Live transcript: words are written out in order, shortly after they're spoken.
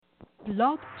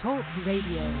Blog Talk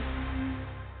Radio.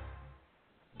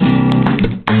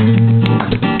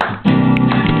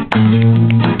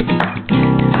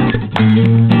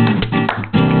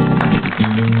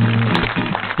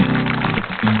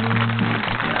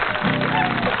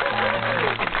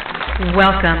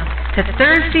 Welcome to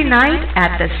Thursday night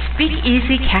at the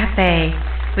SpeakEasy Cafe.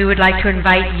 We would like to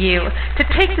invite you to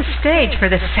take the stage for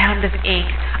the Sound of Ink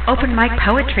Open Mic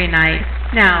Poetry Night.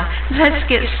 Now, let's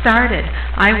get started.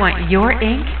 I want your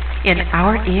ink in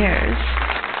our ears.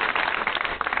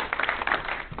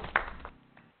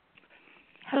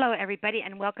 Hello, everybody,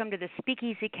 and welcome to the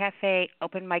SpeakEasy Cafe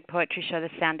Open Mic Poetry Show, The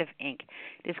Sound of Ink.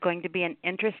 It is going to be an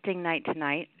interesting night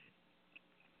tonight.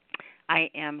 I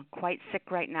am quite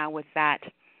sick right now with that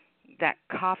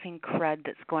coughing crud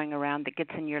that's going around that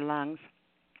gets in your lungs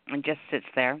and just sits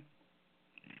there.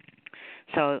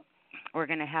 So we're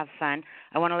going to have fun.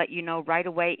 I want to let you know right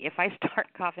away if I start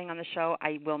coughing on the show,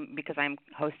 I will, because I'm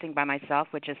hosting by myself,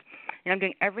 which is, I'm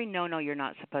doing every no you're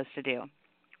not supposed to do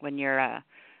when you're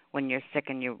sick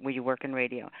and you work in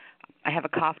radio. I have a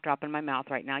cough drop in my mouth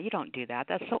right now. You don't do that.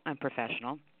 That's so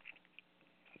unprofessional.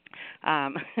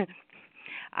 I'm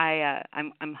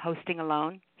hosting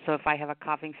alone, so if I have a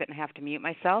coughing fit and have to mute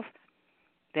myself,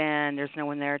 then there's no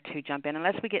one there to jump in.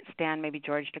 Unless we get Stan, maybe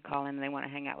George, to call in and they want to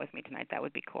hang out with me tonight, that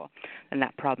would be cool. Then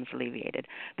that problem's alleviated.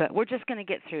 But we're just going to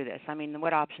get through this. I mean,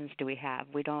 what options do we have?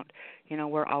 We don't,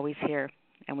 we're always here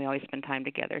and we always spend time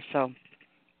together. So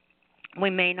we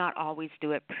may not always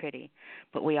do it pretty,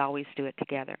 but we always do it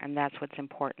together, and that's what's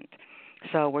important.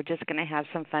 So we're just going to have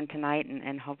some fun tonight,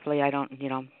 and hopefully I don't,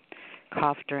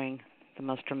 cough during the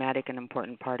most dramatic and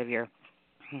important part of your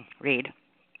read.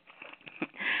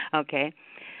 Okay.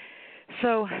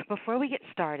 So before we get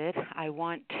started, I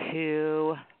want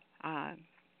to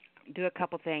do a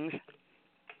couple things.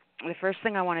 The first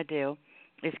thing I want to do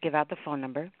is give out the phone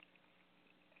number.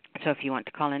 So if you want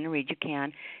to call in and read, you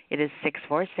can. It is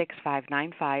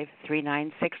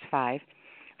 646-595-3965.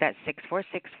 That's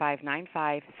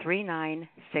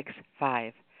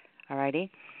 646-595-3965. All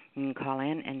righty? You can call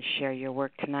in and share your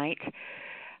work tonight.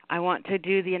 I want to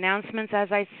do the announcements,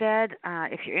 as I said.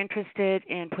 If you're interested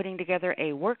in putting together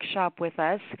a workshop with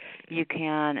us, you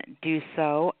can do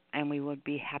so, and we would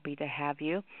be happy to have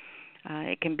you.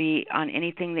 It can be on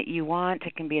anything that you want.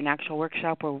 It can be an actual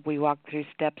workshop where we walk through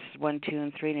steps 1, 2,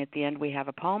 and 3, and at the end we have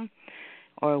a poem.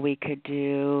 Or we could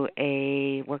do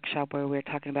a workshop where we're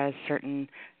talking about a certain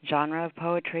genre of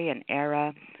poetry, an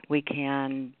era. We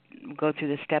can go through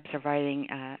the steps of writing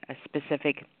a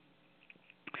specific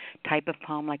type of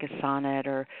poem, like a sonnet,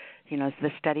 or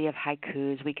the study of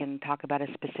haikus. We can talk about a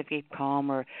specific poem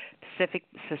or specific.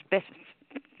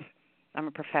 I'm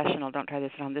a professional. Don't try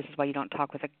this at home. This is why you don't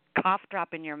talk with a cough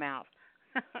drop in your mouth.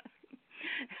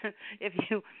 If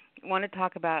you want to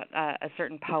talk about a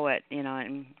certain poet,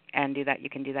 and do that, you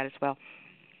can do that as well.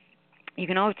 You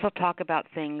can also talk about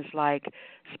things like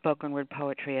spoken word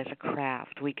poetry as a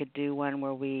craft. We could do one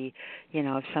where we,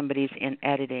 if somebody's in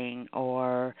editing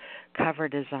or cover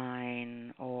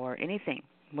design or anything,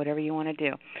 whatever you want to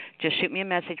do. Just shoot me a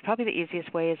message. Probably the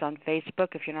easiest way is on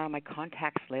Facebook. If you're not on my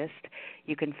contacts list,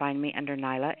 you can find me under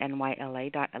Nyla,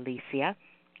 Nyla.Alisia,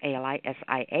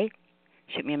 Alisia.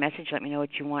 Shoot me a message. Let me know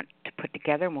what you want to put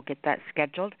together, and we'll get that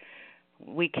scheduled.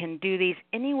 We can do these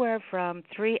anywhere from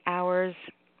 3 hours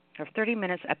or 30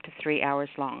 minutes up to 3 hours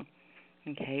long.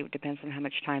 Okay, it depends on how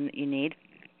much time that you need.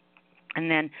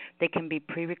 And then they can be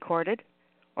pre-recorded,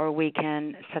 or we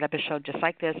can set up a show just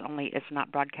like this, only it's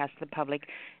not broadcast to the public,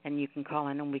 and you can call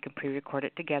in and we can pre-record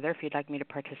it together if you'd like me to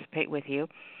participate with you.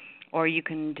 Or you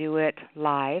can do it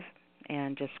live,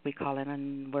 and just we call in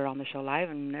and we're on the show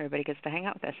live and everybody gets to hang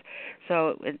out with us.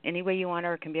 So any way you want,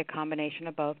 or it can be a combination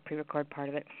of both, pre-record part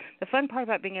of it. The fun part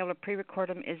about being able to pre-record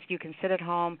them is you can sit at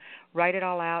home, write it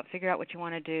all out, figure out what you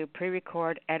want to do,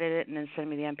 pre-record, edit it, and then send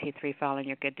me the MP3 file and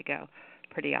you're good to go.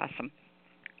 Pretty awesome.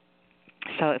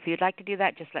 So if you'd like to do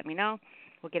that, just let me know.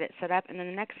 We'll get it set up. And then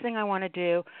the next thing I want to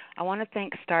do, I want to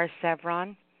thank Star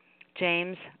Sevron,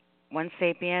 James, One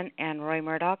Sapien, and Roy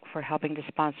Murdoch for helping to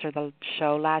sponsor the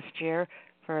show last year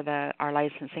for our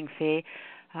licensing fee.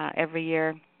 Every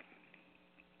year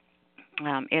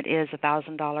it is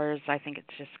 $1,000. I think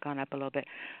it's just gone up a little bit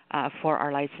for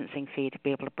our licensing fee to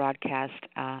be able to broadcast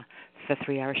the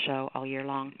 3-hour show all year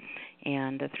long.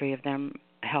 And the three of them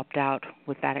helped out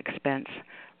with that expense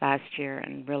last year,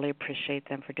 and really appreciate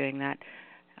them for doing that.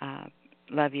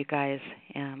 Love you guys.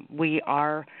 We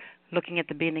are looking at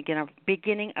the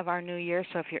beginning of our new year,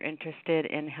 so if you're interested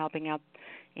in helping out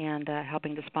and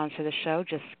helping to sponsor the show,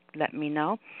 just let me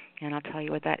know, and I'll tell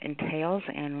you what that entails,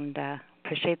 and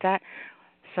appreciate that.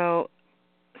 So,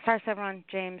 Star Sevron,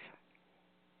 James,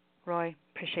 Roy,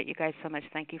 appreciate you guys so much.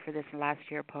 Thank you for this last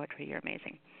year of poetry. You're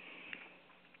amazing.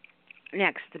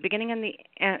 Next, the beginning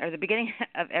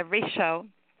of every show,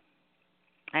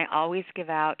 I always give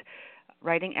out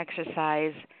writing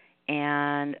exercise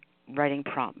and writing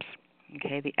prompts.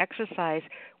 Okay, the exercise,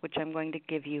 which I'm going to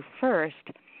give you first,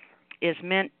 is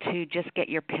meant to just get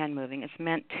your pen moving. It's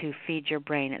meant to feed your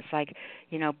brain. It's like,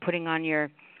 putting on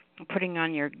your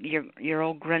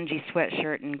old grungy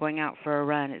sweatshirt and going out for a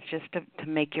run. It's just to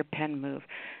make your pen move.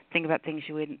 Think about things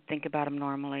you wouldn't think about them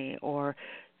normally, or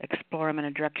explore them in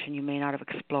a direction you may not have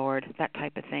explored, that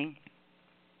type of thing.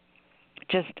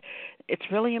 It's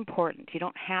really important. You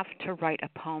don't have to write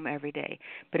a poem every day,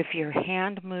 but if your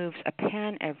hand moves a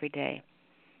pen every day,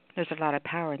 there's a lot of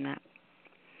power in that.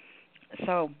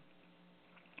 So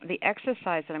the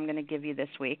exercise that I'm going to give you this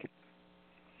week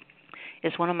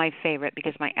is one of my favorite,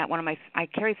 because I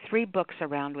carry 3 books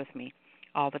around with me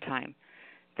all the time.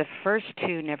 The first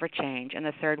 2 never change, and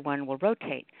the third one will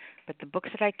rotate. But the books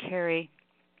that I carry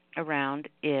around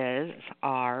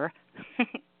are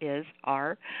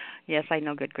yes, I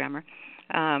know good grammar.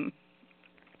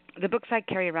 The books I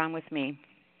carry around with me,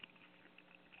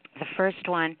 the first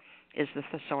one is the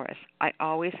thesaurus. I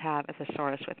always have a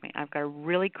thesaurus with me. I've got a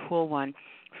really cool one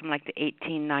from like the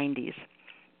 1890s,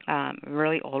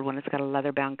 really old one. It's got a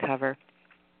leather-bound cover.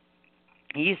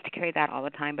 I used to carry that all the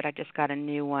time, but I just got a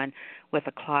new one with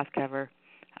a cloth cover.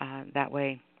 That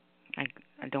way I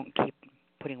don't keep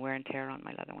putting wear and tear on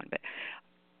my leather one. But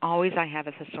always I have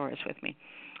a thesaurus with me.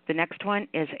 The next one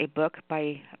is a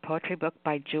poetry book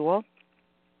by Jewel,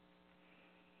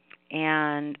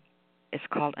 and it's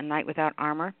called A Night Without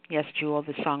Armor. Yes, Jewel,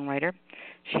 the songwriter.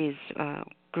 She's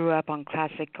grew up on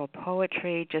classical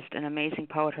poetry, just an amazing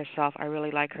poet herself. I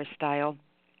really like her style.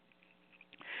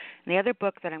 And the other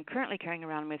book that I'm currently carrying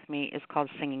around with me is called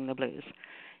Singing the Blues,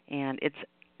 and it's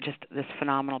just this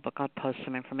phenomenal book. I'll post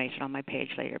some information on my page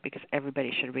later because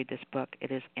everybody should read this book.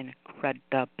 It is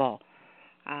incredible.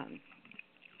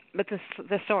 But the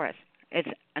thesaurus, it's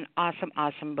an awesome,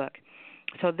 awesome book.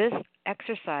 So this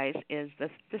exercise is the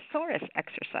thesaurus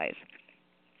exercise.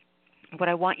 What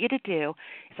I want you to do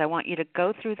is I want you to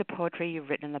go through the poetry you've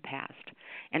written in the past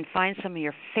and find some of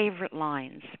your favorite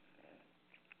lines,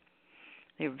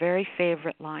 your very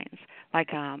favorite lines.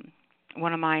 Like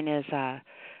one of mine is,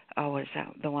 what is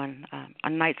that? The one,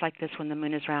 on nights like this when the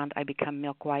moon is round, I become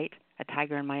milk white, a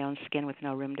tiger in my own skin with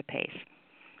no room to pace.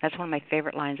 That's one of my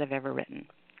favorite lines I've ever written.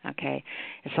 Okay,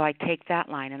 and so I take that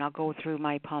line and I'll go through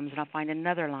my poems and I'll find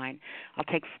another line.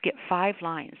 Get 5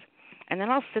 lines, and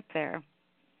then I'll sit there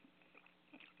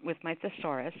with my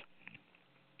thesaurus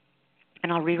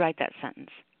and I'll rewrite that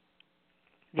sentence.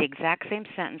 The exact same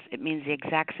sentence, it means the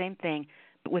exact same thing,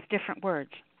 but with different words.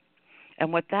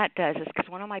 And what that does is, because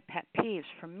one of my pet peeves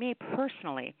for me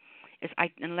personally is,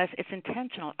 unless it's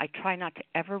intentional, I try not to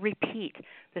ever repeat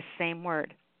the same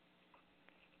word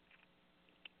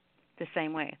the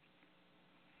same way.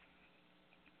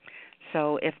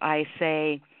 So if I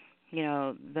say,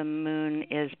 the moon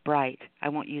is bright, I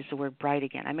won't use the word bright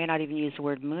again. I may not even use the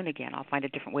word moon again. I'll find a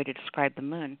different way to describe the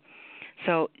moon.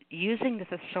 So using the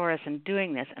thesaurus and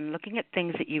doing this and looking at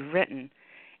things that you've written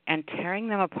and tearing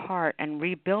them apart and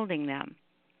rebuilding them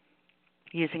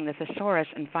using the thesaurus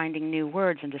and finding new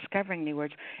words and discovering new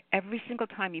words, every single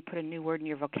time you put a new word in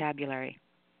your vocabulary,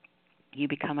 you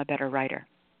become a better writer.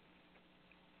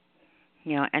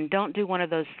 And don't do one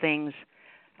of those things.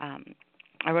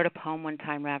 I wrote a poem one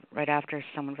time right after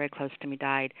someone very close to me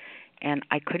died, and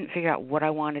I couldn't figure out what I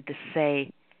wanted to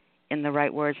say in the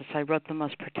right words. So I wrote the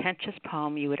most pretentious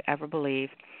poem you would ever believe.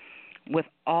 With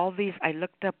all these, I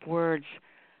looked up words.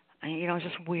 It was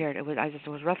just weird. It was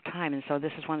a rough time, and so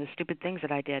this is one of the stupid things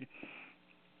that I did.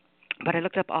 But I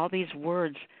looked up all these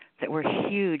words that were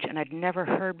huge and I'd never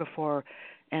heard before,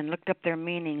 and looked up their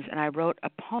meanings, and I wrote a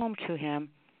poem to him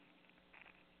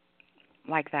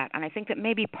like that. And I think that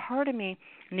maybe part of me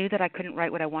knew that I couldn't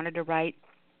write what I wanted to write,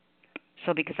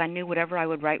 so because I knew whatever I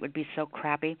would write would be so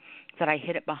crappy that I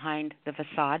hid it behind the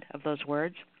facade of those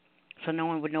words so no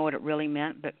one would know what it really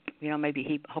meant. But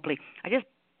maybe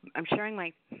I'm sharing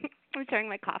my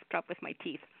cough drop with my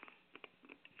teeth.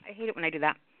 I hate it when I do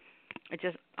that. It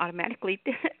just automatically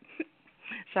did it.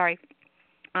 Sorry.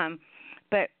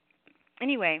 But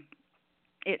anyway,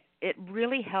 it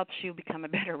really helps you become a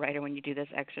better writer when you do this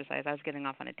exercise. I was getting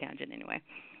off on a tangent anyway.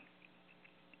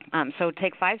 So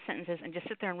take 5 sentences and just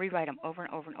sit there and rewrite them over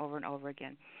and over and over and over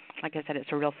again. Like I said, it's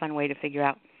a real fun way to figure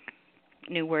out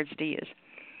new words to use.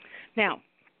 Now,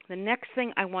 the next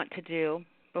thing I want to do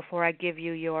before I give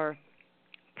you your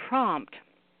prompt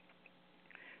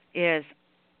is,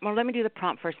 let me do the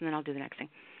prompt first and then I'll do the next thing.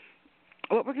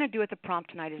 What we're going to do with the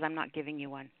prompt tonight is I'm not giving you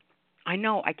one. I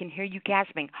know, I can hear you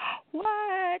gasping.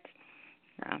 What?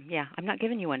 Yeah, I'm not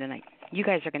giving you one tonight. You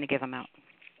guys are going to give them out.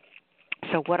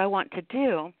 So what I want to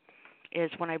do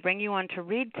is when I bring you on to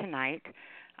read tonight,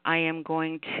 I am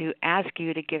going to ask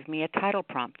you to give me a title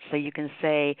prompt. So you can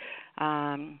say,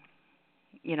 summer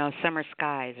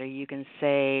skies, or you can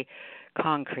say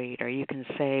concrete, or you can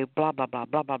say blah, blah, blah,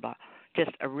 blah, blah, blah.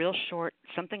 Just a real short,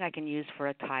 something I can use for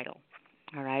a title.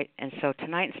 All right? And so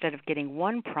tonight, instead of getting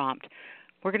one prompt,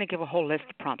 we're going to give a whole list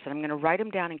of prompts, and I'm going to write them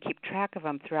down and keep track of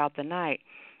them throughout the night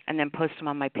and then post them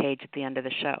on my page at the end of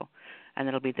the show. And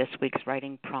it'll be this week's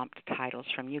writing prompt titles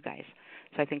from you guys.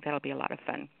 So I think that'll be a lot of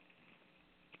fun.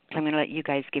 So I'm going to let you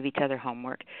guys give each other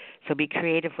homework. So be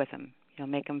creative with them.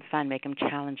 Make them fun, make them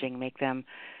challenging, make them,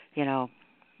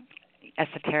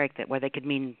 esoteric, where they could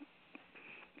mean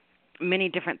many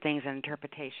different things in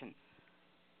interpretation.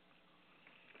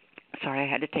 Sorry, I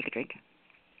had to take a drink.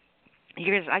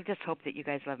 You guys, I just hope that you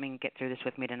guys let me get through this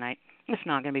with me tonight. It's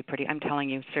not going to be pretty. I'm telling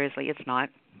you, seriously, it's not.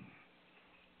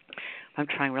 I'm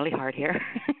trying really hard here.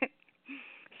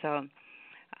 So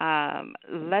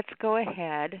let's go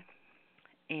ahead.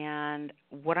 And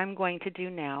what I'm going to do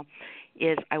now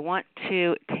is I want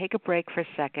to take a break for a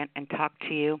second and talk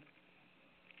to you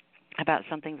about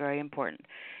something very important.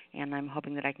 And I'm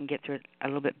hoping that I can get through it a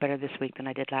little bit better this week than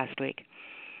I did last week.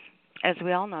 As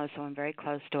we all know, someone very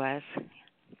close to us,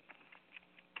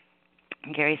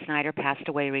 Gary Snyder, passed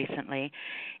away recently,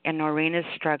 and Noreen is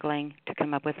struggling to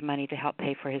come up with money to help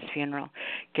pay for his funeral.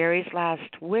 Gary's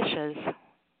last wish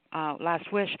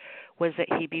was that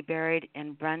he be buried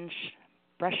in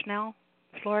Bushnell,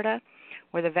 Florida,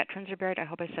 where the veterans are buried. I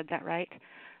hope I said that right.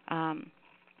 And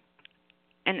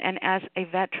as a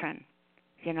veteran,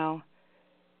 he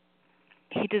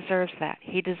deserves that.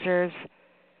 He deserves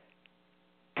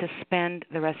to spend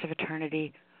the rest of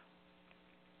eternity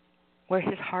where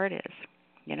his heart is,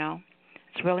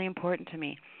 It's really important to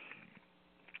me.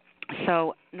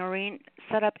 So Noreen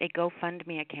set up a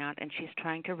GoFundMe account, and she's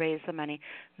trying to raise the money.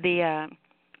 The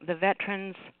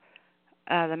veterans,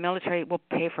 the military will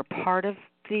pay for part of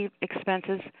the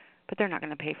expenses, but they're not going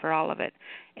to pay for all of it.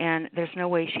 And there's no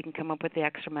way she can come up with the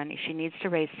extra money. She needs to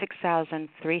raise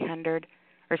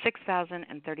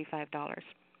 $6,035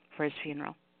 for his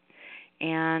funeral.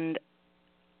 And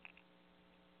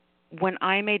when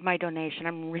I made my donation,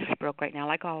 I'm really broke right now,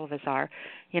 like all of us are.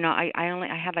 I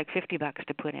had like $50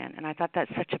 to put in, and I thought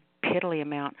that's such a piddly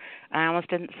amount. I almost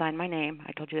didn't sign my name.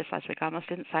 I told you this last week. I almost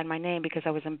didn't sign my name because I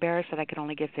was embarrassed that I could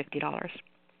only give $50.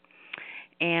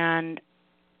 And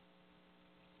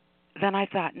then I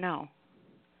thought, no,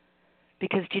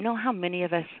 because do you know how many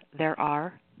of us there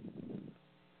are?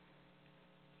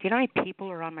 Do you know how many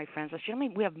people are on my friends list? Do you know how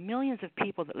many? We have millions of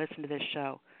people that listen to this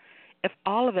show. If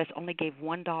all of us only gave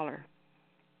 $1,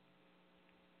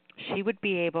 she would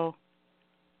be able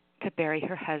to bury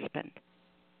her husband,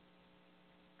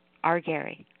 our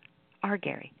Gary,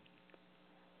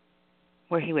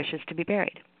 where he wishes to be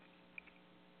buried.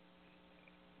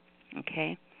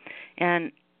 Okay?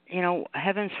 And,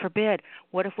 heavens forbid,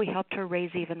 what if we helped her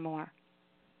raise even more?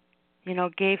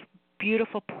 Gave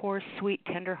beautiful, poor, sweet,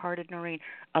 tender-hearted Noreen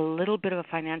a little bit of a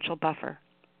financial buffer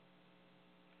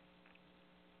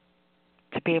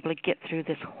to be able to get through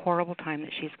this horrible time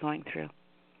that she's going through.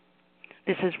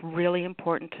 This is really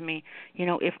important to me.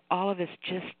 If all of us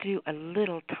just do a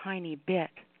little tiny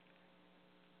bit,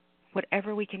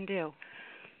 whatever we can do,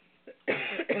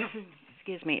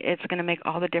 excuse me, it's going to make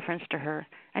all the difference to her.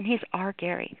 And he's our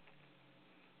Gary.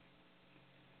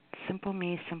 Simple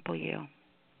me, simple you.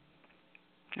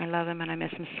 I love him and I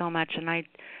miss him so much, and I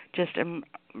just am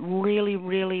really,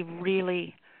 really,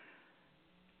 really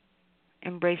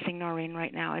embracing Noreen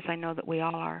right now, as I know that we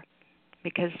all are,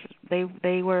 because they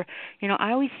were,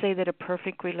 I always say that a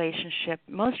perfect relationship,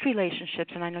 most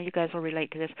relationships, and I know you guys will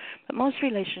relate to this, but most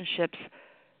relationships,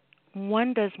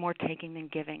 one does more taking than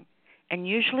giving. And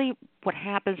usually what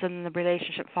happens and the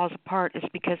relationship falls apart is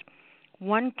because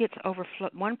one gets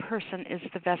overflowed. One person is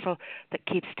the vessel that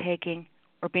keeps taking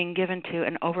or being given to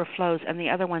and overflows, and the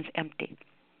other one's empty.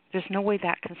 There's no way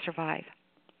that can survive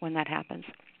when that happens.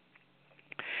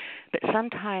 But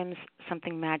sometimes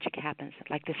something magic happens,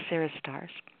 like the Cirrus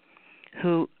stars,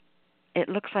 who it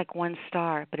looks like one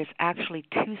star, but it's actually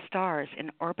two stars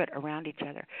in orbit around each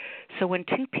other. So when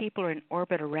two people are in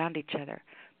orbit around each other,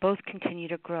 both continue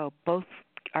to grow, both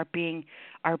are being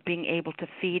able to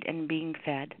feed and being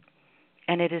fed.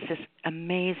 And it is this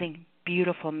amazing,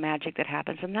 beautiful magic that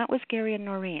happens. And that was Gary and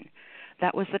Noreen.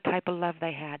 That was the type of love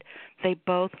they had. They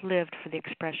both lived for the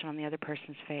expression on the other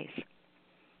person's face.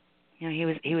 You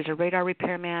know, he was a radar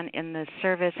repairman in the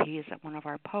service. He's one of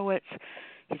our poets.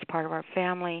 He's part of our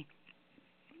family.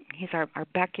 He's our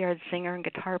backyard singer and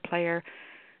guitar player,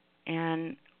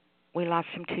 and we lost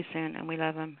him too soon, and we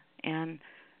love him. And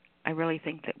I really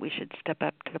think that we should step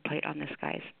up to the plate on this,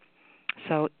 guys.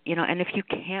 So, you know, and if you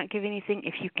can't give anything,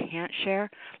 if you can't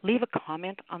share, leave a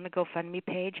comment on the GoFundMe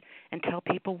page and tell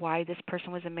people why this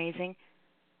person was amazing,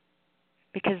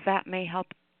 because that may help.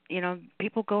 You know,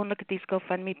 people go and look at these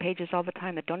GoFundMe pages all the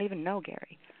time that don't even know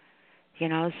Gary. You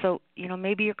know, so, you know,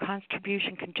 maybe your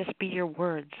contribution can just be your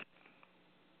words,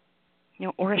 you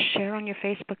know, or a share on your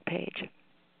Facebook page.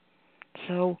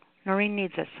 So Noreen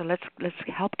needs us, so let's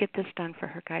help get this done for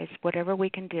her, guys. Whatever we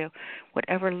can do,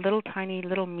 whatever little tiny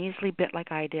little measly bit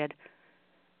like I did,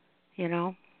 you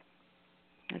know,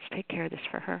 let's take care of this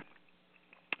for her.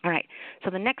 All right. So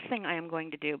the next thing I am going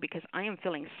to do, because I am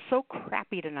feeling so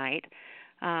crappy tonight,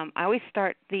 I always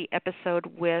start the episode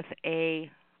with a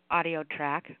audio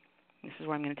track. This is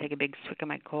where I'm going to take a big swig of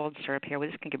my cold syrup here. Well,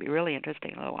 this is going to be really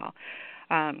interesting in a little while.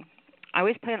 I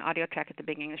always play an audio track at the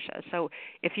beginning of the show. So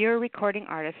if you're a recording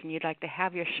artist and you'd like to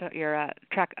have your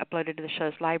track uploaded to the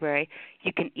show's library,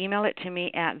 you can email it to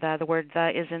me at the word "the"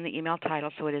 is in the email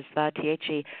title, so it is the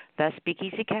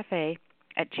SpeakEasy Cafe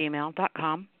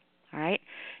 @gmail.com. All right,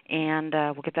 and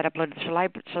we'll get that uploaded to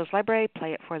the show's library,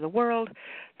 play it for the world.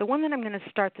 The one that I'm going to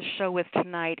start the show with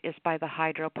tonight is by the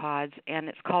Hydropods, and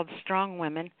it's called Strong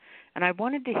Women. And I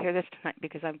wanted to hear this tonight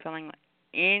because I'm feeling like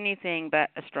anything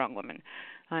but a strong woman.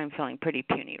 I'm feeling pretty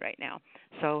puny right now.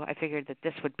 So I figured that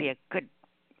this would be a good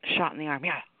shot in the arm.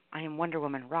 Yeah, I am Wonder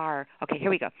Woman. Rawr. Okay, here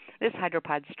we go. This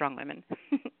Hydropod's Strong Women.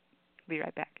 Be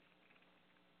right back.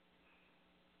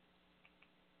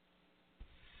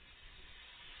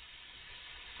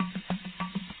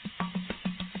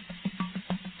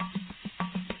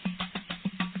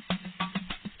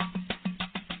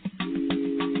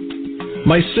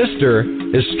 My sister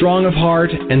is strong of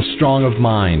heart and strong of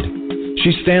mind.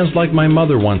 She stands like my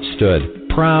mother once stood,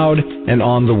 proud and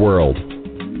on the world.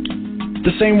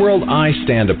 The same world I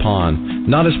stand upon,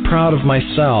 not as proud of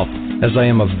myself as I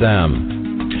am of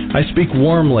them. I speak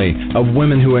warmly of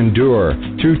women who endure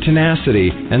through tenacity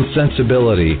and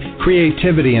sensibility,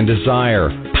 creativity and desire,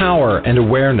 power and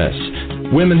awareness,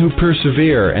 women who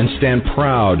persevere and stand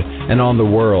proud and on the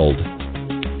world.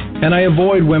 And I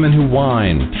avoid women who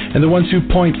whine, and the ones who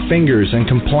point fingers and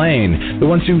complain, the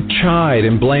ones who chide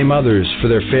and blame others for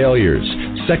their failures,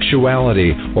 sexuality,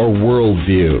 or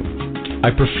worldview. I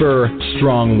prefer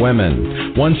strong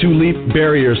women, ones who leap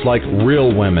barriers like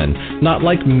real women, not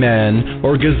like men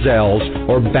or gazelles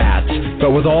or bats, but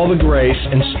with all the grace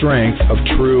and strength of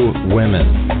true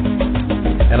women.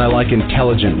 And I like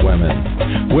intelligent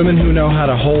women, women who know how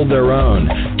to hold their own,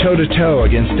 toe-to-toe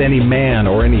against any man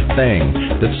or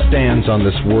anything that stands on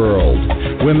this world,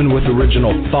 women with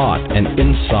original thought and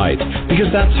insight, because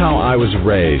that's how I was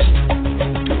raised.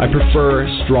 I prefer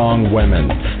strong women,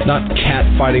 not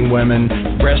cat-fighting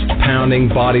women, breast-pounding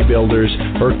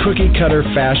bodybuilders, or cookie-cutter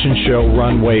fashion show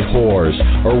runway whores,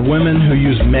 or women who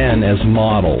use men as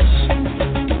models.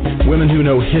 Women who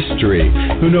know history,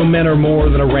 who know men are more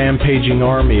than a rampaging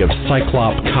army of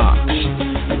cyclop cocks.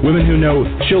 Women who know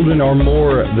children are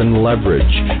more than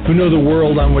leverage, who know the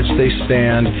world on which they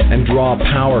stand and draw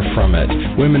power from it.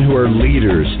 Women who are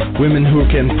leaders, women who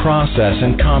can process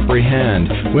and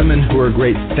comprehend, women who are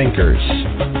great thinkers.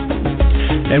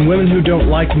 And women who don't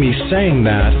like me saying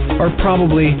that are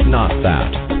probably not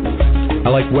that. I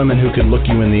like women who can look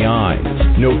you in the eye,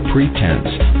 no pretense,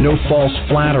 no false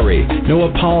flattery, no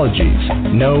apologies,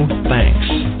 no thanks.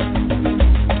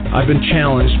 I've been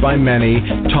challenged by many,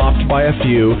 topped by a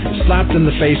few, slapped in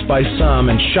the face by some,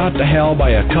 and shot to hell by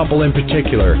a couple in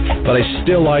particular, but I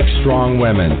still like strong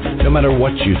women, no matter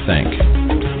what you think.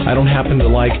 I don't happen to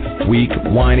like weak,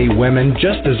 whiny women,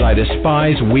 just as I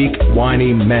despise weak,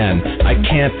 whiny men. I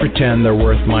can't pretend they're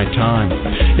worth my time.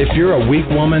 If you're a weak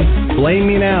woman, blame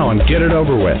me now and get it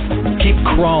over with. Keep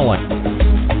crawling.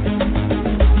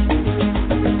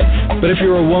 But if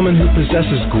you're a woman who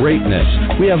possesses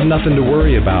greatness, we have nothing to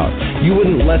worry about. You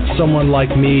wouldn't let someone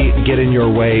like me get in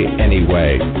your way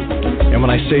anyway. And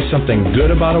when I say something good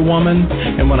about a woman,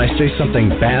 and when I say something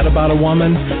bad about a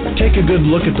woman, take a good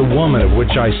look at the woman of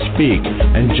which I speak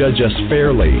and judge us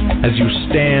fairly as you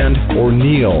stand or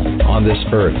kneel on this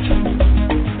earth.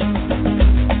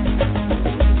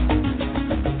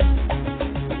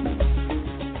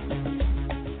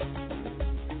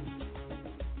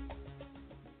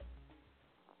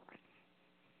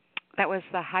 That was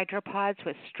the Hydropods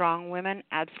with Strong Women.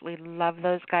 Absolutely love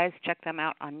those guys. Check them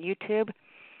out on YouTube.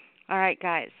 All right,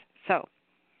 guys. So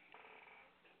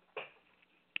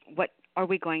what are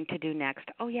we going to do next?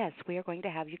 Oh, yes, we are going to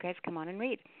have you guys come on and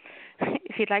read.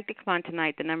 If you'd like to come on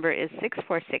tonight, the number is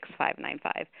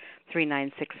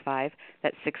 646-595-3965.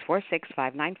 That's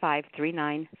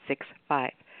 646-595-3965. All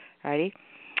righty?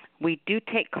 We do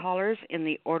take callers in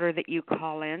the order that you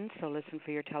call in, so listen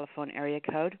for your telephone area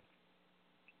code.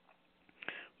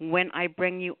 When I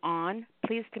bring you on,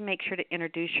 please to make sure to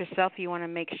introduce yourself. You want to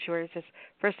make sure it's just,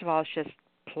 first of all, it's just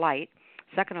polite.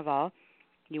 Second of all,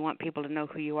 you want people to know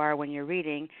who you are when you're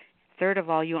reading. Third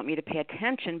of all, you want me to pay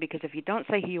attention, because if you don't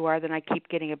say who you are, then I keep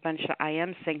getting a bunch of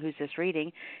IMs saying who's this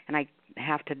reading, and I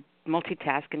have to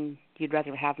multitask, and you'd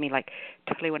rather have me like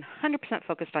totally 100%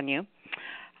 focused on you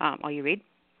while you read.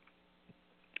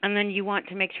 And then you want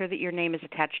to make sure that your name is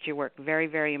attached to your work. Very,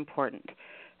 very important.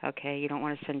 Okay, you don't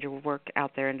want to send your work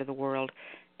out there into the world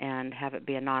and have it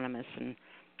be anonymous, and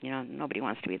nobody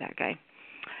wants to be that guy,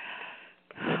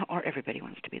 or everybody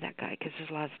wants to be that guy, because there's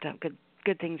a lot of stuff,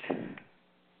 good things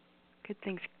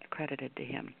credited to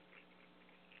him.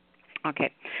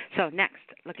 Okay, so next,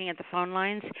 looking at the phone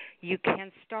lines, you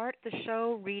can start the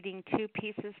show reading 2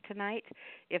 pieces tonight.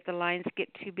 If the lines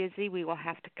get too busy, we will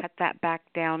have to cut that back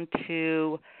down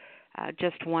to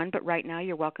just 1. But right now,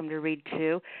 you're welcome to read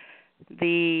 2.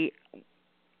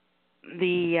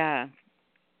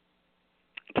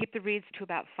 Keep the reads to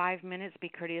about 5 minutes. Be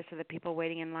courteous to the people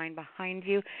waiting in line behind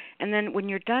you. And then when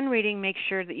you're done reading, make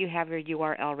sure that you have your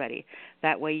URL ready.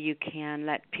 That way you can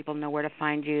let people know where to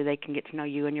find you. They can get to know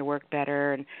you and your work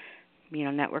better, and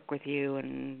network with you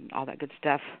and all that good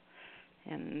stuff.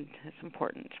 And it's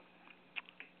important.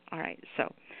 All right,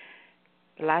 so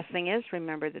the last thing is,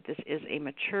 remember that this is a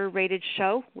mature-rated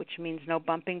show, which means no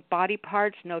bumping body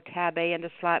parts, no tab A into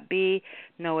slot B,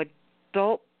 no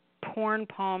adult porn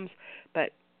poems,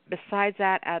 but besides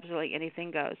that, absolutely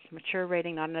anything goes. Mature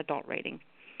rating, not an adult rating.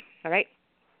 All right?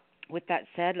 With that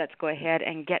said, let's go ahead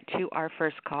and get to our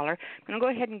first caller. I'm going to go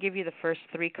ahead and give you the first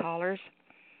 3 callers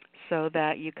so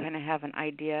that you kind of have an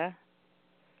idea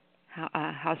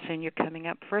how soon you're coming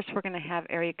up. First, we're going to have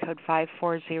area code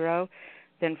 540,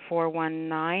 then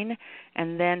 419,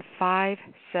 and then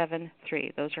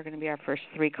 573. Those are going to be our first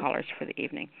 3 callers for the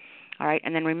evening. All right,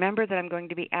 and then remember that I'm going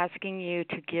to be asking you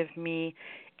to give me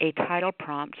a title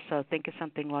prompt, so think of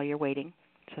something while you're waiting,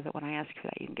 so that when I ask for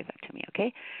that, you can give that to me,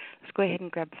 okay? Let's go ahead and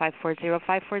grab 540.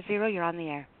 540, you're on the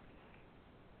air.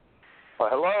 Well,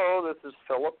 hello, this is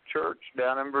Philip Church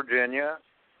down in Virginia.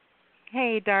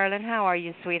 Hey, darling, how are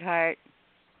you, sweetheart?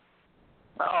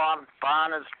 Oh, I'm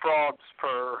fine as frog's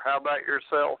purr. How about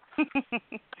yourself?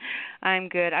 I'm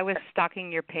good. I was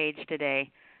stalking your page today,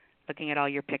 looking at all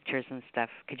your pictures and stuff.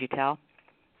 Could you tell?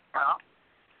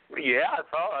 Yeah, I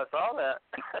saw that.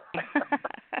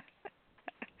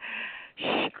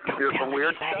 Shh, There's some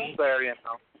weird stuff there,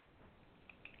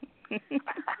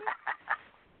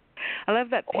 I love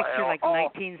that picture, like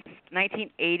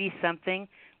 1980 something,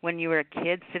 when you were a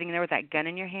kid sitting there with that gun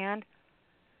in your hand.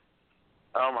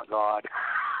 Oh my God!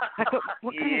 Like,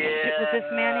 what kind of shit was this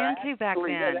man into back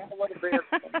then? That would have been.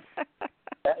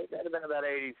 That'd have been about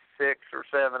 86 or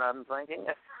 7, I'm thinking.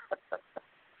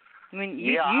 I mean,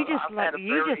 you just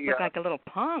look like a little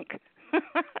punk.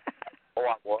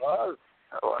 Oh, I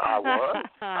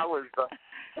was.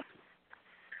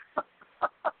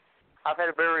 I've had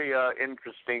a very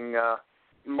interesting,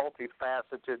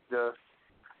 multifaceted,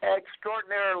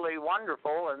 extraordinarily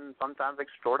wonderful and sometimes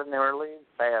extraordinarily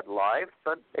sad life,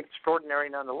 but extraordinary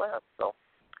nonetheless. So,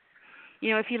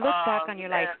 if you look back on your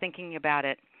life thinking about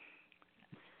it,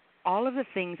 all of the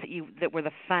things that were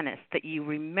the funnest, that you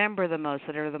remember the most,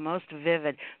 that are the most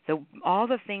vivid, all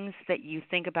the things that you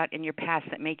think about in your past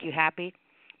that make you happy,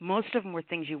 most of them were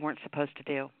things you weren't supposed to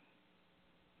do.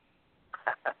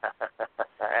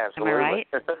 Absolutely. Am I right?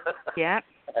 Yeah.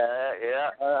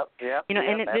 Yeah. And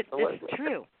absolutely. it's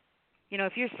true.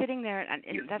 If you're sitting there,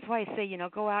 and that's why I say,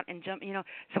 go out and jump.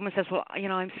 Someone says, well,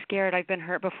 I'm scared. I've been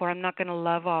hurt before. I'm not going to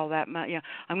love all that much.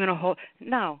 I'm going to hold.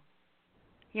 No.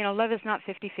 Love is not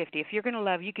 50-50. If you're going to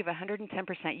love, you give 110%.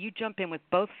 You jump in with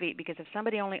both feet, because if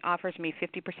somebody only offers me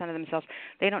 50% of themselves,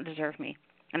 they don't deserve me.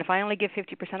 And if I only give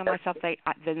 50% of myself,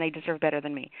 then they deserve better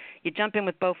than me. You jump in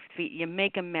with both feet. You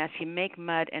make a mess. You make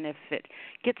mud. And if it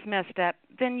gets messed up,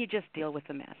 then you just deal with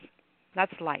the mess.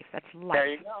 That's life. That's life. There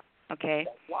you go. Okay?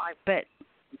 That's life. But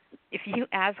if you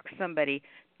ask somebody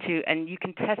to, and you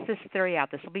can test this theory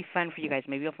out. This will be fun for you guys.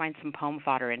 Maybe you'll find some poem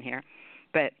fodder in here.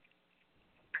 But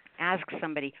ask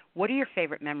somebody, what are your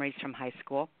favorite memories from high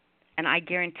school? And I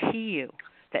guarantee you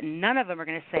that none of them are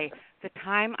going to say, the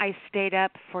time I stayed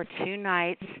up for 2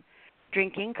 nights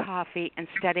drinking coffee and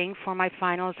studying for my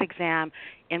finals exam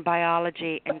in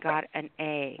biology and got an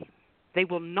A. They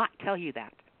will not tell you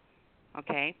that,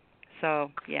 okay?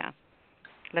 So, yeah,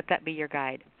 let that be your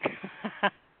guide.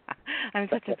 I'm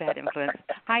such a bad influence.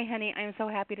 Hi, honey. I'm so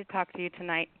happy to talk to you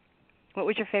tonight. What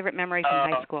was your favorite memory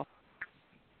from high school?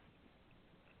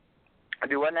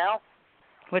 Do what now?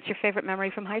 What's your favorite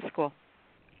memory from high school?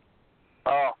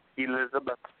 Oh,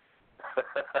 Elizabeth.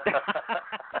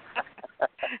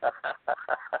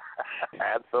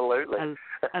 Absolutely.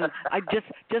 I just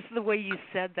the way you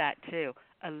said that too,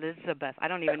 Elizabeth. I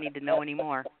don't even need to know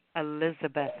anymore.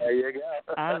 Elizabeth. There you go.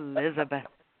 Elizabeth.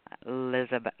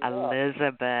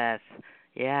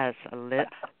 Yes,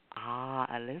 Elizabeth.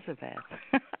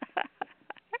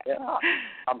 Yeah.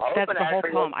 I'm hoping that's the whole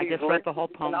poem. I just wrote the whole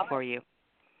poem tonight. for you.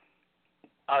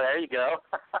 Oh, there you go.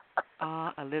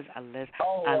 Elizabeth.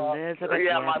 Yeah, yes, my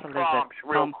Elizabeth. prompts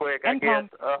real quick, I guess.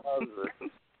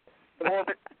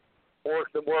 Orbit, or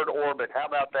the word orbit. How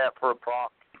about that for a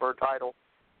prompt, for a title?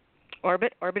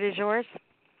 Orbit is yours?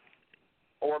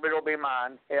 Orbit will be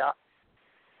mine, yeah.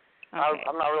 Okay.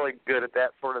 I'm not really good at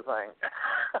that sort of thing.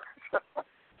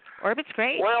 Orbit's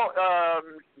great. Well, I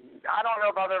don't know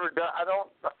if I've ever done.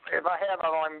 If I have,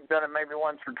 I've only done it maybe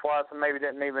once or twice, and maybe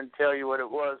didn't even tell you what it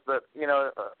was. But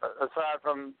aside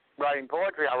from writing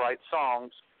poetry, I write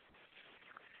songs.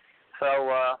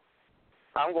 So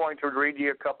I'm going to read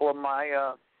you a couple of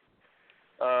my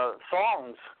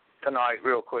songs tonight,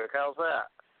 real quick. How's that?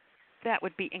 That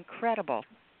would be incredible.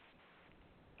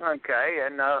 Okay,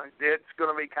 and it's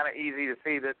going to be kind of easy to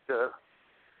see that.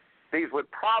 These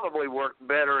would probably work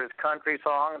better as country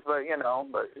songs, but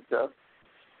the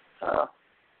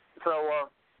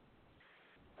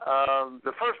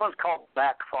first one's called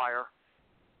Backfire.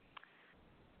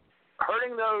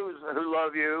 Hurting those who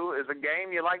love you is a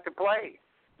game you like to play.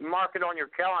 Mark it on your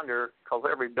calendar, because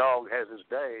every dog has his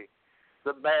day.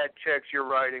 The bad checks you're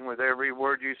writing with every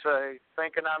word you say,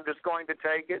 thinking I'm just going to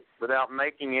take it without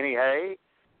making any hay.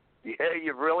 Yeah,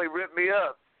 you've really ripped me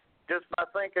up just by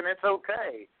thinking it's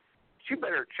okay. You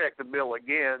better check the bill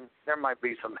again. There might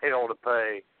be some hell to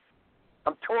pay.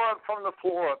 I'm tore up from the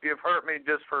floor up. You've hurt me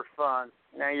just for fun.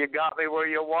 Now you got me where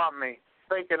you want me,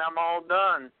 thinking I'm all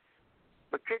done.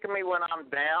 But kicking me when I'm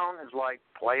down is like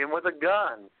playing with a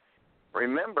gun.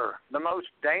 Remember, the most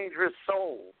dangerous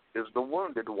soul is the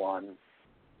wounded one.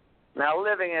 Now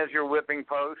living as your whipping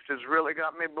post has really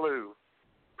got me blue.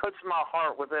 Puts my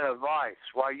heart within a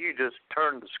vice while you just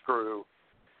turn the screw.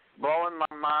 Blowing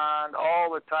my mind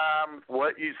all the time with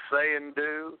what you say and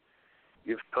do.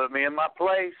 You've put me in my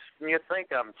place, and you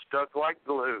think I'm stuck like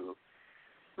glue.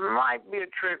 Might be a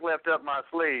trick left up my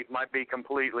sleeve, might be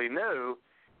completely new.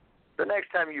 The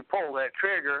next time you pull that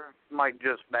trigger, might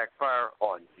just backfire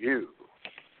on you.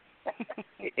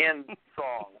 End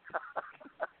song.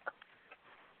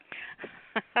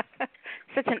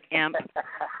 Such an imp.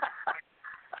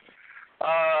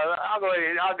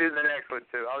 I'll do the next one,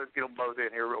 too. I'll just get them both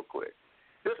in here real quick.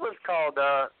 This one's called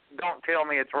Don't Tell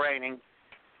Me It's Raining.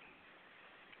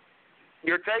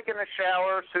 You're taking a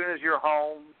shower as soon as you're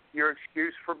home. Your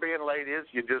excuse for being late is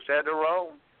you just had to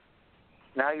roam.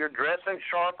 Now you're dressing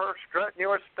sharper, strutting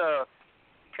your stuff,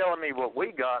 telling me what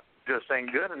we got just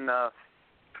ain't good enough.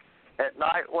 At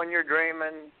night when you're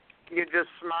dreaming, you just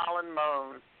smile and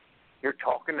moan. You're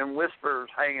talking in whispers,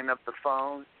 hanging up the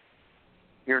phone.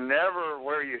 You're never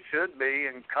where you should be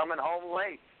and coming home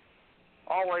late.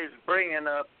 Always bringing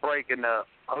up, breaking up,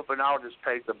 hoping I'll just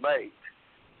take the bait.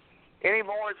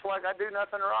 Anymore, it's like I do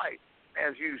nothing right,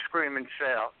 as you scream and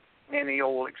shout. Any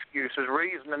old excuse is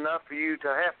reason enough for you to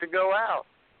have to go out.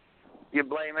 You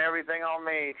blame everything on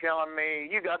me, telling me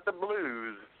you got the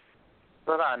blues.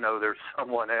 But I know there's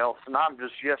someone else, and I'm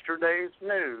just yesterday's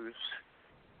news.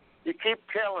 You keep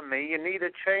telling me you need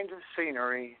a change of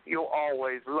scenery you'll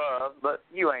always love, but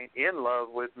you ain't in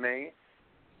love with me.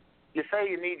 You say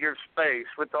you need your space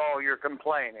with all your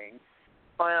complaining.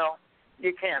 Well,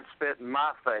 you can't spit in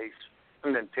my face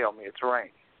and then tell me it's raining.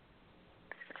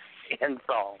 End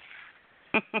song.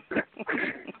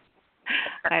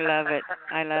 I love it.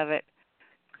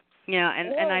 Yeah,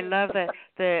 and I love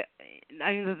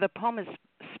the poem is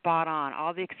spot on.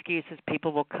 All the excuses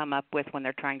people will come up with when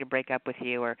they're trying to break up with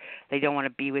you or they don't want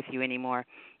to be with you anymore.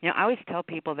 I always tell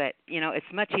people that, it's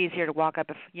much easier to walk up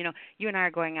if, you and I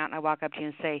are going out and I walk up to you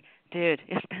and say, dude,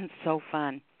 it's been so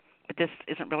fun, but this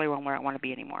isn't really one where I want to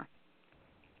be anymore.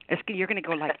 You're going to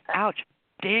go like, ouch,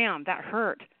 damn, that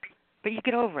hurt. But you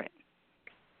get over it,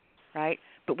 right?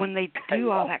 But when they do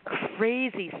all that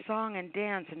crazy song and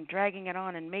dance and dragging it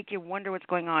on and make you wonder what's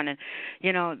going on, and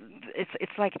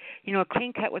it's like a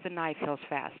clean cut with a knife heals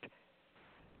fast,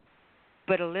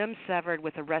 but a limb severed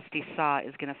with a rusty saw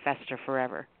is going to fester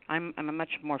forever. I'm a much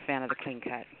more fan of the clean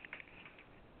cut.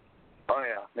 Oh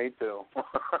yeah, me too.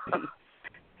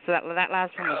 So that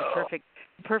last one was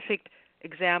a perfect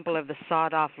example of the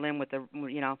sawed-off limb with the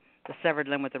the severed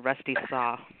limb with the rusty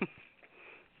saw.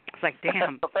 It's like,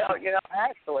 damn. Well,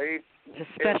 actually, it's a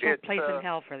special place in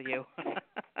hell for you.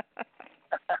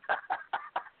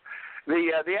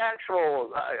 The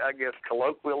actual, I guess,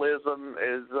 colloquialism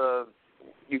is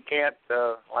you can't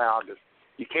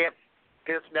you can't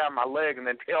piss down my leg and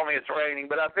then tell me it's raining.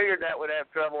 But I figured that would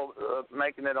have trouble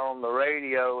making it on the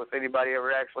radio if anybody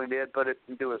ever actually did put it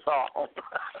into a song.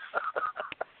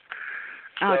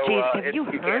 Oh, geez, have you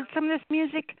heard some of this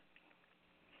music?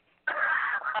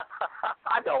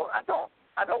 I don't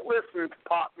listen to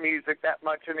pop music that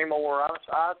much anymore.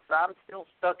 I'm still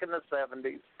stuck in the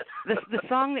 70s. The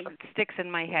song that sticks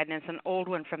in my head, and it's an old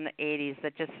one from the 80s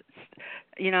that just,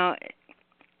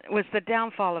 was the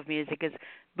downfall of music, is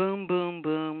boom, boom,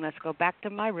 boom, let's go back to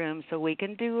my room so we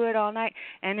can do it all night,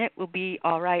 and it will be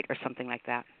all right, or something like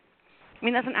that. I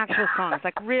mean, that's an actual song. It's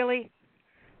like, really,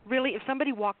 if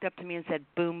somebody walked up to me and said,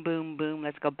 boom, boom, boom,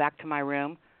 let's go back to my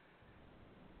room,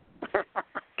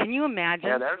 can you imagine?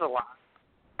 Yeah, there's a lot.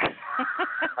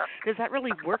 Does that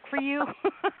really work for you?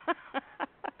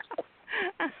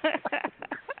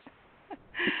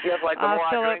 Yeah, like the more I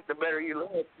drink, the better you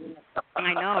look.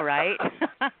 I know, right?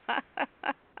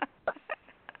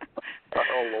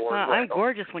 Oh, Lord. I'm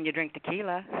gorgeous when you drink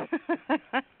tequila.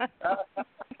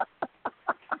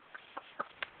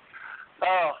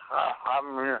 I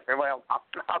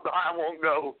won't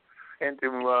go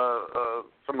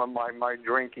into some of my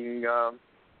drinking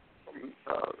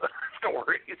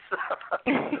stories.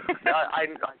 I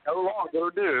no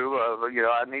longer do.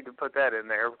 I need to put that in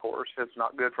there. Of course, it's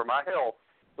not good for my health.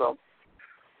 So,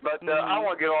 but I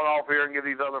want to get on off here and give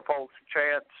these other folks a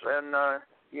chance. And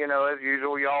as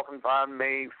usual, y'all can find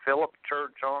me, Philip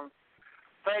Church, on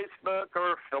Facebook,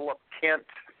 or Philip Kent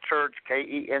Church,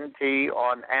 Kent,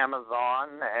 on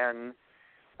Amazon. And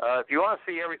if you want to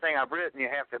see everything I've written, you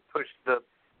have to push the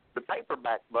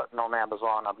paperback button on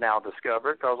Amazon, I've now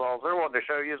discovered, because all they want to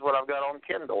show you is what I've got on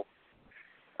Kindle.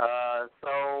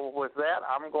 So with that,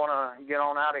 I'm going to get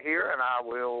on out of here, and I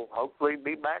will hopefully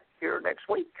be back here next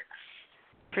week.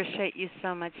 Appreciate you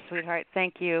so much, sweetheart.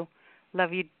 Thank you.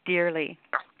 Love you dearly.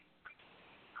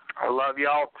 I love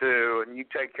y'all, too, and you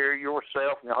take care of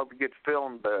yourself, and I hope you get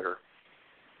feeling better.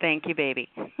 Thank you, baby.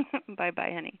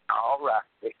 Bye-bye, honey. All right.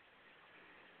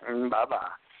 Bye-bye.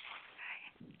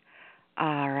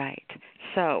 All right.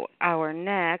 So our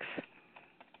next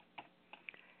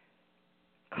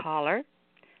caller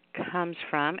comes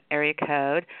from area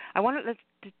code. Let's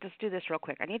just do this real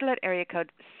quick. I need to let area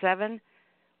code 7.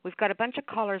 We've got a bunch of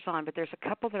callers on, but there's a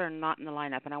couple that are not in the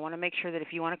lineup, and I want to make sure that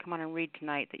if you want to come on and read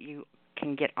tonight that you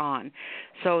can get on.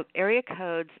 So area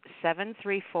codes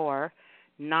 734,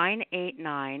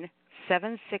 989,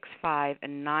 765,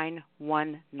 and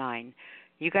 919.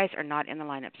 You guys are not in the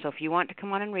lineup. So if you want to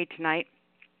come on and read tonight,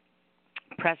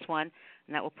 press 1,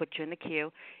 and that will put you in the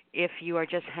queue. If you are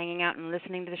just hanging out and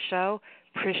listening to the show,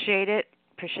 appreciate it.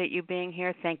 Appreciate you being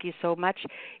here. Thank you so much.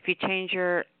 If you change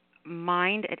your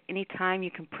mind at any time, you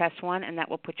can press 1, and that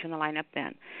will put you in the lineup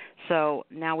then. So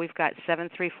now we've got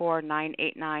 734,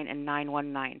 989, and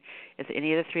 919. If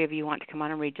any of the three of you want to come on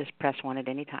and read, just press 1 at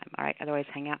any time. All right? Otherwise,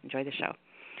 hang out. Enjoy the show.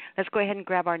 Let's go ahead and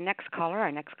grab our next caller.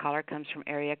 Our next caller comes from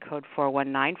area code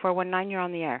 419. 419, you're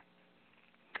on the air.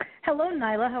 Hello,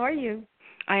 Nyla. How are you?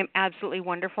 I am absolutely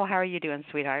wonderful. How are you doing,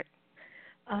 sweetheart?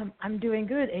 I'm doing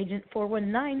good. Agent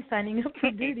 419 signing up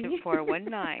for duty. Agent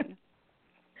 419.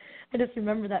 I just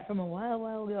remember that from a while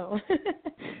ago.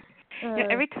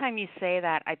 Every time you say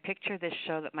that, I picture this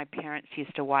show that my parents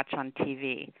used to watch on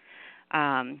TV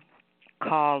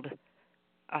called,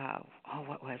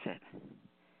 what was it?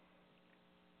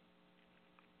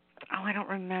 Oh, I don't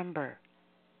remember.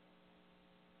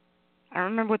 I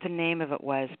don't remember what the name of it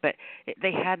was, but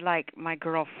they had like My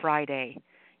Girl Friday,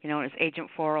 it was Agent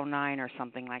 409 or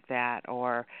something like that,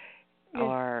 or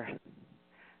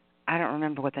I don't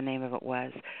remember what the name of it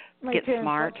was. My Get parents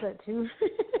Smart. watched that too.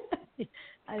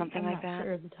 Something I'm like that. not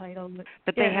sure of the title,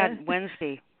 but they had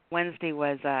Wednesday. Wednesday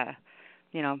was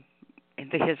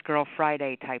his Girl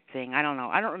Friday type thing. I don't know.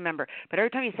 I don't remember. But every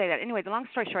time you say that, anyway, the long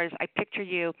story short is I picture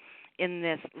you in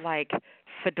this like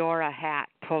fedora hat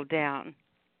pulled down,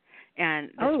 and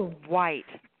this white,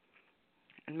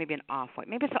 and maybe an off-white.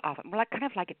 Maybe it's an off-white. More like kind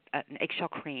of like an eggshell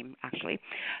cream, actually.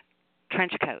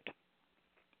 Trench coat.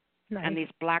 Nice. And these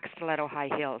black stiletto high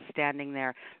heels standing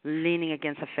there leaning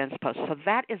against a fence post. So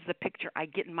that is the picture I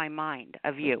get in my mind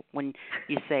of you when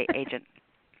you say agent.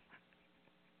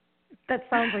 That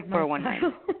sounds like my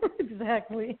 419.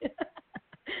 Exactly.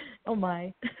 Oh,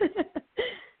 my.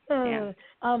 Yeah.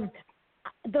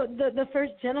 The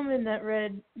first gentleman that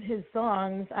read his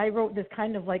songs, I wrote this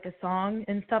kind of like a song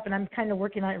and stuff, and I'm kind of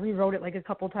working on it. Rewrote it like a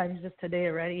couple times just today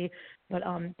already, but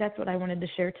that's what I wanted to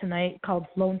share tonight, called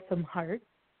 "Lonesome Heart."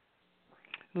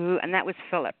 Ooh, and that was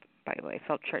Philip, by the way.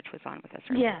 Philip Church was on with us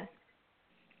earlier.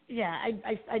 Yeah.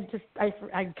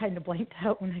 I kind of blanked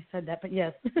out when I said that, but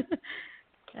yes.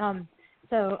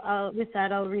 So with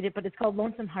that, I'll read it, but it's called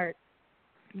 "Lonesome Heart."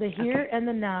 The here and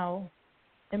the now,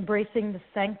 embracing the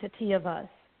sanctity of us,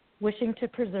 wishing to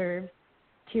preserve,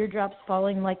 teardrops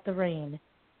falling like the rain.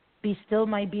 Be still,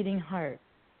 my beating heart,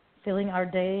 filling our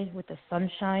day with the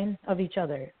sunshine of each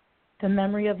other. The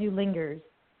memory of you lingers.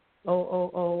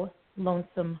 Oh,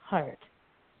 lonesome heart.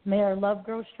 May our love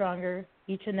grow stronger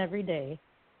each and every day.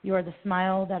 You are the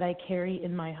smile that I carry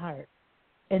in my heart.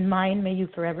 In mine may you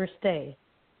forever stay.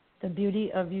 The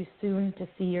beauty of you soon to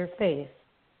see your face,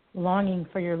 longing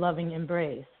for your loving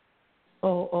embrace.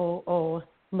 Oh,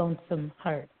 lonesome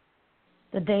heart.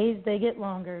 The days, they get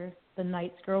longer, the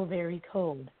nights grow very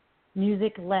cold.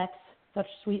 Music lacks such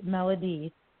sweet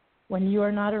melody. When you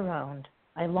are not around,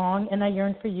 I long and I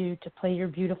yearn for you to play your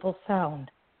beautiful sound.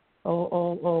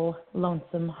 Oh,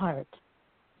 lonesome heart.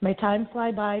 May time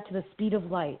fly by to the speed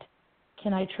of light.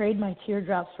 Can I trade my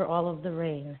teardrops for all of the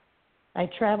rain? I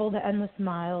travel the endless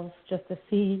miles just to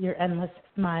see your endless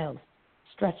smiles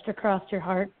stretched across your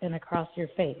heart and across your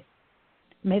face.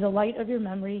 May the light of your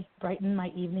memory brighten my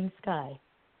evening sky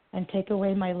and take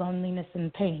away my loneliness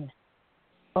and pain.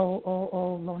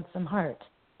 Oh, lonesome heart.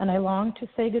 And I long to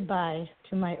say goodbye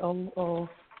to my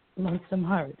lonesome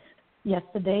heart. Yes,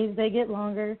 the days, they get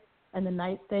longer and the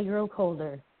nights, they grow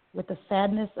colder with the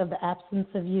sadness of the absence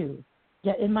of you.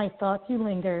 Yet in my thoughts you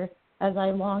linger as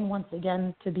I long once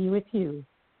again to be with you.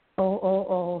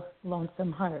 Oh,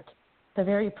 lonesome heart. The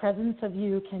very presence of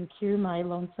you can cure my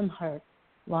lonesome heart.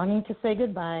 Longing to say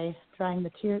goodbye, drying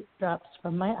the teardrops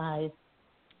from my eyes.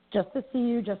 Just to see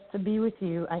you, just to be with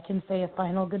you, I can say a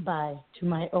final goodbye to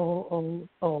my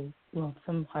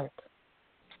lonesome heart.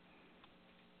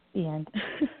 The end.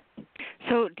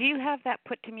 So do you have that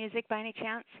put to music by any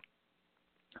chance?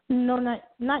 No, not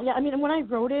yet. I mean, when I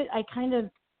wrote it, I kind of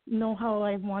know how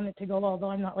I want it to go, although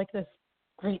I'm not like this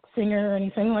great singer or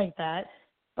anything like that.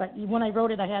 But when I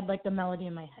wrote it, I had like the melody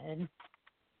in my head.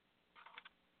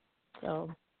 So,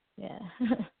 yeah.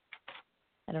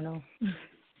 I don't know.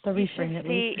 The refrain, at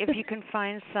least. See if you can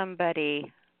find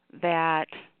somebody that,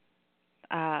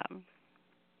 and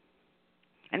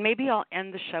maybe I'll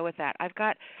end the show with that.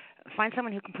 Find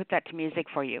someone who can put that to music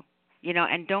for you,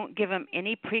 and don't give them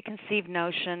any preconceived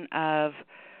notion of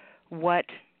what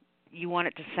you want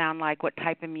it to sound like, what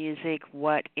type of music,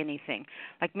 what anything.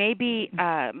 Like maybe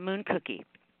Moon Cookie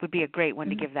would be a great one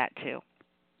to give that to.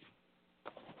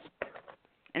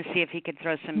 And see if he could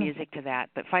throw some music to that.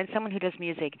 But find someone who does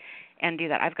music and do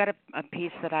that. I've got a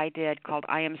piece that I did called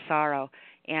I Am Sorrow.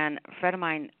 And a friend of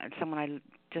mine, someone I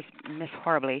just miss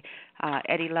horribly,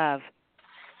 Eddie Love,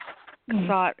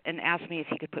 saw it and asked me if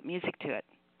he could put music to it.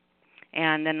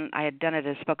 And then I had done it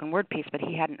as a spoken word piece, but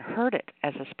he hadn't heard it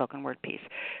as a spoken word piece.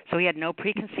 So he had no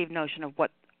preconceived notion of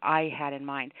what I had in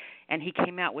mind. And he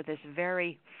came out with this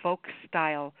very folk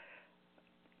style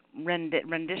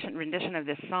rendition of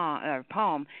this song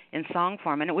poem in song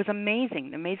form, and it was amazing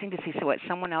to see what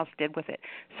someone else did with it.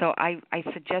 So I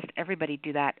suggest everybody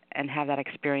do that and have that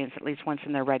experience at least once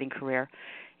in their writing career,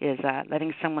 is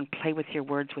letting someone play with your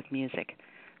words with music.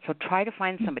 So try to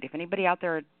find somebody. If anybody out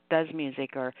there does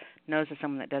music or knows of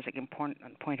someone that does it, can point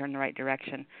her in the right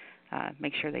direction.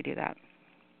 Make sure they do that.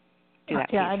 Yeah,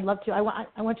 piece. I'd love to.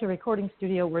 I went to a recording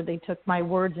studio where they took my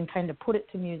words and kind of put it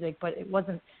to music, but it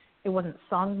wasn't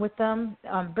sung with them,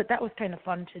 but that was kind of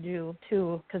fun to do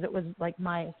too, because it was like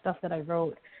my stuff that I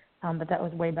wrote, but that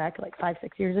was way back like 5-6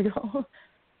 years ago.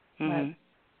 Mm-hmm.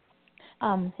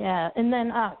 But, and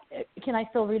then can I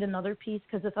still read another piece?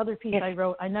 Because this other piece I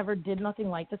wrote, I never did nothing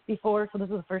like this before, so this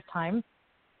is the first time.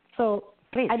 So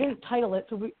please. I didn't title it,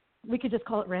 so we could just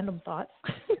call it Random Thoughts.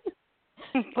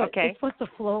 But okay. It's supposed to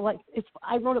flow like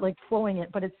I wrote it like flowing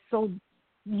it, but it's so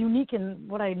unique in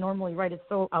what I normally write. It's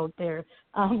so out there.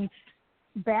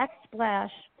 Backsplash,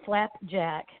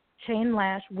 flapjack, chain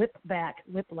lash, whip back,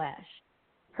 whiplash.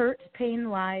 Hurt, pain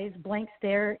lies, blank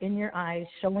stare in your eyes,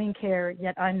 showing care,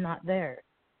 yet I'm not there.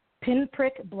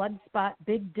 Pinprick, blood spot,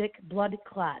 big dick, blood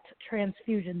clot,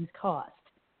 transfusions cost.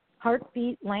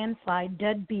 Heartbeat, landslide,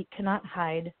 dead beat cannot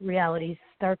hide reality's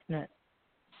starkness.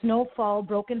 Snowfall,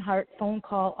 broken heart, phone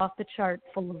call off the chart,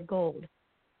 full of gold.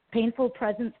 Painful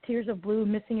presence, tears of blue,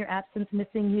 missing your absence,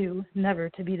 missing you, never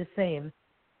to be the same.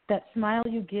 That smile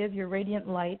you give, your radiant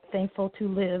light, thankful to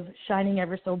live, shining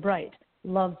ever so bright,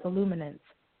 love's illuminance.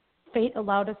 Fate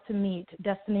allowed us to meet.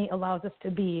 Destiny allows us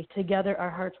to be. Together our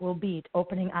hearts will beat,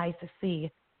 opening eyes to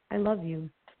see. I love you.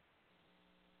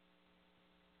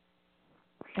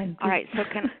 And All right, so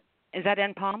is that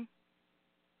end poem?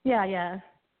 Yeah.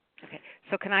 Okay,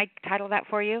 so can I title that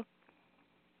for you?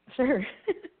 Sure.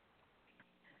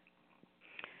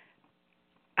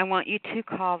 I want you to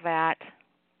call that,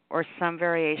 or some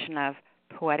variation of,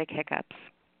 poetic hiccups.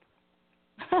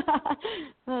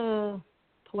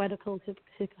 Poetical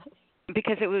hiccups.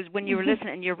 Because it was when you were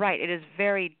listening, and you're right, it is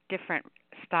very different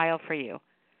style for you,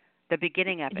 the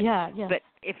beginning of it. Yeah. But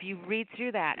if you read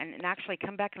through that and actually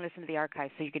come back and listen to the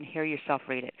archive so you can hear yourself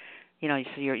read it,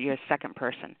 so you're a second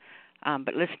person.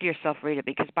 But listen to yourself read it,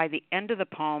 because by the end of the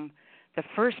poem, the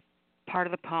first part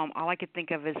of the poem, all I could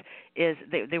think of is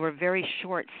they were very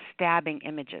short, stabbing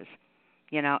images,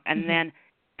 and then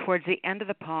towards the end of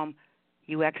the poem,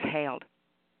 you exhaled.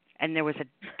 And there was a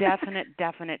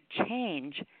definite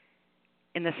change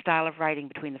in the style of writing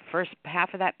between the first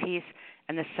half of that piece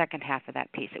and the second half of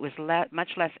that piece. It was much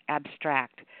less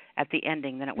abstract at the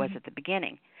ending than it was at the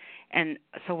beginning. And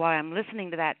so while I'm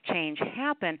listening to that change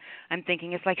happen, I'm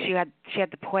thinking it's like she had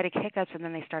the poetic hiccups, and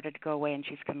then they started to go away, and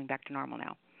she's coming back to normal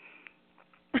now.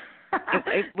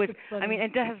 It was. I mean,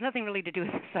 it has nothing really to do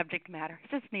with the subject matter.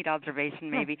 It's just neat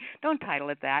observation, maybe. Don't title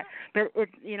it that, but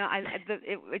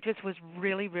it just was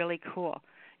really, really cool.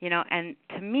 And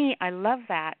to me, I love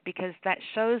that, because that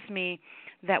shows me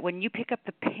that when you pick up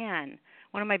the pen,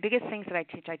 one of my biggest things that I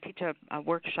teach a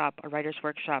workshop, a writer's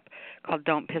workshop called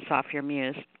 "Don't Piss Off Your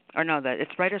Muse." Or no,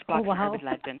 it's Writer's Blocks and Urban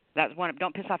Legend. That's one.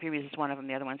 Don't Piss Off Your Muse is one of them.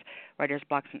 The other one's Writer's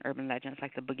Blocks and Urban Legend. It's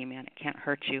like the boogeyman. It can't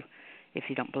hurt you if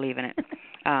you don't believe in it.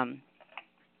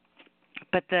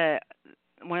 But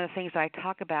one of the things that I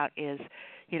talk about is,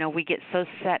 we get so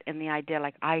set in the idea,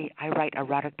 like, I write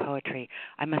erotic poetry.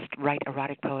 I must write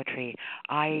erotic poetry.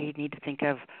 I need to think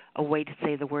of a way to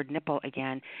say the word nipple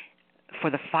again for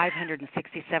the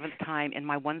 567th time in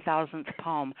my 1,000th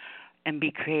poem and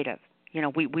be creative.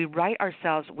 We write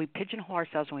ourselves, we pigeonhole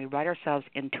ourselves, and we write ourselves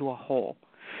into a hole.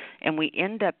 And we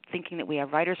end up thinking that we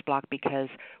have writer's block because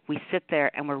we sit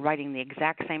there and we're writing the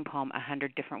exact same poem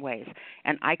 100 different ways.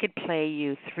 And I could play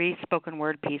you 3 spoken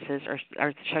word pieces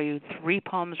or show you 3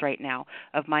 poems right now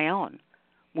of my own,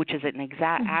 which is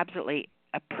absolutely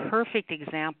a perfect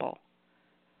example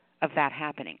of that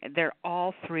happening. They're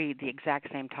all 3 the exact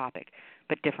same topic,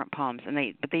 but different poems. And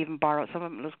they even borrow, some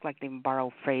of them look like they even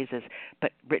borrow phrases,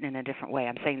 but written in a different way.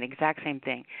 I'm saying the exact same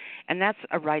thing. And that's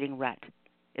a writing rut.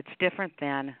 It's different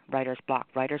than writer's block.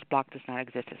 Writer's block does not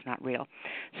exist. It's not real.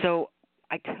 So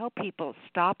I tell people,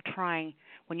 stop trying.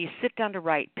 When you sit down to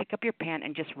write, pick up your pen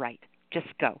and just write. Just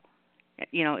go.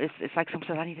 It's like someone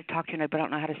says, I need to talk to you, but I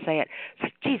don't know how to say it. It's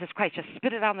like, Jesus Christ, just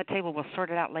spit it on the table. We'll sort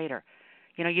it out later.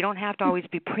 You don't have to always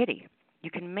be pretty.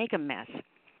 You can make a mess,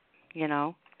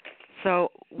 So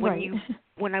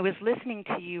when I was listening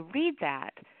to you read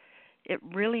that, it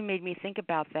really made me think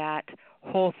about that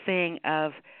whole thing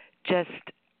of just,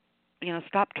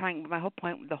 stop trying. My whole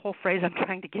point, the whole phrase I'm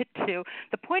trying to get to,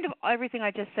 the point of everything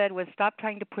I just said was stop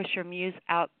trying to push your muse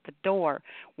out the door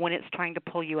when it's trying to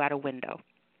pull you out a window.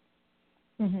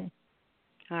 Mm-hmm.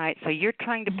 All right, so you're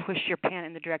trying to push your pen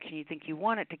in the direction you think you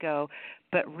want it to go,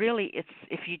 but really it's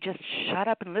if you just shut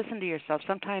up and listen to yourself.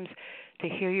 Sometimes to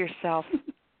hear yourself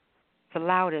the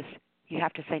loudest, you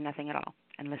have to say nothing at all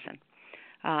and listen.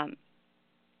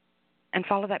 And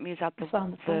follow that muse out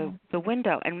the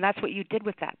window. And that's what you did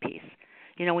with that piece.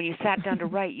 When you sat down to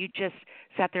write, you just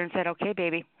sat there and said, okay,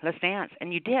 baby, let's dance.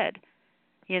 And you did,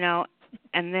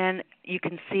 and then you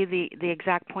can see the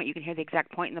exact point, you can hear the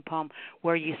exact point in the poem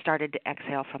where you started to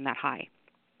exhale from that high,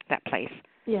 that place.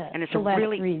 Yeah, and it's a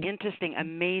really interesting,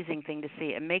 amazing thing to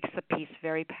see. It makes the piece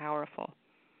very powerful.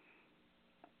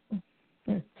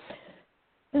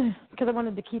 Because I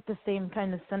wanted to keep the same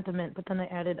kind of sentiment, but then I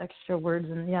added extra words,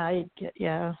 and yeah.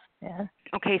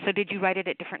 Okay, so did you write it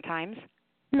at different times?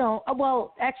 No,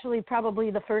 well, actually, probably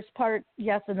the first part,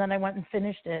 yes, and then I went and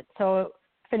finished it. So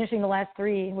finishing the last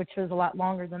 3, which was a lot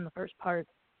longer than the first part,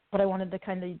 but I wanted to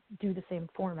kind of do the same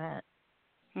format.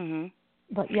 Mm-hmm.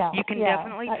 But yeah, you can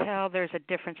definitely tell there's a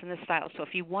difference in the style. So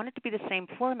if you want it to be the same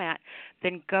format,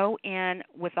 then go in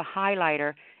with a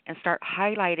highlighter and start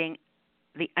highlighting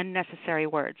the unnecessary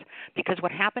words, because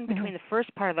what happened between the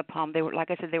first part of the poem, they were,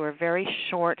 like I said, they were very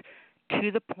short,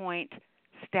 to the point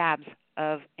stabs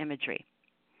of imagery.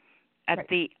 At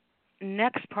the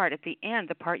next part, at the end,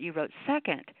 the part you wrote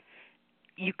second,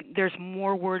 there's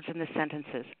more words in the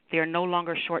sentences. They are no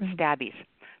longer short stabbies.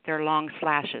 They're long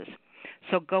slashes.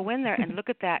 So go in there and look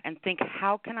at that and think,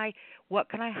 what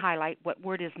can I highlight? What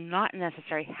word is not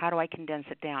necessary? How do I condense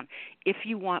it down? If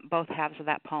you want both halves of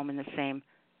that poem in the same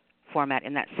format,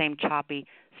 in that same choppy,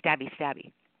 stabby.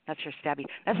 That's your stabby.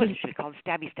 That's what it should be called,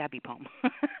 stabby poem.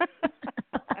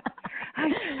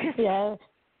 Yeah.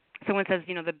 Someone says,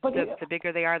 the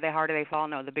bigger they are, the harder they fall.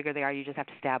 No, the bigger they are, you just have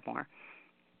to stab more.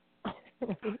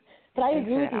 But I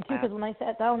agree with you too, because when I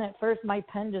sat down at first, my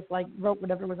pen just like wrote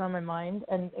whatever was on my mind,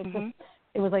 and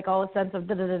it was like all a sense of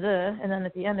da da da da, and then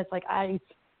at the end, it's like I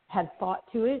had thought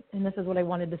to it, and this is what I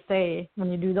wanted to say. When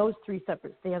you do those three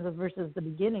separate stanzas versus the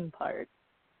beginning part,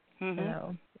 yeah.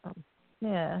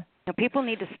 Now, people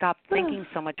need to stop thinking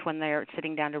so much when they're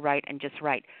sitting down to write and just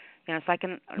write. It's like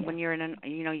when you're in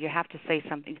you have to say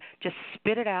something. Just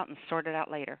spit it out and sort it out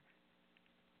later.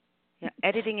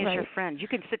 Editing is your friend. You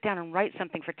can sit down and write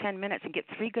something for 10 minutes and get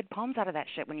 3 good poems out of that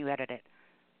shit when you edit it.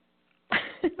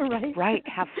 Right.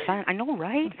 Have fun. I know,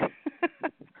 right?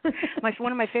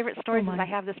 One of my favorite stories is I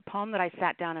have this poem that I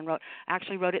sat down and wrote. I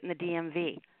actually wrote it in the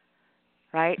DMV,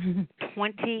 right?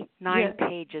 29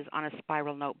 pages on a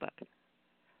spiral notebook.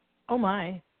 Oh,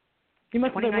 my. You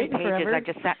must have been waiting pages.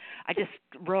 forever. I just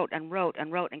wrote and wrote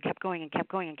and wrote and kept going and kept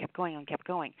going and kept going and kept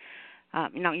going.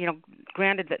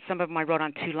 Granted that some of them I wrote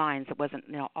on 2 lines. It wasn't,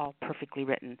 all perfectly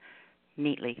written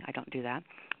neatly. I don't do that.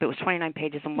 But it was 29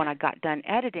 pages, and when I got done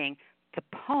editing, the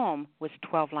poem was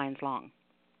 12 lines long.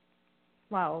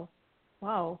 Wow.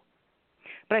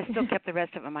 But I still kept the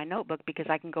rest of it in my notebook because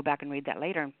I can go back and read that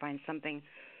later and find something.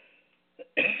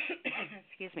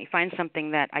 Find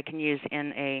something that I can use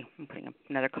in I'm putting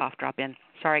another cough drop in.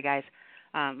 Sorry, guys.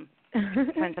 Find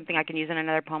something I can use in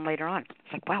another poem later on.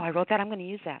 It's like, wow, I wrote that. I'm going to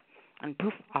use that. And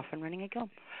poof, off and running I go.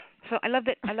 So I love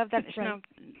that.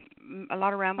 A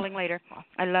lot of rambling later.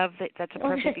 I love that. That's a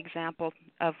perfect example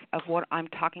of what I'm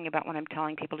talking about when I'm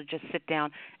telling people to just sit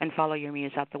down and follow your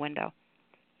muse out the window.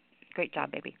 Great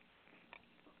job, baby.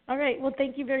 All right. Well,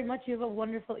 thank you very much. You have a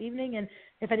wonderful evening. And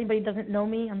if anybody doesn't know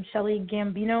me, I'm Shelly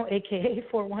Gambino, a.k.a.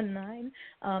 419.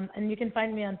 And you can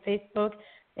find me on Facebook.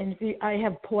 And I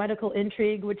have Poetical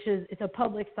Intrigue, which it's a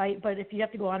public site. But if you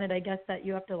have to go on it, I guess that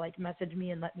you have to, message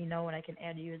me and let me know, and I can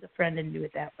add you as a friend and do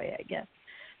it that way, I guess.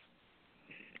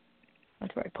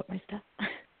 That's where I put my stuff.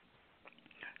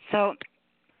 So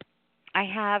I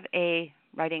have a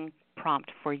writing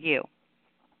prompt for you.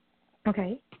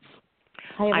 Okay.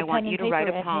 I want you to write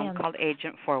a poem called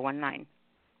Agent 419.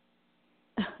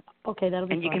 Okay, that'll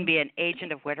be And you can be an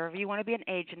agent of whatever you want to be an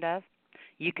agent of.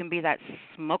 You can be that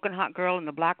smoking hot girl in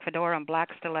the black fedora and black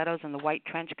stilettos and the white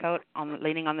trench coat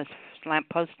leaning on this lamp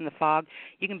post in the fog.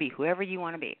 You can be whoever you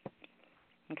want to be.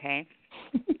 Okay?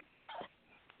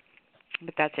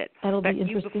 But that's it. That'll be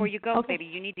interesting. Before you go, baby,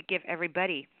 you need to give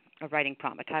everybody a writing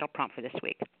prompt, a title prompt for this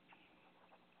week.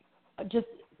 Just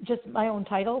my own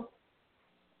title?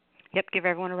 Yep, give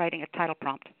everyone a title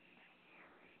prompt.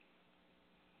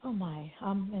 Oh, my.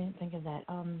 I didn't think of that.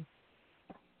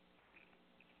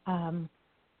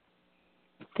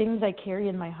 Things I carry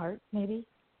in my heart, maybe?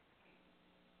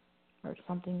 Or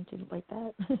something like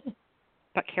that.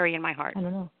 But carry in my heart. I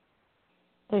don't know.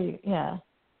 Yeah.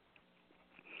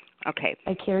 Okay.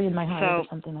 I carry in my heart or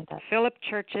something like that. Philip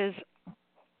Church's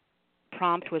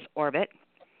prompt was orbit,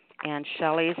 and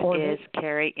Shelley's is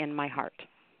carry in my heart.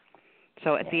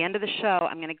 So at the end of the show,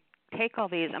 I'm going to take all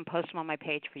these and post them on my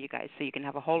page for you guys so you can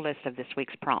have a whole list of this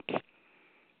week's prompts.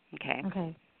 Okay?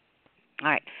 Okay. All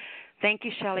right. Thank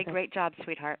you, Shelley. Okay. Great job,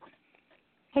 sweetheart.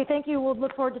 Hey, thank you. We'll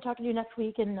look forward to talking to you next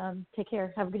week, and take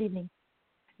care. Have a good evening.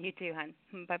 You too, hon.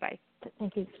 Bye-bye.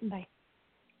 Thank you. Bye.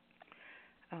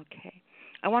 Okay.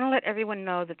 I want to let everyone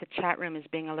know that the chat room is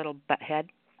being a little butthead.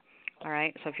 All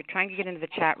right? So if you're trying to get into the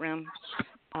chat room,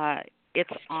 it's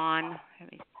on.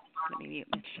 Let me mute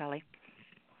Miss Shelley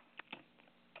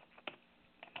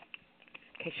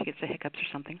in case she gets the hiccups or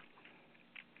something.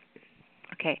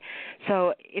 Okay.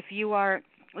 So if you are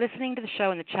listening to the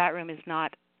show and the chat room is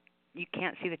not, you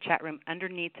can't see the chat room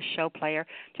underneath the show player,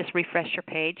 just refresh your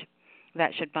page.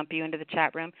 That should bump you into the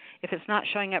chat room. If it's not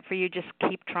showing up for you, just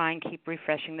keep trying, keep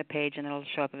refreshing the page, and it'll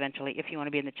show up eventually if you want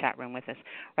to be in the chat room with us.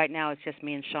 Right now it's just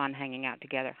me and Sean hanging out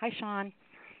together. Hi, Sean.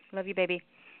 Love you, baby.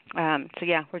 So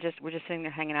yeah, we're just sitting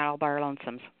there hanging out all by our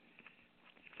lonesomes.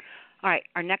 All right,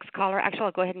 our next caller. Actually,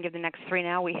 I'll go ahead and give the next 3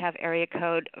 now. We have area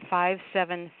code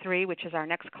 573, which is our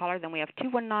next caller. Then we have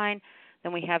 219.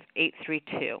 Then we have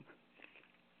 832.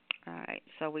 All right,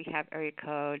 so we have area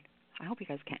code. I hope you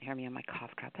guys can't hear me on my cough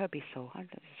drop. That would be so hard.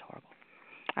 This is horrible.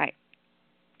 All right,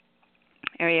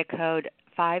 area code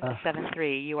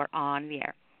 573. You are on the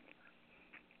air.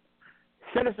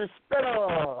 Sinister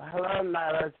Spittle. Hello,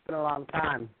 Nyla. It's been a long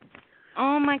time.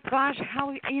 Oh my gosh,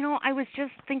 how I was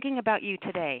just thinking about you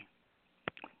today.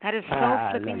 That is so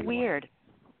flipping weird.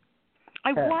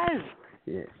 I was.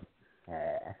 Yeah.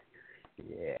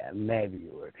 Yeah, maybe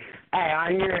you were. Hey,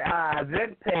 on your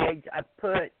Vim page, I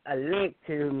put a link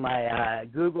to my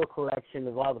Google collection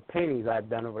of all the paintings I've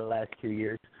done over the last 2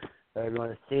 years. So if you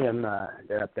want to see them,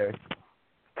 they're up there.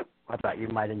 I thought you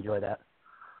might enjoy that.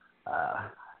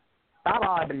 That's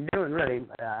all I've been doing, really.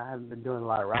 I haven't been doing a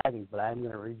lot of writing, but I'm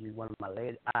going to read you one of my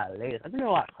latest. I've been doing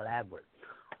a lot of collab work.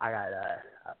 I got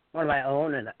one of my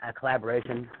own and a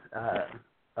collaboration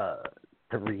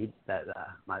to read that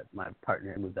my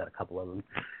partner moved out a couple of them.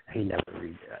 He never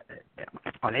reads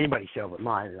on anybody's show but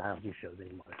mine, and I don't do shows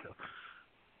anymore. So,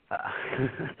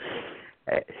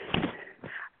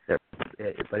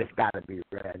 but it's got to be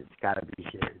read. It's got to be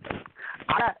shared.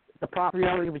 I got the property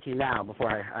I'll give it to you now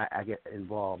before I get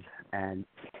involved, and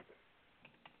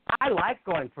I like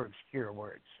going for obscure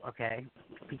words, okay,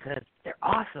 because they're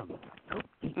awesome.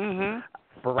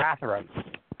 Baratharum.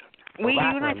 You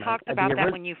and I talked about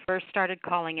that when you first started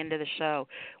calling into the show.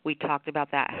 We talked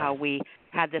about that, how we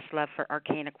had this love for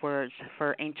archaic words,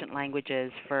 for ancient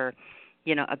languages, for,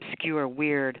 obscure,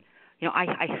 weird.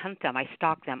 I hunt them, I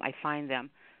stalk them, I find them.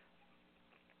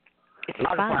 It's a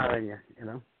lot fun. of fire in you,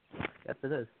 Yes,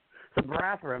 it is. So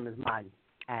Baratharum is mine,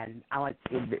 and I like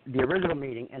the original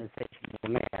meaning and insatiable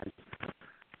man.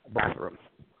 Baratharum.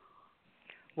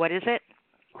 What is it?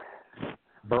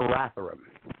 Baratharum.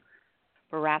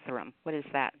 Baratharum. What is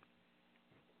that?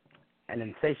 An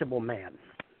insatiable man.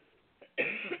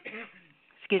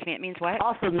 Excuse me. It means what?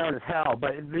 Also known as hell,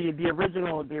 but the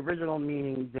original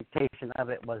meaning dictation of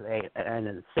it was an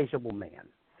insatiable man.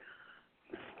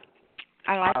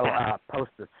 I like that. I'll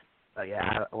post this. I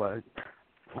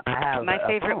have my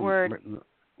favorite word.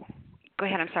 Go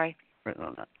ahead. I'm sorry.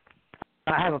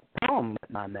 I have a poem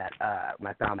written on that.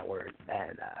 I found that word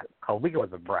and called "We Go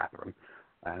to the Bathroom,"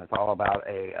 and it's all about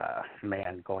a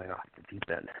man going off the deep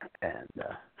end and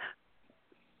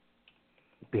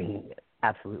being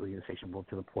absolutely insatiable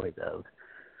to the point of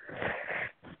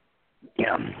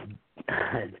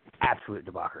absolute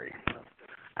debauchery.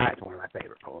 That's one of my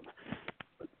favorite poems.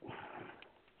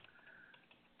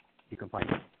 You can find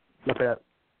it. Look it up.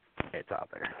 It's out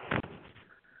there.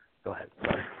 Go ahead.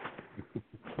 Sorry.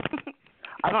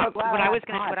 What I was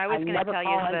going to tell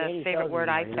you is the favorite word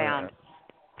I found.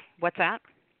 What's that?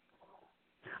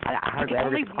 I hardly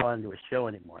ever get to call into a show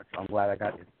anymore, so I'm glad I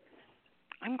got you.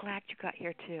 I'm glad you got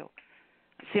here, too.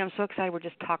 See, I'm so excited we're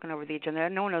just talking over each other.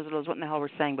 No one knows what in the hell we're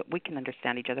saying, but we can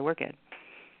understand each other. We're good.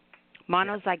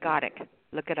 Monozygotic.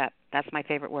 Look it up. That's my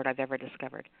favorite word I've ever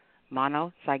discovered.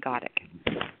 Monozygotic.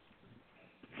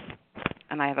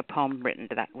 And I have a poem written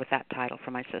to that with that title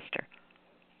for my sister.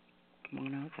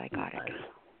 Monozygotic. Nice.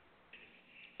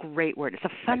 Great word. It's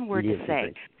a fun word to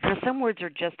say. Some words are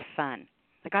just fun.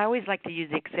 Like I always like to use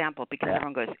the example because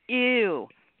everyone goes, ew.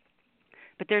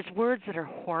 But there's words that are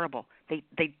horrible.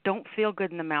 They don't feel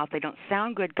good in the mouth. They don't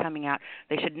sound good coming out.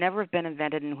 They should never have been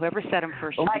invented, and whoever said them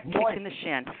first should be kicked in the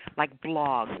shin. Like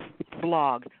blog.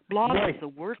 Blog is the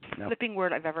worst flipping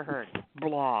word I've ever heard.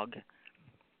 Blog.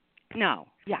 No.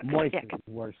 Yeah, moist ick. is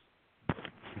worse.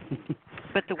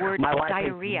 But the word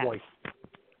diarrhea.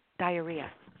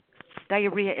 Diarrhea.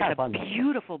 Diarrhea is a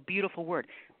beautiful, beautiful word.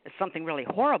 It's something really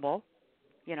horrible,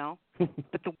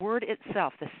 but the word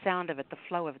itself, the sound of it, the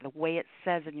flow of it, the way it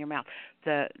says in your mouth,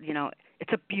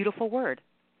 it's a beautiful word.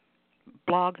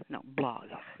 Blog.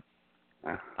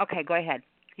 Okay, go ahead.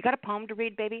 You got a poem to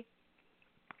read, baby?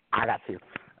 I got to.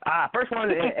 First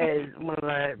one is one of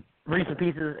the recent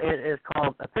pieces. It is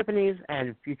called Epiphanies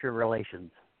and Future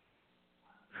Relations.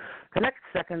 Connect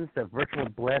seconds of virtual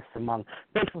bliss among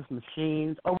faceless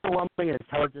machines, overwhelming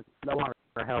intelligence no longer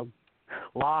held.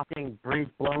 Lofting,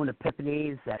 breeze-blown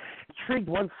epiphanies that intrigued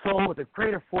one's soul with a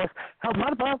greater force held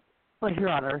not above, but here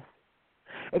on Earth.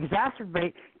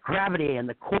 Exacerbate gravity and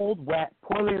the cold, wet,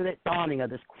 poorly lit dawning of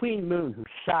this queen moon who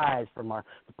shies from our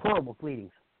deplorable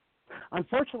fleetings.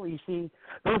 Unfortunately, you see,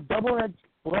 those double-edged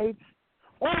blades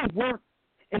only work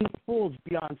in the fools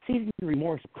beyond seizing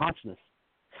remorse of consciousness.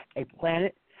 A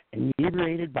planet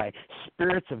inebriated by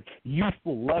spirits of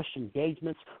youthful lush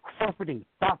engagements, forfeiting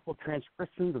thoughtful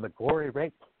transcriptions of the gory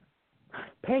rape,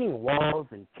 painting walls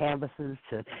and canvases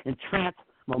to entrance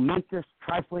momentous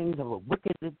triflings of a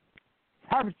wicked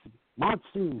harvest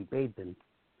monsoon bathed in.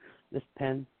 This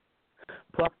pen,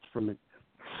 plucked from its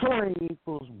soaring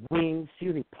eagle's wings,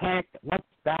 using panic that once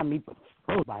bound me but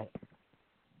froze by it.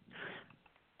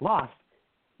 Lost,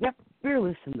 yet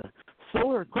fearless in the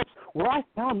solar eclipse where I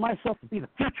found myself to be the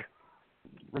future.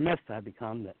 Remiss I've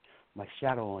become that my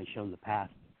shadow only shown the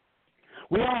past.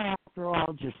 We are, after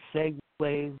all, just segments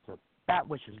waves of that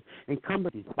which is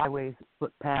encumbered these byways and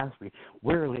footpaths we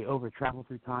wearily over-travel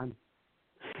through time.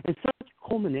 In such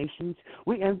culminations,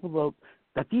 we envelope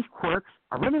that these quirks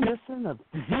are reminiscent of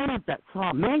diseases that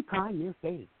saw mankind near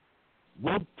fate,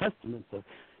 world testaments of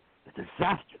the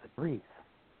disaster that breathes.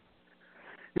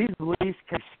 These beliefs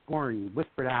carry scorn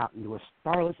whispered out into a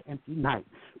starless, empty night,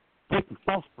 breaking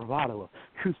false bravado of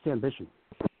truth's ambition.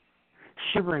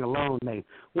 Shivering alone, may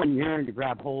one yearn to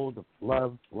grab hold of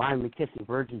love, blindly kissing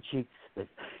virgin cheeks that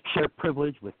share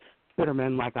privilege with bitter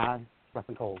men like I, rough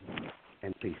and cold,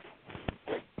 and peace.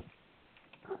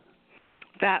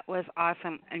 That was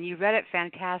awesome, and you read it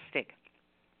fantastic.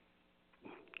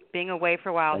 Being away for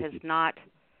a while has not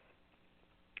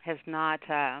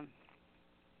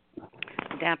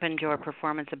dampened your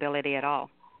performance ability at all.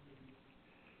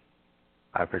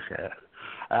 I appreciate it.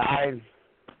 I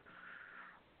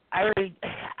read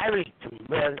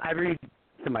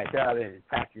to myself and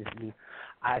practice. And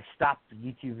I stop the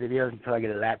YouTube videos until I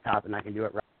get a laptop and I can do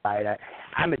it right.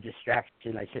 I'm a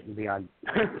distraction. I shouldn't be on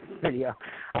video.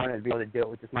 I want to be able to do it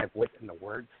with just my voice and the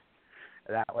words.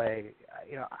 That way,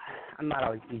 I'm not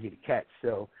always easy to catch.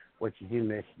 So what you do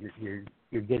miss, you're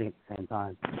getting at the same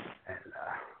time. And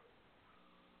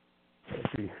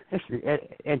it's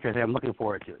interesting. I'm looking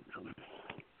forward to it.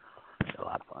 It's a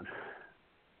lot of fun.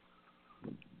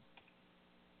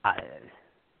 I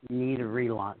need a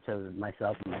relaunch of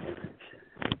myself and my image.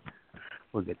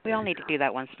 We'll get there. We all need to do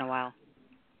that once in a while.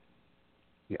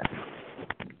 Yeah.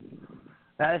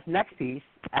 Now, this next piece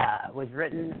was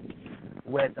written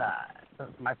with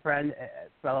my friend,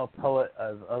 fellow poet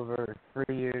of over 3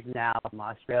 years now from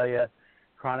Australia,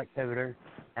 chronic pivoter.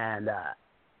 And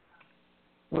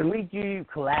when we do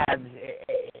collabs, it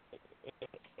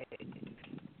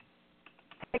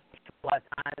takes a lot of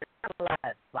time. There's not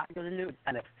a lot goes into it.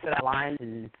 Kind of set out lines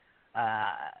and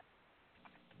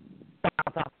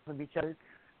bounce off of each other.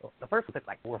 Well, the first one took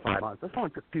like 4 or 5 months. This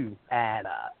one took 2. And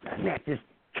it just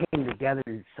came together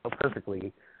so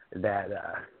perfectly that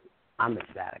I'm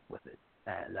ecstatic with it.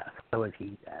 And so is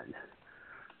he. And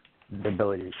the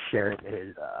ability to share it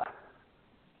is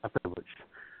a privilege.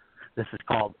 This is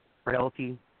called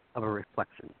Frailty of a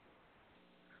Reflection.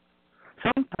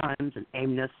 Sometimes in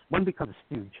aimness, one becomes a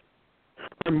stooge,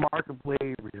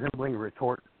 remarkably resembling a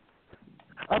retort.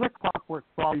 Other clockwork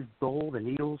bodies dull the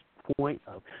needle's point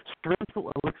of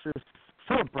strengthful elixirs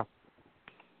so abrupt.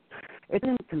 It's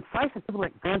in concise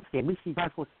equivalent landscape we see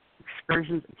rifle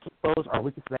excursions expose our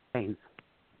weakest veins.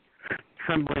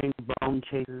 Trembling bone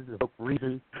chases evoke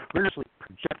reason, rigorously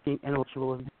projecting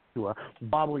intellectualism to a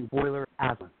wobbling boiler of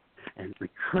asthma and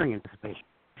recurring anticipation.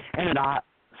 And not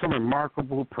some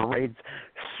remarkable parades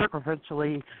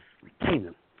circumferentially retain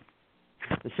them.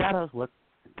 The shadows look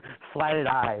slighted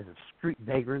eyes of street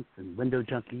vagrants and window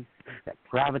junkies that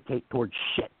gravitate towards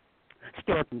shit.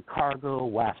 Skeleton cargo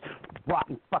wasps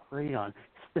rotten fuckery on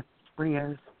stiff spring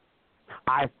airs.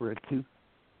 Eye for a tooth,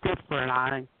 tooth for an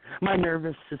eye. My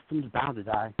nervous system's bound to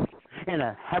die. In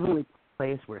a heavenly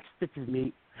place where stitches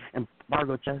meet,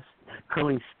 embargo chests,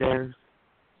 curling stairs.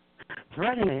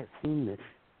 Threatening it seemed that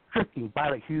drifting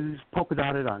violet hues polka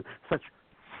dotted on such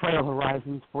frail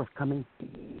horizons forthcoming.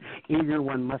 Eager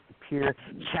one must appear,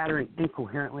 chattering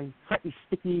incoherently, slightly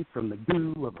sticky from the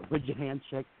goo of a rigid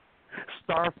handshake.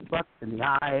 Star-fucked in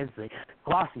the eyes, a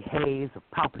glossy haze of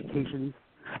palpitations,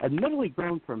 admittedly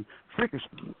grown from freakish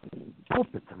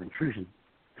pulpits of intrusion.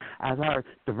 As our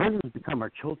diversions become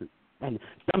our children, and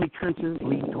dummy trenches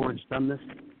lead towards dumbness,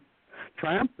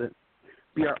 triumphant,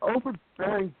 we are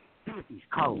overbearing these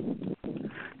columns.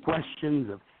 Questions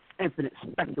of infinite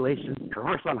speculation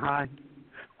traverse on high.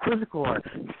 Quizzical or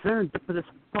serendipitous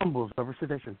fumbles over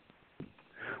sedition.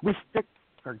 We stick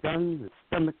our guns and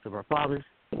stomachs of our fathers.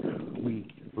 We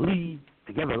lead,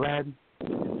 together led,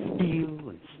 in steel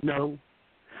and snow.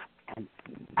 And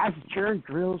as the churn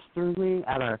drills sternly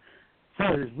at our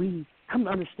feathers, we come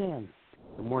to understand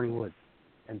the morning wood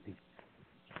and peace.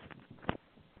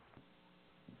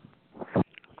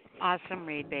 Awesome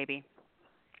read, baby.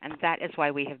 And that is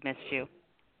why we have missed you.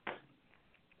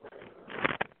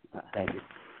 Thank you.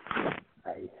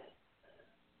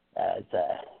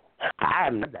 I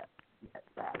haven't read that.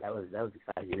 That was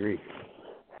exciting to read.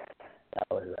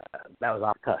 That was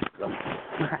off cusp. So.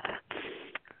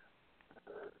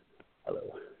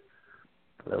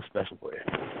 Hello, special for you.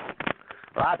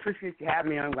 Well, I appreciate you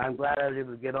having me. I'm glad I was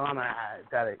able to get on. I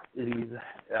got to leave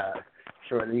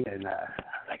shortly, and I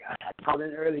called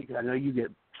in early because I know you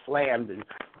get slammed. And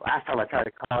last time I tried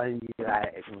to call in,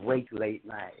 it was way too late,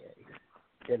 and I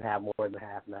didn't have more than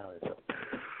half an hour. So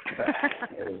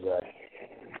it was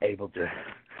able to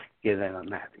get in,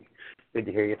 I'm happy. Good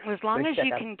to hear you. As long as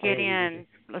you can get in,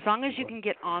 as long as you can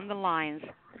get on the lines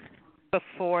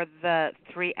before the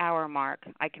 3-hour mark,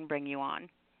 I can bring you on.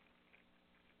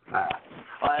 But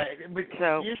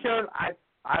So you showed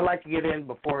I like to get in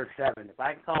before 7. If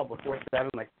I can call before 7,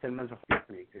 like 10 minutes will fit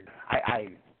me. Cause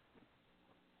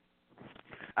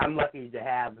I'm lucky to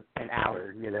have an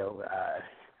hour, you know,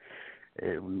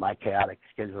 my chaotic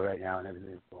schedule right now and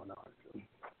everything that's going on. So,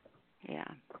 yeah.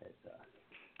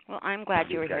 Well, I'm glad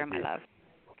you were here, my love.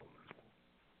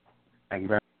 Thank you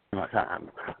very much. I'm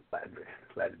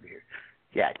glad to be here.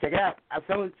 Yeah, check it out. I've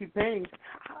sold 2 paintings.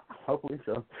 Hopefully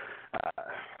so.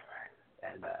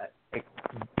 And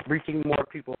reaching more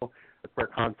people for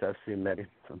contests soon, maybe.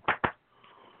 So,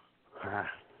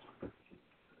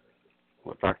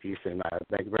 we'll talk to you soon.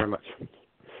 Thank you very much.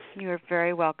 You are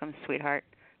very welcome, sweetheart.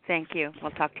 Thank you.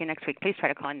 We'll talk to you next week. Please try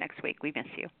to call in next week. We miss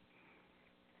you.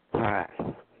 All right.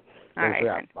 All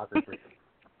right.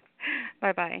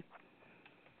 Bye-bye.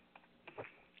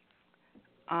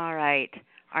 All right.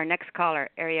 Our next caller,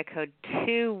 area code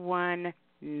 219.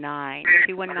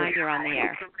 219, you're on the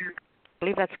air. I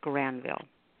believe that's Granville.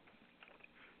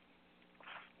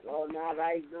 Well, now,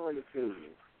 how you doing this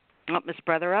evening? Oh, Miss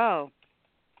Brother O.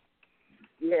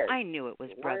 Yes. I knew it was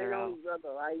Brother O. Brother,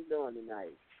 how you doing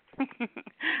tonight?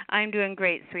 I'm doing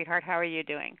great, sweetheart. How are you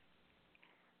doing?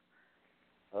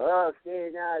 Oh,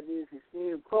 staying out this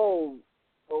extreme cold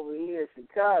over here in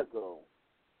Chicago.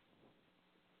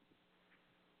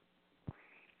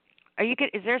 Are you good?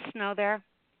 Is there snow there?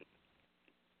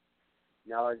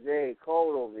 No, it's very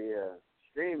cold over here.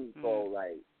 Extremely cold,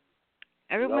 like.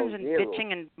 Everyone's been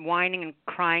bitching and whining and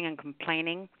crying and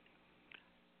complaining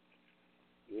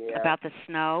about the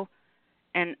snow.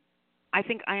 And I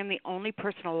think I am the only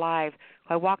person alive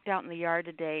who I walked out in the yard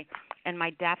today and my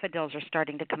daffodils are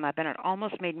starting to come up. And it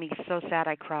almost made me so sad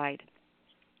I cried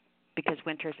because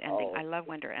winter's ending. I love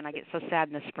winter and I get so sad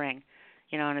in the spring.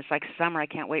 You know, and it's like summer. I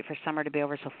can't wait for summer to be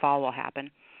over so fall will happen.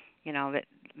 You know, that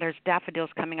there's daffodils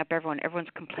coming up. Everyone's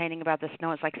complaining about the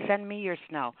snow. It's like, send me your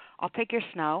snow. I'll take your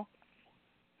snow.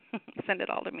 Send it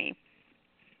all to me.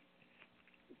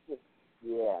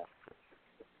 Yeah.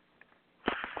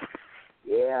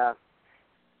 Yeah.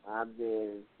 I've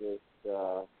been just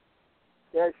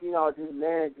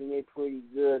managing it pretty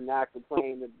good, not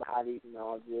complaining about it,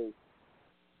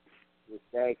 just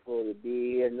thankful to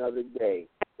be here another day.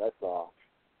 That's all.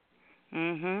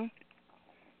 Mhm.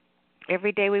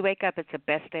 Every day we wake up, it's the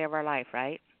best day of our life,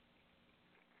 right?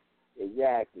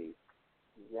 Exactly.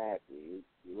 You're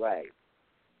right.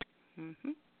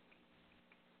 Mhm.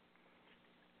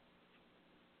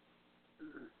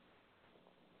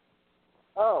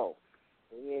 Oh,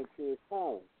 and then to his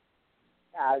poem.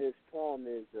 This poem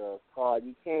is called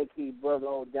 "You Can't Keep Brother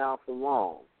O Down for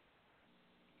Long."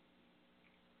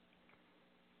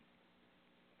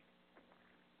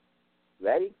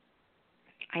 Ready?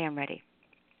 I am ready.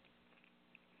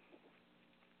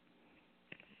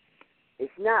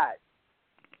 It's not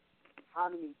how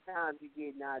many times you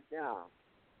get knocked down.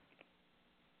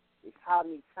 It's how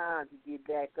many times you get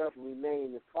back up and remain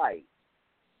in the fight.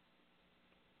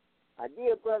 My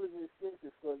dear brothers and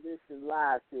sisters, for this in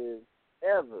life is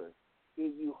ever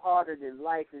hit you harder than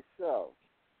life itself,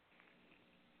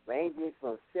 ranging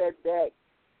from setbacks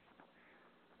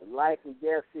to life and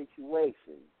death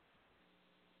situations.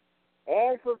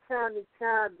 And from time to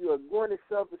time, you are going to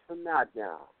suffer some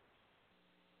knockdown.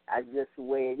 That's just the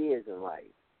way it is in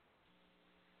life.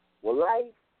 Well,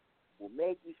 life will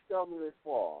make you stumble and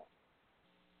fall.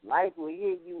 Life will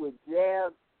hit you with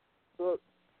jabs, hooks,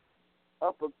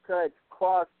 uppercuts,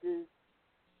 crosses,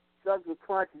 sucker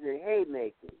punches, and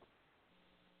haymakers.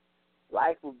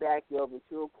 Life will back you up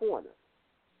into a corner.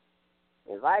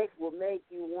 And life will make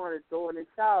you want to throw in the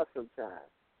towel sometimes.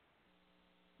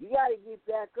 You got to get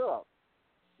back up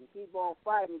and keep on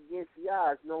fighting against the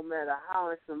odds, no matter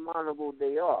how insurmountable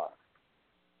they are.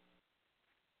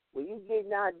 When you get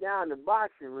knocked down in the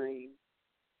boxing ring,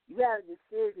 you have a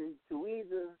decision to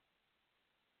either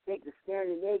take a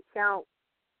standing 8 count,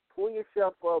 pull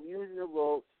yourself up using the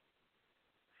ropes,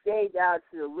 stay down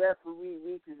till the referee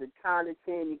reaches a count of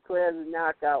 10, declares a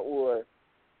knockout, or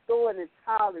throw in the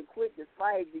towel and quit the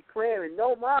fight, declaring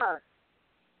no more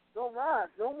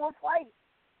fight.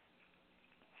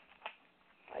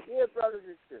 My dear brothers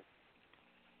and sisters,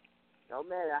 no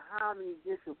matter how many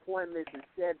disappointments and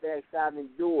setbacks I've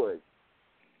endured,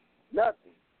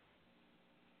 nothing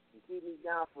can keep me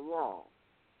down for long.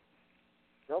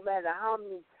 No matter how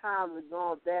many times I've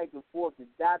gone back and forth to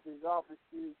doctor's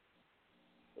offices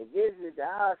and visited the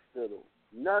hospital,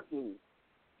 nothing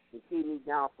can keep me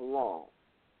down for long.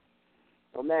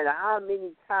 No matter how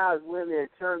many times women have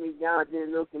turned me down,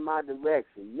 didn't look in my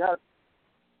direction, nothing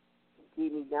can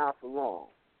keep me down for long.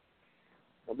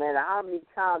 No matter how many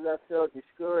times I felt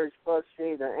discouraged,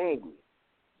 frustrated, or angry,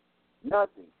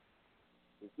 nothing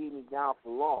can keep me down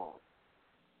for long.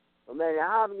 No matter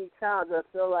how many times I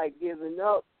felt like giving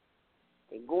up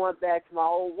and going back to my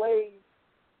old ways,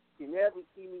 can never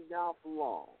keep me down for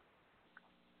long.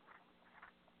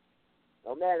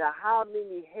 No matter how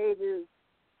many haters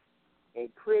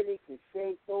and critics and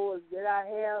shade throwers that I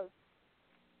have,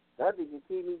 nothing can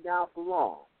keep me down for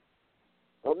long.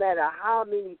 No matter how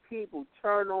many people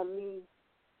turn on me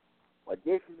or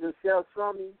distance themselves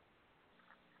from me,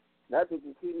 nothing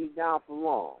can keep me down for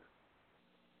long.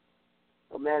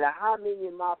 No matter how many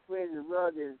of my friends and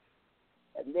brothers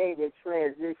have made their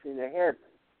transition to heaven,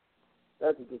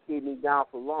 nothing can keep me down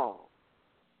for long.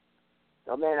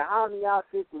 No matter how many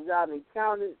obstacles I've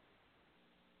encountered,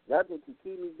 nothing can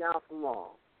keep me down for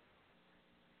long.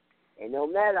 And no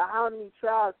matter how many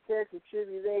trials, tests, and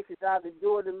tribulations I've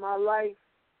endured in my life,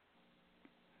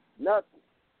 nothing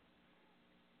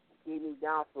can keep me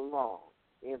down for long.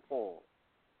 In form.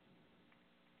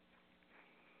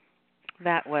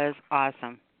 That was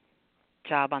awesome.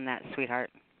 Job on that,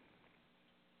 sweetheart.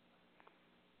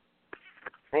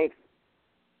 Thank you.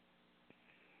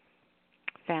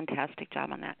 Fantastic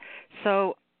job on that.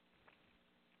 So,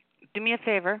 do me a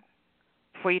favor.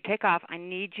 Before you take off, I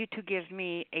need you to give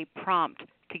me a prompt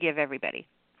to give everybody.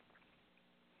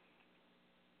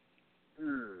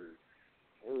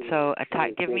 So,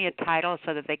 give me a title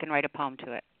so that they can write a poem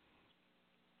to it.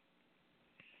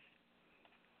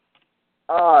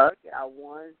 Oh, I got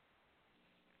one.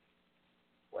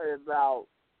 What about,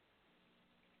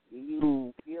 do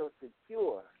you feel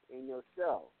secure in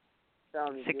yourself?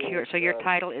 Secure. So your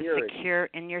title is Secure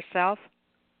in Yourself?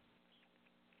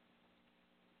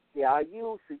 Yeah, are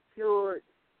you secure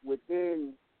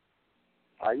within,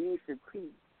 are you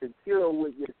secure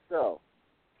with yourself?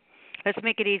 Let's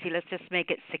make it easy. Let's just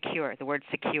make it secure, the word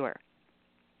secure.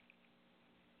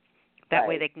 That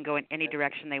way they can go in any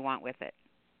direction they want with it.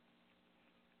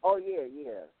 Oh, yeah,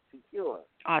 secure.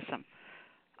 Awesome.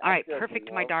 All right,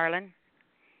 perfect, my darling.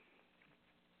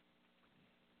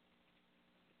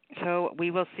 So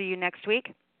we will see you next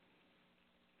week.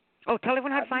 Oh, tell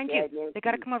everyone how to find you. They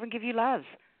got to come over and give you loves.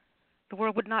 The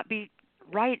world would not be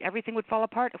right. Everything would fall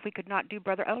apart if we could not do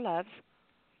Brother O loves.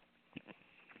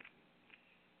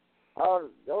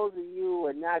 Those of you who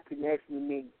are not connected with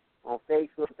me on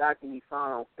Facebook, I can be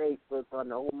found on Facebook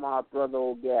under Omar Brother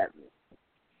O'Gavin.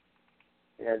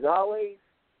 And as always,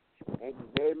 thank you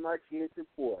very much for your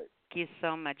support. Thank you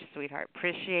so much, sweetheart.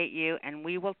 Appreciate you, and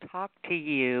we will talk to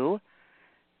you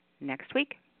next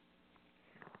week.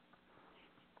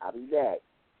 I'll be back.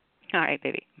 All right,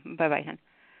 baby. Bye-bye, hon.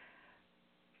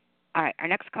 All right, our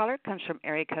next caller comes from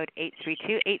area code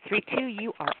 832. 832,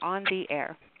 you are on the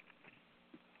air.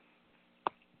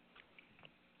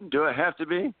 Do I have to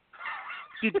be?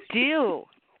 You do.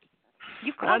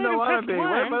 You called I don't want to be.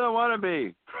 One. What do I want to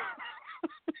be?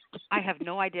 I have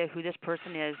no idea who this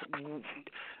person is.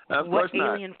 Of what course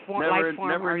not. alien life form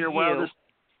never are in your you? wildest,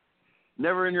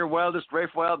 never in your wildest Rafe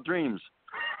Wild dreams.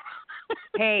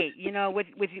 Hey, you know, with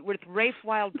Rafe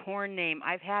Wild porn name,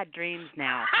 I've had dreams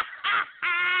now.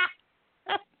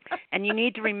 And you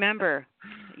need to remember,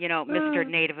 you know, Mr.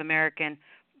 Native American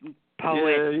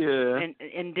poet,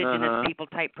 indigenous people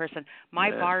type person. My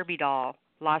Barbie doll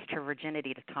lost her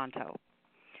virginity to Tonto.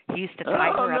 He used to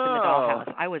tie her up in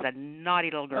the dollhouse. I was a naughty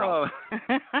little girl.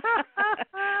 Oh.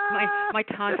 my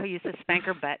Tonto used to spank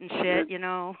her butt and shit, you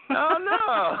know. Oh,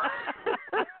 no.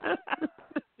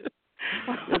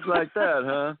 It's like that,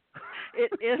 huh?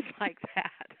 It is like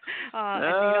that. And, you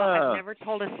know, I've never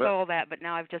told a soul that, but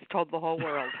now I've just told the whole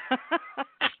world.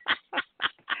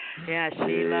 Yeah,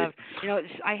 she loved. You know,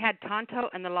 I had Tonto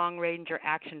and the Long Ranger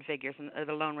action figures, or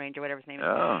the Lone Ranger, whatever his name is.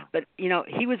 Oh. But you know,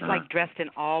 he was like dressed in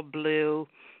all blue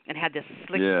and had this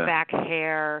slick back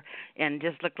hair and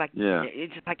just looked like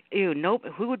it's just like ew. Nope.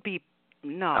 Who would be?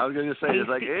 No. I was going to say tasty, it's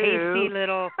like ew. Tasty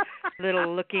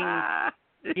little looking,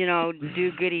 you know,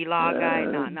 do goody law guy.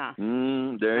 No.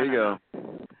 There you go.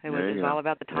 It was all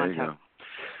about the Tonto.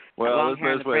 Well, long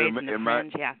hair let's and the braids and the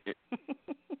fringe.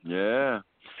 Yeah.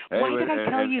 Hey, why did I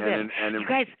tell you this? You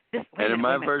guys, in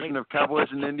my version of Cowboys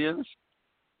and Indians,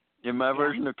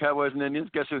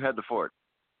 guess who had the fort?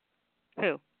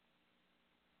 Who?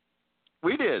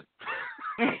 We did.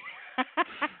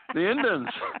 The Indians.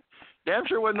 Damn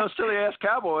sure wasn't no silly ass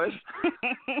cowboys.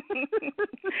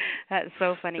 That's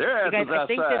so funny. Their you guys, asses I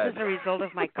think outside. this is a result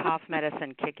of my cough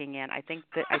medicine kicking in. I think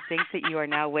that you are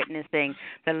now witnessing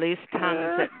the loose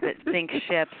tongues that sink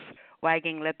ships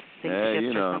wagging lips, sink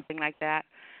ships, or something like that.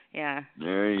 Yeah.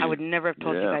 I would never have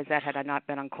told you guys that had I not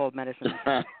been on cold medicine.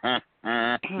 Hey.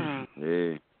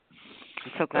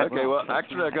 I'm so glad. Okay, well,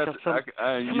 actually, I got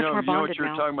you know what you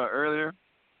were talking about earlier.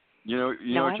 You know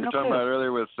what you were talking about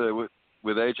earlier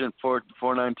with Agent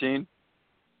 419.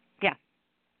 Yeah.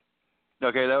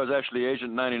 Okay, that was actually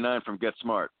Agent 99 from Get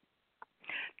Smart.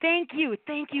 Thank you.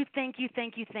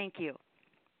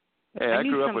 Hey, I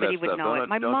knew grew up somebody with that would know it.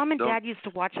 My mom and dad used to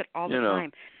watch it all the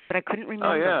time, but I couldn't remember.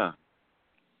 Oh yeah.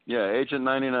 Yeah, Agent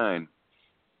 99.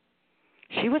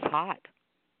 She was hot.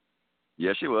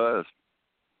 Yeah, she was.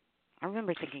 I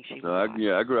remember thinking she was hot.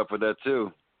 Yeah, I grew up with that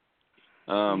too.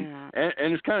 And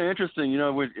it's kind of interesting, you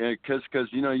know, because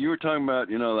you know you were talking about,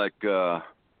 you know, like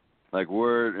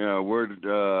words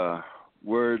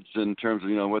in terms of,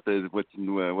 you know, what they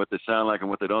sound like and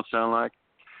what they don't sound like,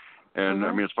 and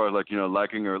I mean as far as like, you know,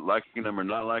 liking them or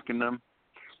not liking them,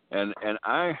 and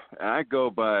I go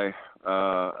by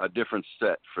a different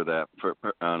set for that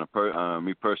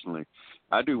me personally.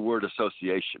 I do word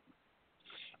association,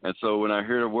 and so when I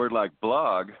hear a word like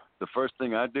blog, the first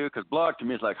thing I do, because blog to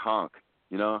me is like honk,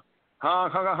 you know,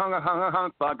 honk, honk, honk, honk, honk,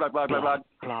 honk, blog, blog, blog, blog, blog.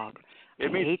 Blog. I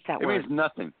hate that word. It means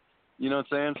nothing. You know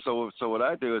what I'm saying? So what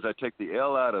I do is I take the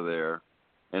L out of there,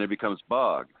 and it becomes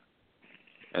bog,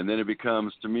 and then it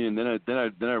becomes to me, and then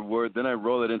I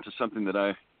roll it into something that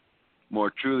I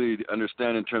more truly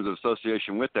understand in terms of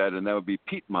association with that, and that would be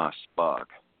peat moss bog.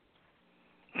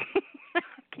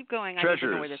 Keep going. Treasures. I need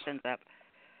to know where this ends up.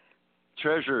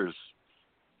 Treasures,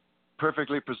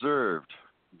 perfectly preserved.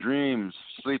 Dreams,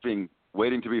 sleeping,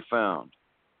 waiting to be found.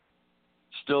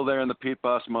 Still there in the peat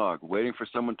moss bog, waiting for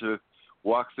someone to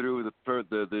walk through the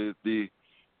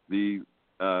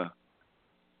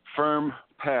firm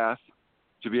path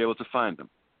to be able to find them.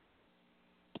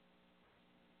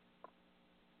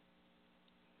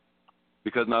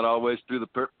 Because not always through the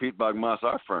peat bog moss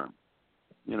are firm.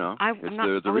 You know,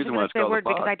 there's a reason why it's called a bog.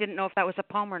 Because I didn't know if that was a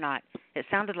poem or not. It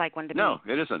sounded like one to me. No,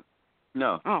 it isn't.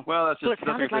 No. Oh. Well, that's just so it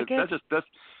sounded like it.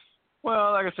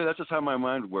 Well, like I said, that's just how my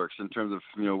mind works in terms of,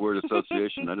 you know, word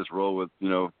association. I just roll with, you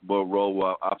know, roll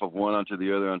off of one onto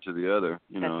the other.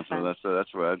 You know, so that's how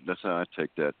I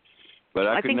take that. But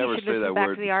I could never say that word. I think you should listen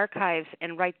back to the archives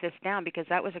and write this down, because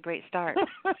that was a great start.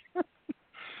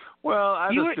 Well, I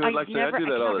do that all the time, though. I can't remember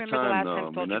the last time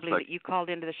I told you, that you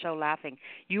called into the show laughing.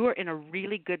 You are in a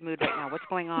really good mood right now. What's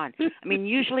going on? I mean,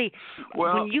 usually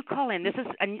when you call in,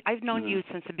 and I've known you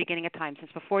since the beginning of time,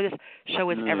 since before this show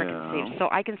was ever conceived. So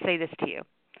I can say this to you.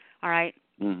 All right?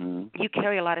 Mm-hmm. You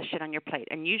carry a lot of shit on your plate.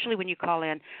 And usually when you call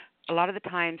in, a lot of the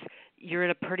times you're in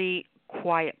a pretty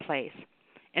quiet place.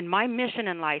 And my mission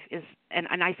in life is,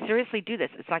 and I seriously do this,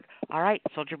 it's like, all right,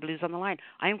 Soldier Blue's on the line.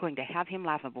 I am going to have him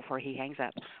laughing before he hangs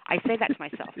up. I say that to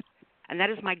myself. And that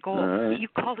is my goal. Right. You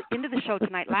called into the show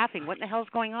tonight laughing. What in the hell's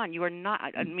going on? You are not,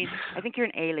 I mean, I think you're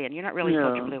an alien. You're not really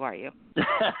Soldier Blue, are you?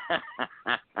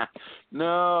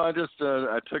 No, I just,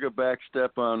 I took a back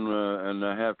step on, and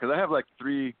because I have like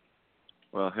three,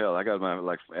 well, hell, I got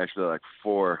my, actually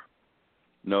 4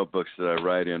 notebooks that I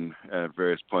write in at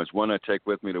various points. One I take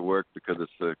with me to work because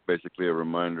it's basically a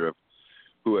reminder of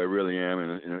who I really am,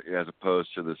 and as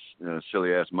opposed to this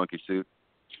silly ass monkey suit.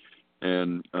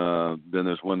 And then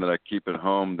there's one that I keep at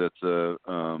home that's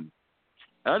I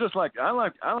like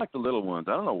the little ones.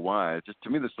 I don't know why. It's just,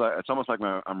 to me, it's almost like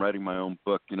I'm writing my own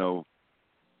book. You know,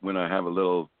 when I have a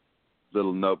little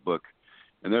notebook.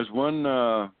 And there's one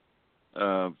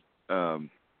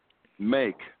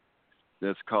make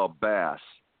that's called Bass,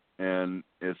 and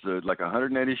it's like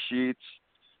 180 sheets,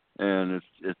 and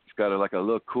it's got a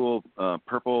little cool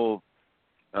purple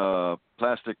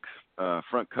plastic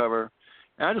front cover,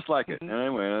 and I just like it. And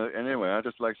anyway, I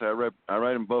just like I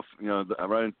write them both. You know, I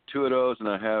write in 2 of those, and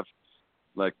I have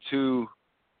like two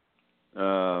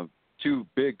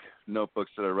big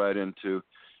notebooks that I write into.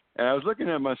 And I was looking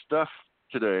at my stuff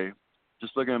today,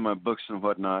 just looking at my books and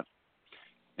whatnot.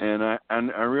 And I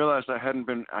realized I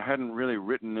hadn't really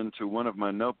written into one of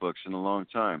my notebooks in a long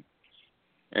time.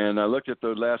 And I looked at the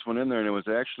last one in there, and it was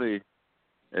actually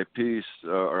a piece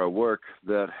or a work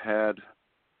that had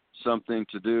something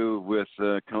to do with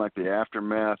kind of like the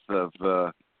aftermath of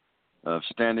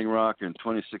Standing Rock in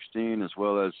 2016, as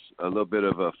well as a little bit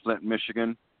of Flint,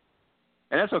 Michigan.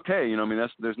 And that's okay, you know. I mean,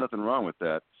 there's nothing wrong with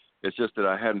that. It's just that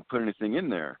I hadn't put anything in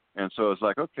there, and so it's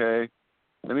like, okay.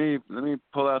 Let me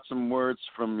pull out some words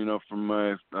from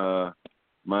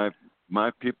my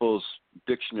people's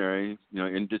dictionary, you know,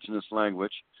 indigenous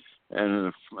language,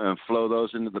 and flow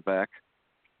those into the back,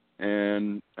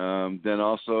 and then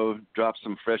also drop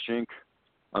some fresh ink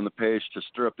on the page to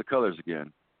stir up the colors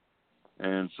again.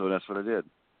 And so that's what I did.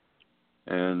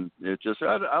 And it just,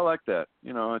 I like that.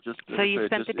 You know, it just. So you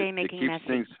spent the day it making keeps messy.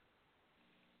 things.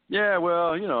 Yeah,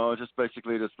 well, you know, just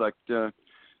basically just like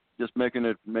just making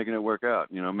it work out.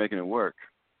 You know, making it work,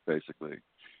 basically,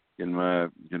 getting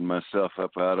myself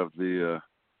up out of the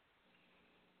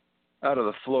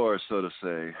floor, so to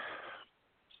say.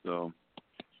 So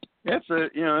it's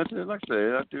like I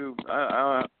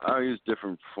say, I use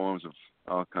different forms of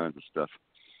all kinds of stuff.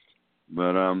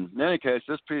 But in any case,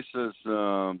 this piece is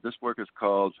this work is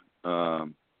called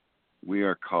 "We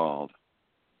Are Called."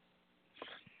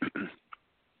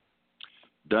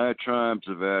 Diatribes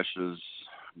of ashes,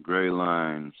 gray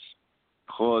lines,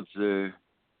 Kodze,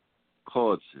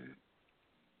 Kodze.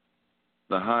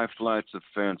 The high flights of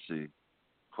fancy,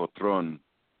 Kotron.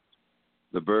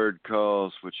 The bird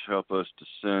calls which help us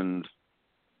descend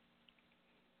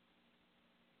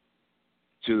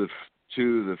to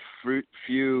the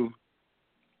few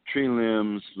tree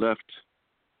limbs left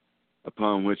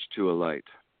upon which to alight.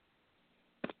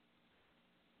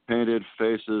 Painted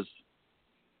faces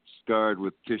scarred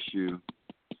with tissue,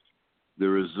 the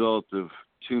result of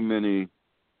too many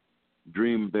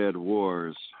dream bed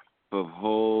wars of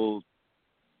whole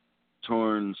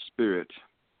torn spirit,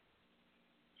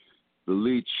 the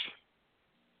leech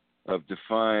of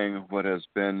defying what has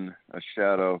been a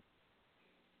shadow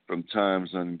from times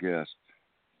unguessed,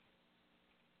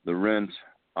 the rent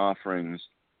offerings,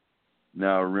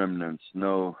 now remnants,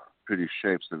 no pretty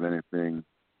shapes of anything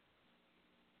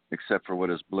except for what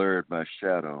is blurred by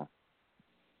shadow.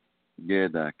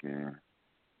 Gedake,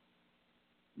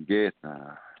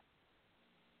 Geta.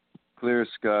 Clear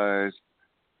skies,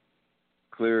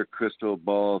 clear crystal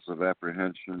balls of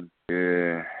apprehension.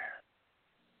 Yeah,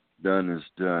 done is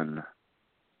done.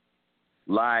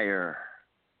 Liar.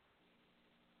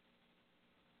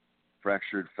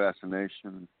 Fractured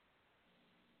fascination,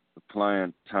 the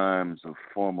pliant times of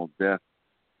formal death.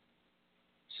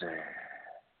 Say.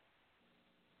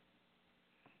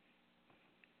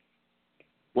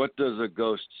 What does a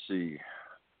ghost see?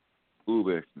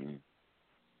 Ubek me.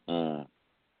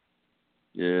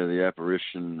 Yeah, the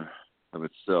apparition of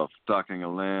itself, stalking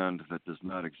a land that does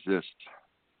not exist.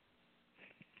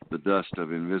 The dust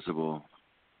of invisible.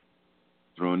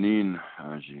 Dronin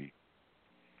Haji.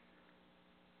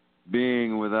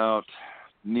 Being without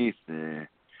Nithe,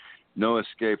 no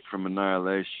escape from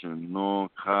annihilation, no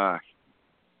Kach.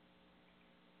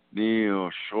 Neo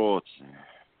Schwartz,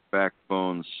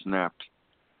 backbone snapped.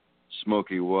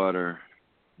 Smoky water,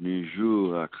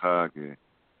 Nijula Kage,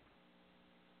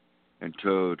 and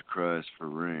toad cries for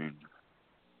rain.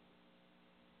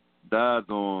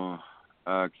 Dadon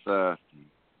Agsati,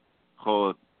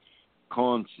 Hod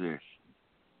Konsis,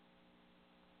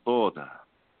 Toda.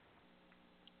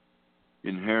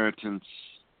 Inheritance,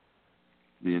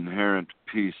 the inherent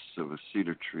peace of a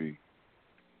cedar tree.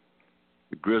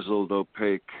 The grizzled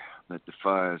opaque that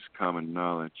defies common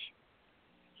knowledge.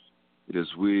 It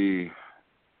is we,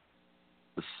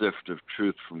 the sift of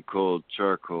truth from cold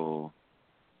charcoal.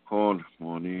 Horn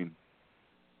morning.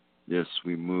 Yes,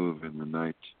 we move in the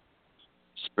night.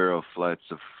 Sparrow flights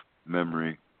of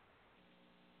memory.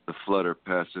 The flutter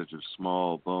passage of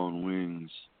small bone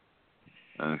wings.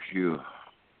 Hugh.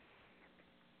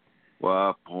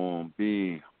 Wapon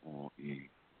be on e.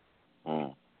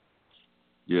 On.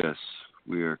 Yes,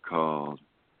 we are called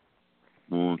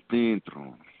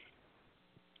Montintron.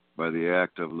 By the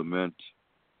act of lament,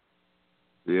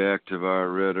 the act of our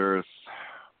red earth,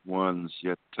 ones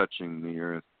yet touching the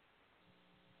earth.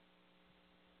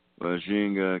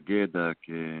 Vajinga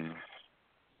Gedake.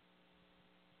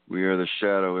 We are the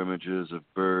shadow images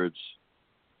of birds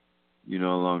you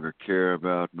no longer care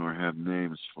about nor have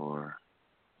names for.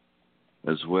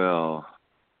 As well,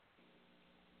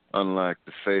 unlike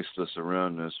the faceless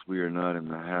around us, we are not in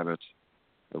the habit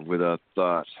of without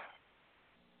thought.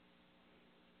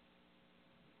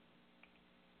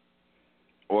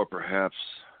 Or perhaps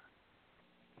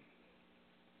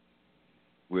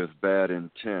with bad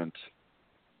intent,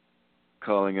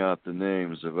 calling out the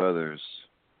names of others,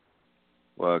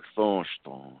 like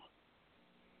Thornstone.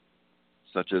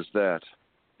 Such as that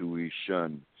do we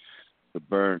shun, the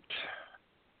burnt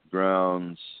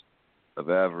grounds of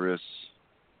avarice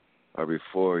are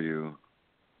before you.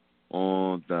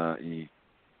 On da'i.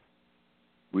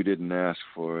 We didn't ask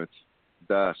for it.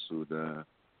 Dasuda.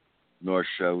 Nor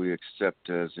shall we accept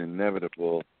as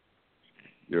inevitable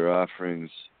your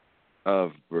offerings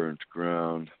of burnt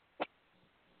ground.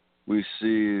 We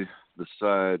see the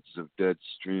sides of dead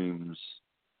streams,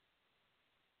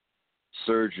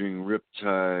 surging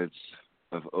riptides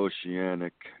of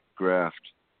oceanic graft,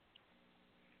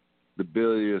 the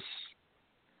bilious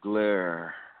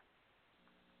glare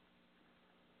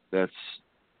that's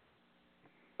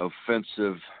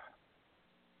offensive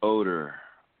odor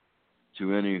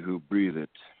to any who breathe it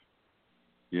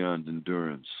beyond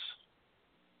endurance.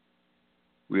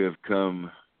 We have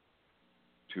come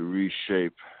to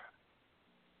reshape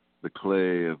the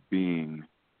clay of being,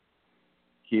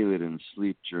 heal it in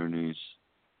sleep journeys.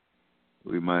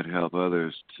 We might help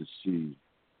others to see,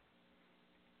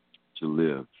 to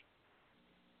live.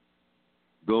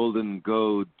 Golden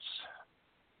goads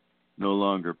no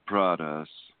longer prod us.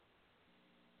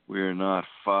 We are not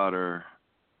fodder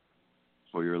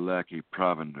for your lackey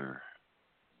provender.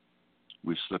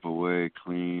 We slip away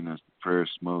clean as the prayer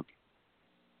smoke,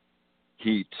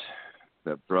 heat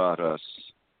that brought us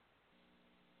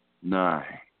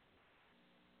nigh.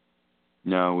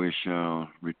 Now we shall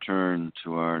return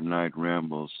to our night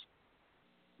rambles,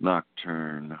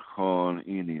 nocturne, hon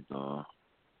inido.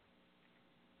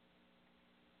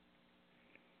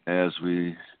 As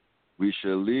we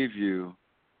shall leave you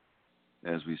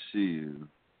as we see you,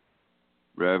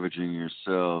 ravaging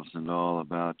yourselves and all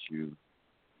about you.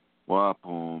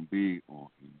 Wapon be ohi.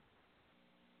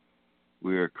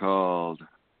 We are called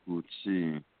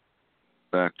Utsi,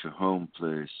 back to home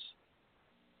place.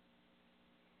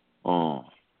 Oh,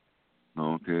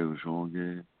 no que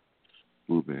ushonge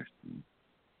ube.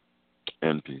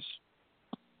 And peace.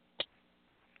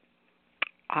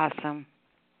 Awesome.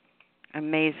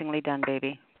 Amazingly done,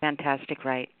 baby. Fantastic,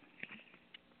 right?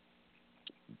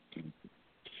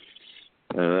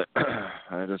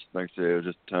 I just, like to say, it was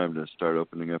just time to start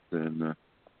opening up and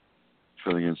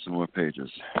filling in some more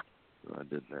pages. So I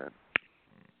did that.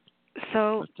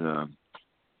 So, but,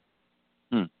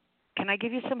 can I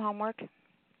give you some homework?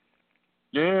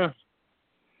 Yeah.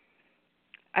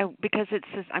 Because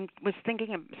I was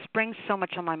thinking of spring's so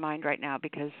much on my mind right now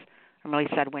because I'm really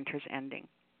sad winter's ending.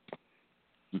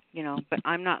 But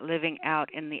I'm not living out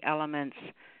in the elements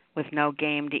with no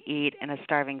game to eat and a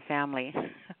starving family.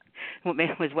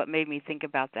 What made me think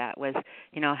about that was,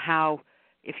 how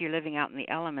if you're living out in the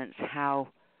elements, how,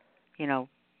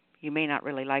 you may not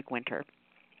really like winter.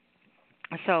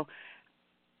 So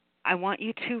I want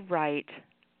you to write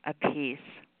a piece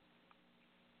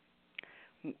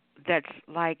that's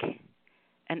like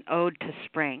an ode to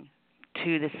spring,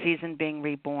 to the season being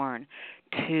reborn,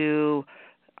 to,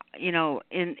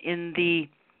 in the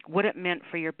what it meant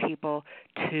for your people,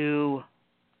 to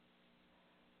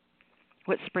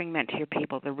what spring meant to your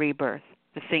people, the rebirth,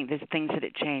 the things that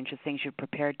it changed, the things you're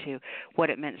prepared to, what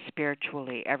it meant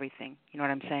spiritually, everything. You know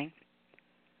what I'm saying?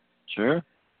 Sure.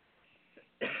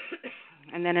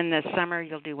 And then in the summer,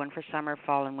 you'll do one for summer,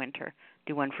 fall, and winter.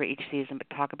 Do one for each season, but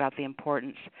talk about the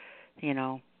importance,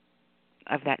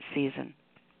 of that season.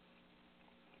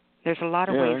 There's a lot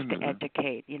of ways to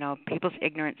educate. People's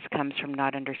ignorance comes from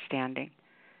not understanding.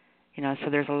 So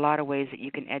there's a lot of ways that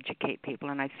you can educate people.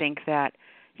 And I think that,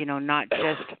 not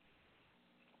just,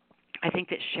 I think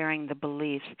that sharing the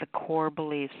beliefs, the core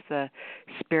beliefs, the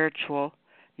spiritual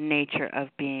nature of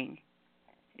being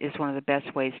is one of the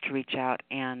best ways to reach out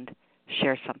and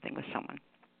share something with someone.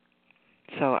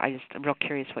 So I'm real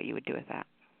curious what you would do with that.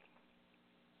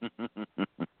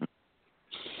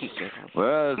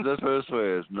 Well, that's this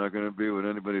way. It's not going to be what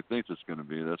anybody thinks it's going to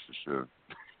be, that's for sure.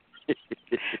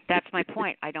 That's my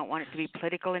point. I don't want it to be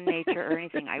political in nature or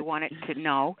anything. I want it to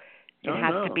know it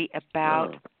has to be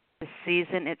about the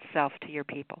season itself to your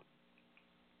people.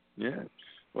 Yeah.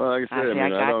 Well, like I said, I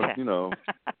don't,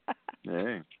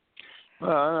 hey.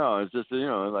 Well, I know. It's just,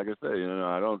 like I say,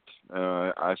 I don't.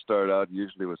 I start out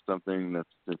usually with something that's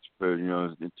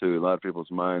into a lot of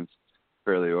people's minds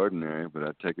fairly ordinary, but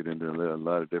I take it into a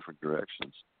lot of different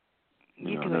directions.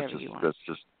 You do whatever you want. That's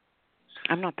just.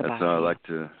 I'm not the boss. That's how I like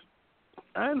to.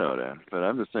 I know that, but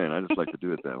I'm just saying. I just like to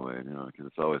do it that way, because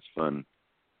it's always fun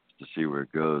to see where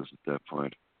it goes at that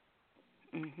point.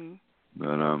 Mhm.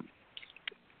 But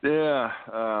yeah.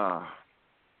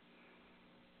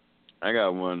 I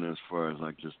got one as far as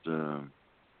like just a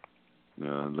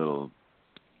little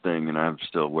thing, and I'm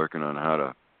still working on how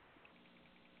to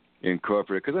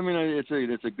incorporate. Because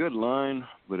it's a good line,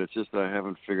 but it's just I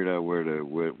haven't figured out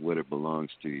what it belongs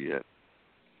to yet.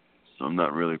 So I'm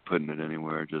not really putting it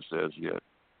anywhere just as yet.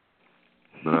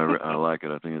 But I like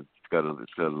it. I think it's got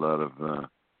a lot of.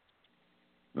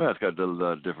 It's got a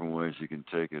lot of different ways you can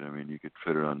take it. You could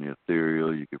put it on the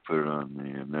ethereal. You could put it on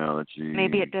the analogy.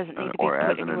 Maybe it doesn't need to be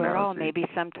put anywhere at all. Maybe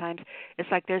sometimes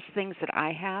it's like there's things that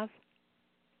I have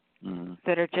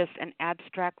that are just an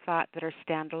abstract thought that are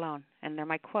standalone, and they're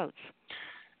my quotes.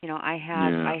 I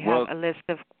have a list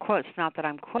of quotes. Not that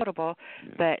I'm quotable,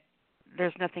 but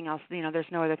there's nothing else,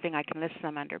 there's no other thing I can list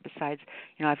them under besides,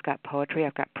 I've got poetry,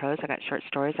 I've got prose, I've got short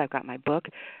stories, I've got my book,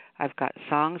 I've got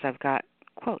songs, I've got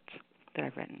quotes that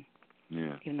I've written.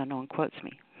 Yeah. Even though no one quotes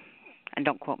me. And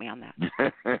don't quote me on that.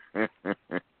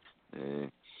 Yeah.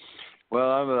 Well,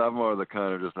 I'm more the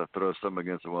kind of just I throw something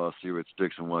against the wall, see where it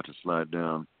sticks, and watch it slide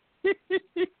down. Because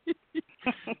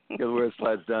where it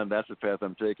slides down, that's the path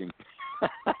I'm taking.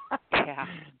 Yeah.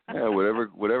 Yeah.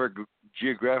 Whatever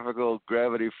geographical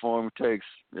gravity form takes,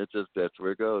 that's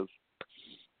where it goes.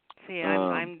 See,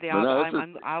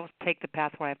 I'll take the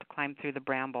path where I have to climb through the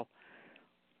bramble.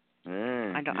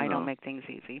 I don't make things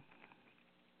easy.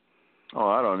 Oh,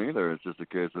 I don't either. It's just a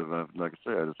case of, like I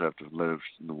say, I just have to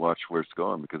watch where it's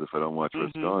going, because if I don't watch where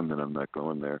it's going, then I'm not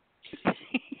going there.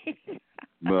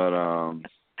 But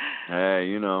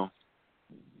hey,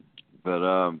 But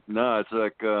no, it's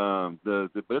like but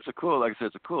it's a cool, like I said,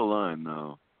 it's a cool line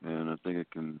though, and I think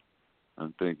I'm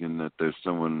thinking that there's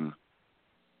someone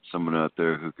out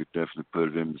there who could definitely put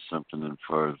it into something as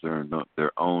far as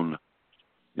their own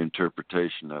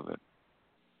interpretation of it.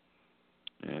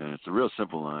 And it's a real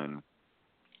simple line.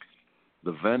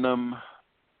 The venom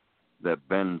that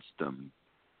bends them.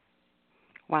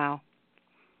 Wow.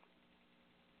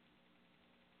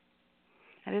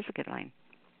 That is a good line.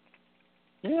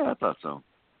 Yeah, I thought so.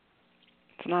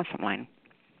 It's an awesome line.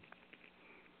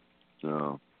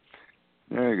 So,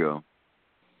 there you go.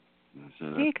 So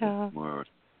there you go. More.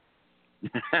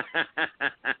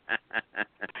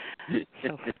 So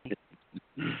funny.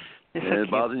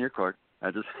 It balls in your court.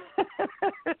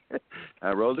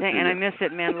 I rolled it. And I missed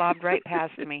it, man. Lobbed right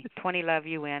past me. 20 love,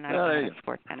 you win. I don't know how to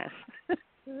sport tennis.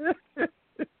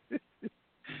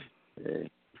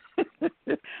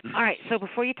 All right, so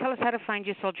before you tell us how to find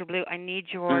you, Soldier Blue, I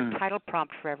need your title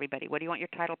prompt for everybody. What do you want your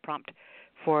title prompt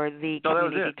for the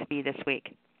community to be this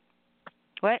week?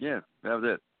 What? Yeah, that was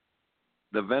it.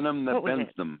 The venom that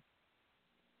bends them.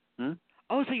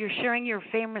 Oh, so you're sharing your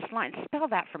famous line. Spell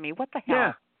that for me. What the hell?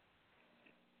 Yeah.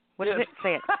 What is it?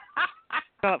 Say it.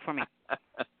 Spell it for me.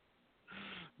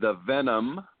 The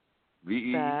venom,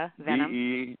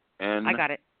 V-E-V-E-N-O-M. I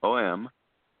got it.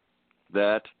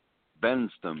 That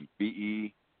bends them,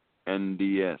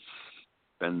 B-E-N-D-S,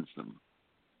 bends them.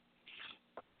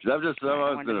 I've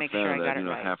always been a fan of that,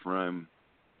 half rhyme.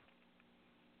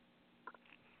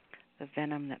 The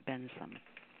venom that bends them.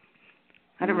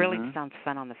 That really sounds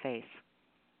fun on the face.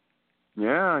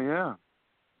 Yeah, yeah.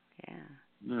 Yeah.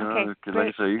 Because like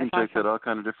I say, you can take that all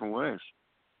kind of different ways.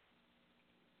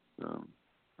 So,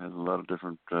 it has a lot of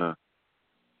different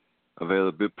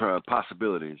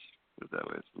possibilities. Put it that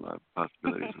way. It's a lot of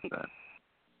possibilities with that.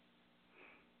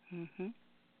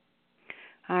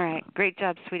 All right. Great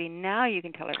job, sweetie. Now you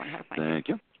can tell everyone how to find you. Thank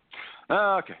you.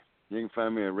 Okay. You can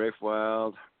find me at Rafe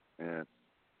Wild at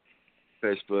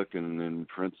Facebook, and in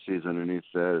parentheses underneath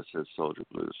that it says Soldier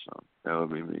Blues. So that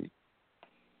would be me.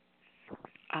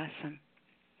 Awesome.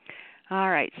 All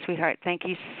right, sweetheart. Thank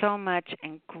you so much,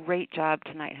 and great job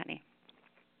tonight, honey.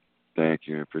 Thank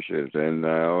you. I appreciate it. And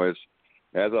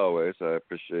as always, I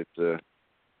appreciate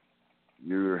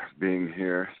you being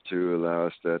here to allow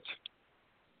us that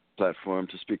platform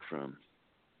to speak from,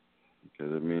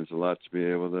 because it means a lot to be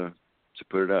able to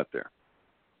put it out there.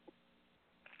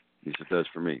 At least it does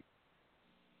for me.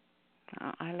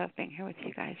 I love being here with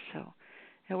you guys, so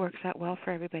it works out well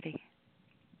for everybody.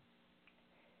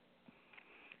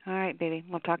 All right, baby.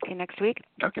 We'll talk to you next week.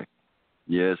 Okay.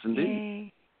 Yes, indeed.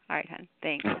 Yay. All right, hon.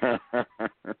 Thanks.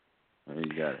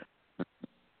 You got it.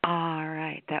 All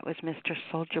right. That was Mr.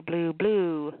 Soldier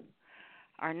Blue.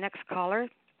 Our next caller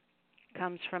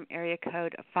comes from area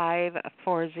code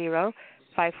 540.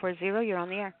 540, you're on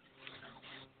the air.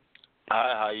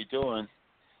 Hi, how you doing?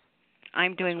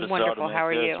 I'm doing wonderful. How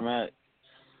are you?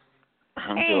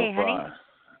 I'm doing fine. Honey.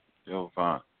 Doing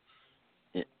fine.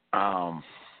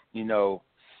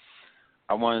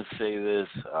 I want to say this.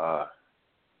 I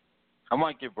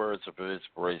want to give words of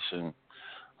inspiration.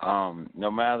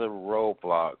 No matter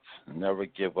roadblocks, never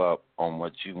give up on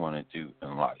what you want to do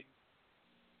in life.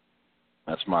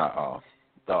 That's my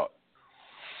thought.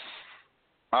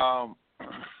 I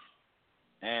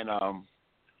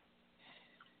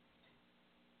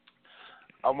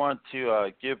want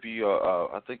to give you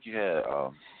I think you had,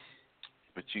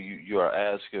 but you are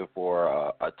asking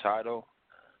for a title,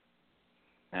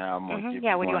 and I'm going to give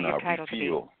you what do you one, want your title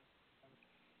Refuel.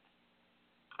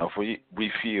 To be?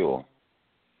 Refuel.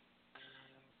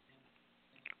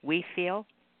 We feel?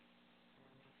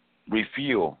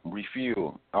 Refuel.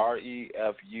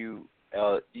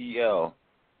 R-E-F-U-L-E-L.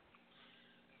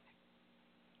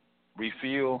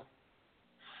 Refuel.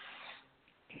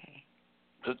 Okay.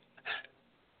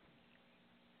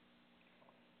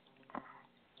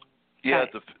 Yeah,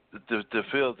 to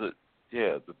feel the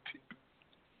yeah,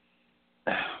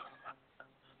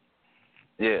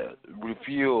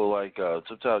 refuel. Like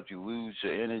sometimes you lose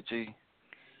your energy.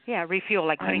 Yeah, refuel,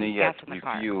 like and then putting you gas have in to the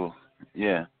car. refuel.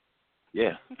 Yeah,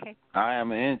 yeah. Okay. I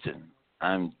am an engine.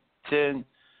 I'm 10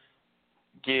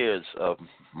 years of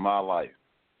my life.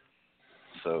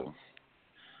 So,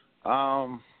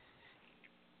 I'm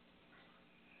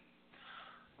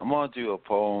gonna do a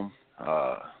poem.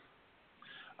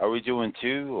 Are we doing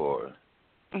 2 or?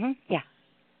 Yeah.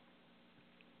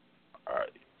 All right.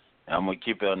 I'm gonna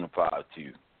keep it on the 5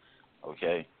 too.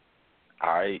 Okay.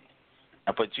 All right.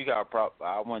 But you got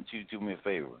I want you to do me a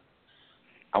favor.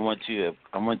 I want you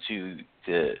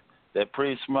to that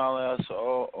pretty smile I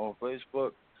saw on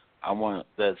Facebook. I want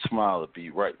that smile to be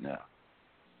right now.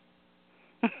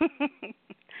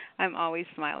 I'm always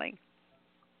smiling.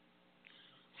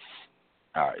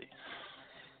 All right.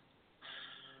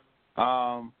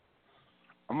 I'm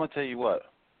gonna tell you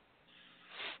what.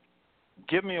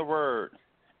 Give me a word,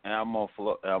 and I'm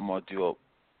gonna do a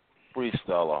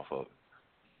freestyle off of it.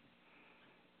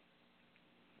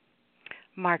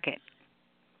 Market.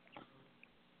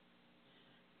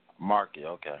 Market,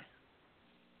 okay.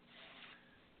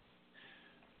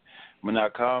 When I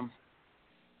come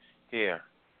here,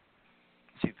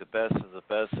 see the best of the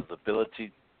best of the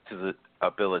ability to the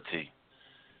ability.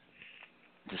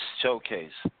 To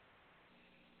showcase.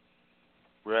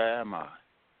 Where am I?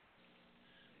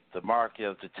 The market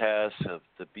of the task of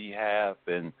the behalf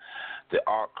and the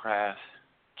art craft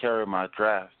carry my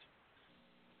draft,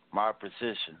 my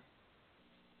position,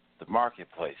 the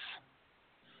marketplace.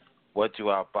 What do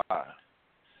I buy?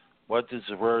 What does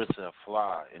the words that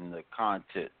fly in the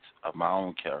content of my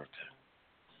own character?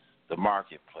 The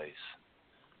marketplace.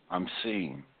 I'm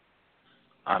seen.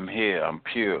 I'm here. I'm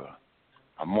pure.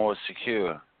 I'm more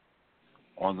secure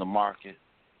on the market.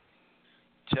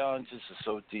 Challenges are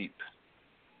so deep,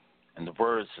 and the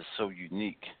words are so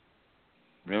unique.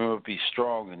 Remember, be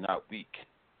strong and not weak.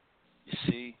 You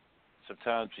see,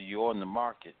 sometimes when you're on the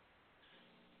market,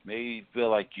 maybe you feel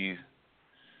like you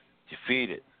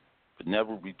defeated, but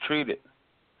never retreated.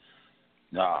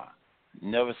 Nah,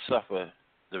 never suffer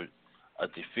a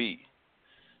defeat.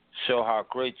 Show how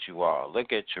great you are.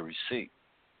 Look at your receipt.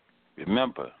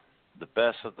 Remember, the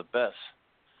best of the best,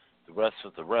 the rest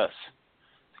of the rest.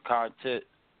 The content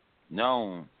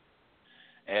known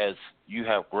as you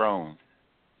have grown.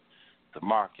 The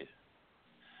market.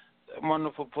 That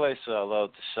wonderful place that I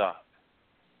love to shop.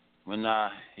 When I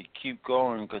keep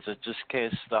going because I just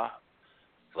can't stop.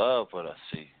 Love what I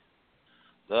see.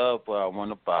 Love what I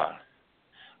want to buy.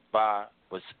 Buy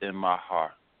what's in my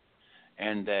heart.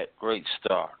 And that great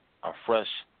start, a fresh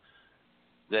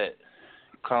that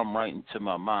come right into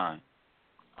my mind.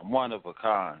 I'm one of a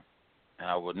kind, and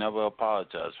I would never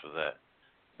apologize for that.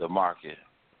 The market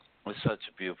is such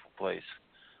a beautiful place.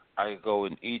 I could go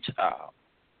in each aisle.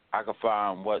 I could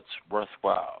find what's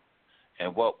worthwhile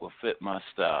and what will fit my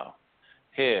style.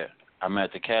 Here, I'm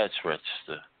at the cash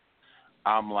register.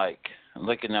 I'm like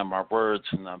looking at my words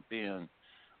and I'm being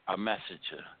a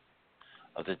messenger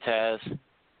of the task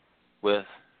with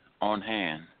on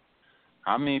hand.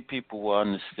 How many people will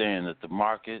understand that the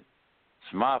market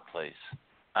is my place?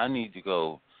 I need to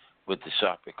go with the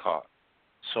shopping cart.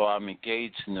 So I'm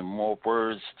engaged in more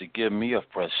words to give me a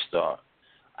fresh start.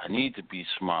 I need to be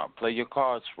smart. Play your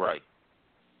cards right.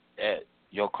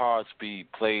 Your cards be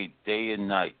played day and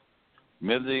night.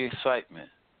 Remember the excitement.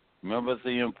 Remember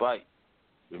the invite.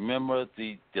 Remember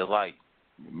the delight.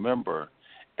 Remember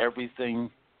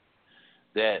everything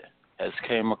that has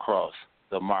came across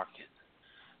the market.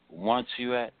 Once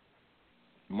you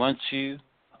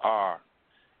are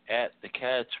at the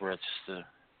cash register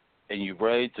and you're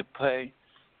ready to pay,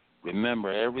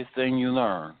 remember everything you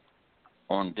learn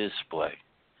on display.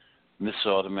 Mr.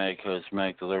 Automatic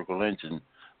Charismatic the Lyrical Engine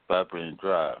by Brendan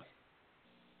Drive.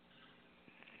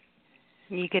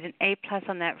 You get an A+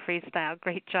 on that freestyle.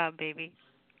 Great job, baby.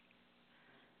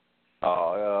 You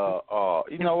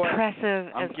know what?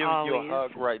 Impressive I'm as giving always. you a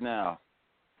hug right now.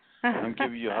 I'm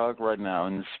giving you a hug right now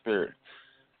in the spirit.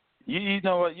 You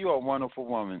know what? You're a wonderful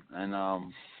woman, and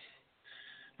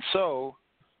so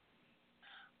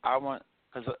I love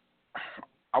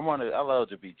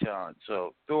to be challenged.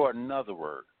 So throw another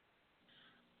word,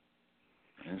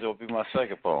 and it'll be my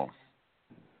second poem.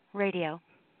 Radio.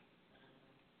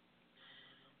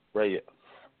 Radio.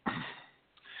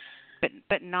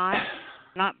 But not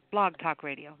blog talk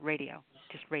radio. Radio.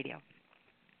 Just radio.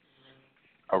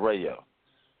 A radio.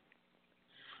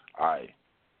 All right.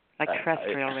 Like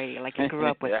terrestrial radio, like you grew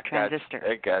up with transistor.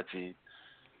 I got you.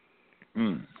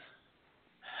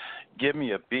 Give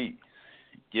me a beat.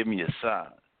 Give me a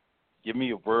sign. Give me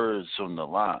your words on the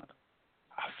line.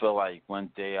 I feel like one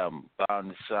day I'm bound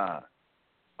to sign.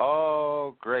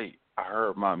 Oh, great. I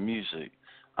heard my music.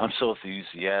 I'm so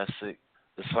enthusiastic.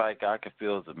 It's like I can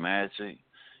feel the magic.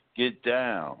 Get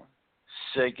down,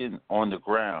 shaking on the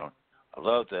ground. I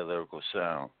love that lyrical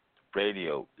sound.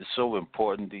 Radio is so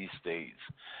important these days.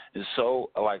 It's so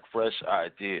like fresh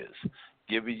ideas,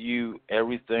 giving you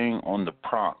everything on the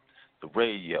prompt, the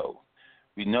radio.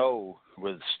 We know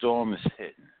where the storm is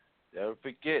hitting. Never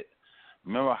forget.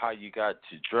 Remember how you got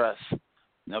to dress.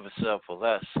 Never settle for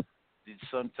less.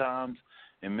 Sometimes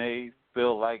it may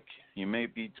feel like you may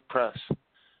be depressed.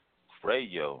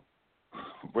 Radio.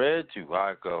 Where do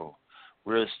I go?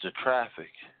 Where's the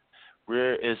traffic?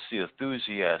 Where is the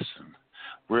enthusiasm?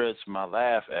 Where's my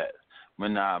laugh at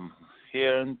when I'm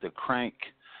hearing the crank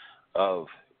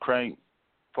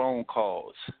phone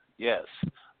calls? Yes,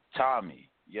 Tommy.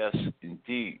 Yes,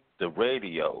 indeed. The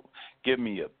radio. Give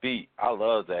me a beat. I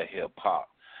love that hip hop.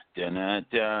 Dun dun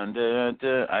dun dun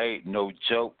dun. I ain't no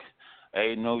joke.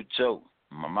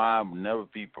 My mind will never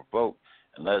be provoked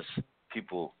unless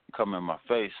people come in my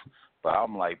face. But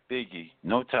I'm like Biggie,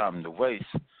 no time to waste.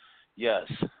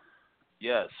 Yes.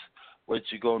 What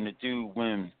you gonna do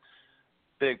when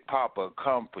Big Papa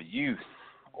come for you?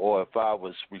 Or if I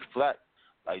was reflect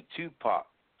like Tupac?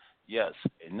 Yes,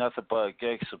 ain't nothing but a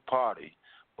gangster party.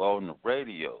 But on the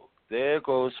radio, there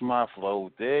goes my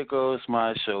flow, there goes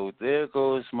my show, there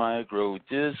goes my groove.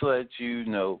 Just let you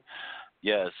know.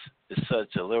 Yes, it's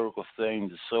such a lyrical thing,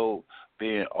 the soul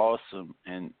being awesome,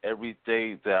 and every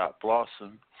day that I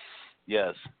blossom.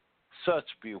 Yes, such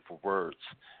beautiful words.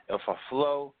 If I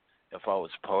flow, if I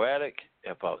was poetic,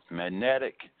 if I was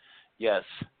magnetic, yes,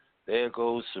 there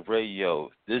goes the radio.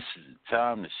 This is the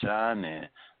time to shine in.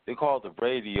 They call the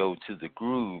radio to the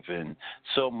groove and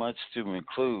so much to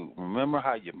include. Remember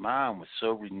how your mind was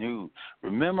so renewed.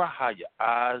 Remember how your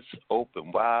eyes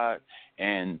opened wide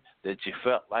and that you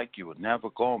felt like you were never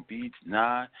going to be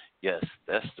denied. Yes,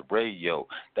 that's the radio.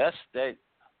 That's that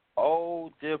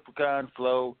old different kind of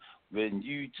flow when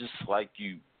you just like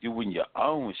you doing your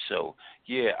own show.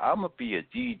 Yeah, I'm going to be a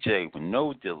DJ with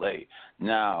no delay.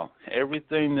 Now,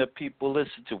 everything that people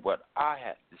listen to what I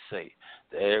have to say,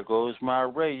 there goes my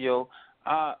radio.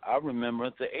 I remember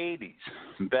the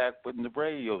 80s, back when the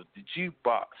radio, the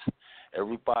jukebox,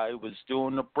 everybody was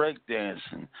doing the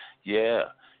breakdancing. Yeah,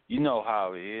 you know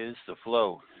how it is, the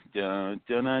flow. Dun,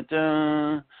 dun, dun,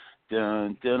 dun,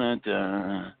 dun, dun,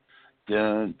 dun,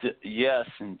 dun. Yes,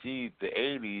 indeed, the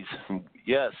 80s.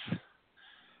 Yes.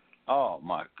 Oh,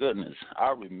 my goodness.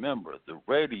 I remember the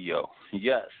radio.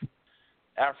 Yes.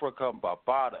 Africa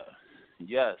Bambaataa.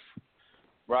 Yes.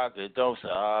 Rock it, don't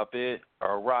stop it,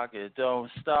 or rock it, don't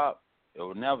stop. It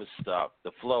will never stop.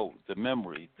 The flow, the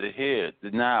memory, the here, the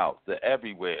now, the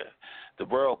everywhere, the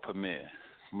world premiere,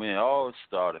 when it all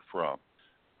started from.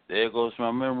 There goes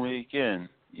my memory again.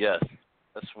 Yes,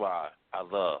 that's why I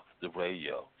love the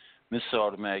radio. Mr.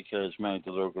 Automatic Charismatic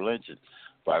the Lyrical Engine,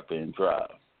 Viper and Drive.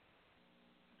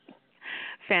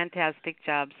 Fantastic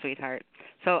job, sweetheart.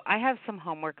 So I have some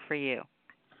homework for you.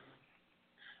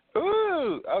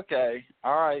 Ooh, okay.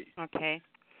 All right. Okay.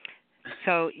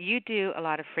 So you do a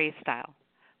lot of freestyle,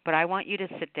 but I want you to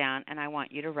sit down and I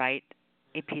want you to write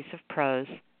a piece of prose,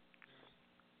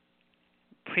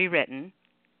 pre-written.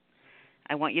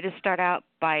 I want you to start out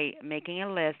by making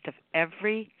a list of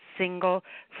every single,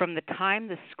 from the time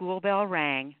the school bell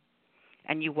rang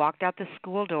and you walked out the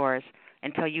school doors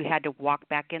until you had to walk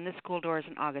back in the school doors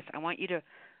in August. I want you to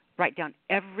write down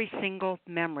every single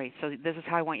memory. So this is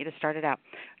how I want you to start it out.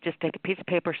 Just take a piece of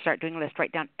paper, start doing a list.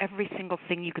 Write down every single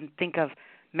thing you can think of,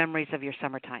 memories of your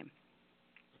summertime.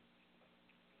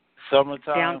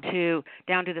 Summertime?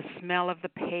 Down to the smell of the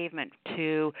pavement,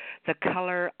 to the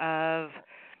color of,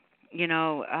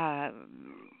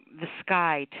 the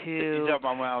sky, to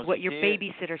what your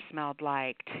babysitter smelled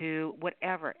like, to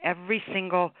whatever. Every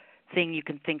single thing you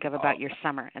can think of about your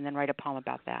summer, and then write a poem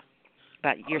about that.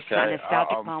 About your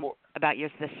nostalgic poem about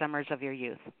the summers of your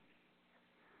youth.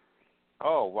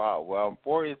 Oh, wow. Well, I'm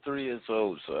 43 years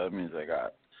old, so that means I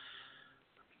got,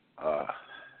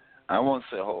 I won't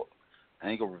say I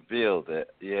ain't going to reveal that.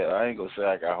 Yeah, I ain't going to say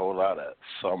I got a whole lot of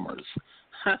summers.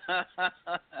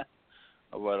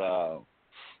 But,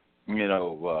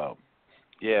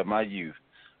 yeah, my youth,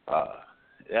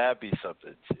 that'd be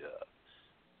something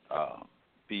to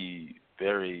be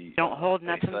very Don't hold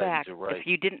nothing back. Right. If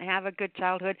you didn't have a good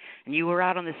childhood and you were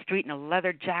out on the street in a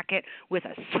leather jacket with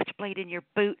a switchblade in your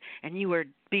boot and you were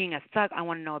being a thug, I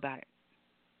want to know about it.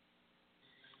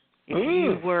 If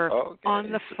you were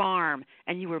on the farm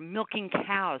and you were milking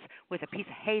cows with a piece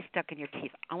of hay stuck in your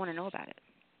teeth, I want to know about it.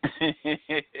 Okay.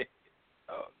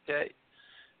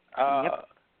 Yep.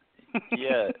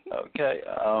 Yeah. Okay.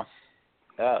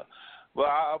 Well,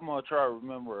 I'm gonna try to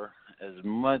remember as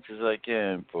much as I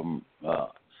can from,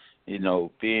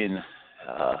 being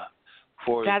That's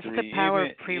 43. the power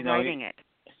Even, of pre-writing it.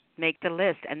 Make the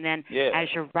list, and then yeah. as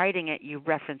you're writing it, you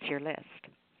reference your list.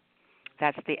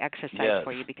 That's the exercise Yes.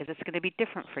 for you because it's going to be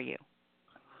different for you.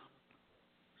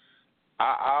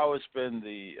 I always been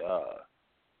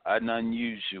an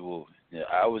unusual.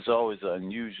 I was always an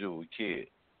unusual kid.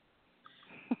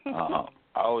 I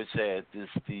always had these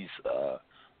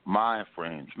mind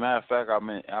frames. Matter of fact,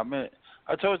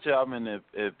 I told you I'm an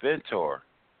inventor,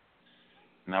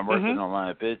 and I'm working on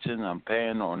my invention. I'm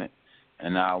paying on it,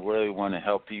 and I really want to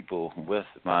help people with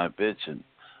my invention.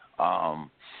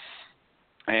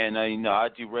 And I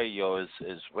do radio as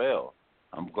well.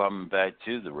 I'm coming back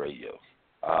to the radio,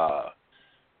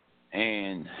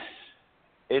 and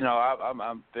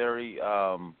I'm very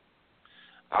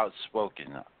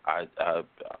outspoken.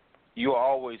 You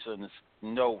always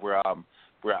know where I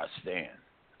stand,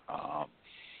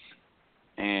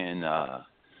 and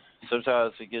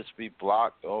sometimes it gets me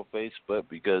blocked on Facebook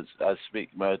because I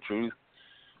speak my truth.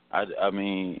 I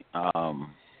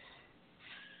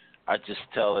just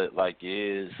tell it like it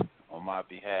is on my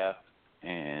behalf,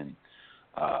 and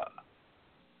but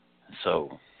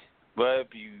if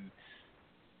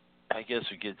I guess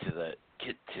we get to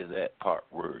that part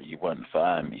where you want to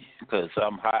find me, because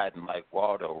I'm hiding like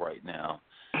Waldo right now,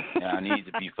 and I need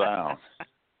to be found.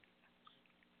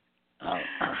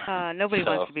 Nobody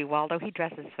wants to be Waldo. He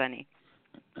dresses funny.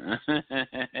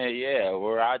 Yeah,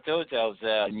 well, I told you I was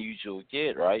an unusual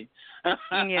kid, right?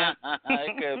 Yeah.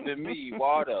 It could have been me,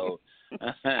 Waldo.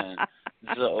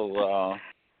 So,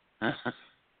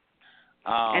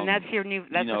 and that's your new.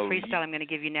 That's the freestyle I'm going to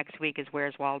give you next week. Is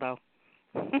Where's Waldo?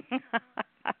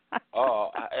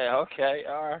 Oh, okay,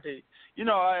 all right.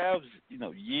 I was,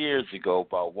 years ago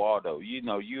about Waldo.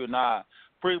 You and I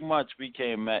pretty much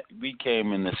became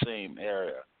in the same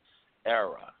era.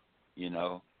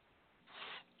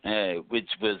 Which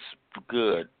was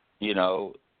good.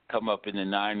 Come up in the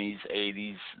 90s,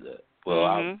 80s.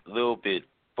 A little bit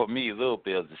for me, a little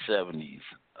bit of the 70s.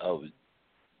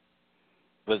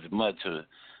 Was much of.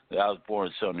 I was born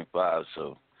in '75,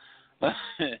 so.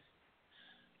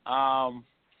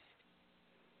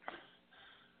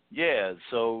 Yeah,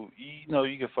 so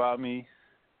you can find me,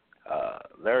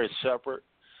 Larry Shepard.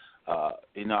 I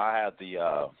have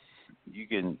the you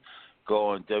can go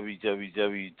on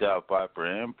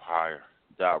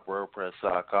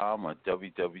www.viperempire.wordpress.com or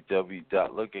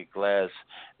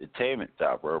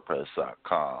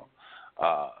www.lookatglassentertainment.wordpress.com.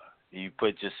 You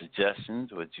put your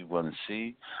suggestions, what you want to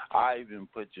see. I even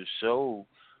put your show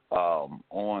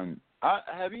on.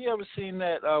 Have you ever seen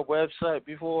that website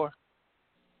before?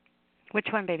 Which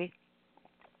one, baby?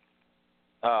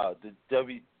 The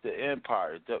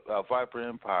Empire, Viper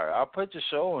Empire. I'll put your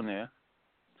show on there.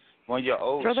 One of your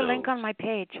old Throw the shows. link on my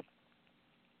page.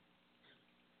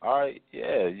 All right,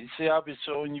 yeah. You see, I've been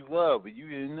showing you love, but you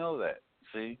didn't know that.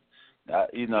 See,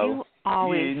 you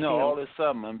always you know all this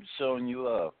time. I'm showing you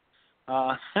love.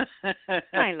 I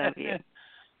love you.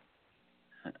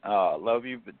 Love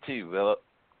you too, Philip.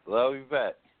 Love you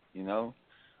back.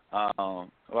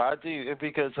 Well, I do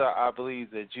because I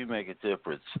believe that you make a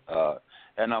difference,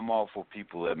 and I'm all for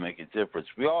people that make a difference.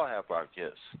 We all have our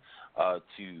gifts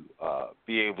to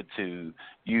be able to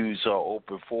use our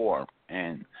open forum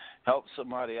and help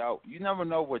somebody out. You never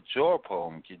know what your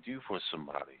poem can do for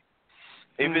somebody.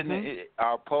 Even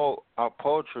our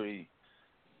poetry,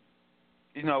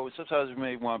 sometimes we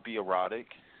may want to be erotic.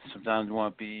 Sometimes we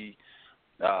want to be,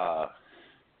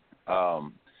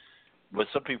 but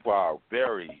some people are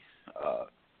very,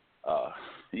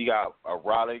 you got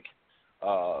erotic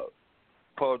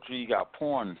poetry, you got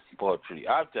porn poetry.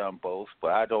 I've done both,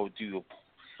 but I don't do.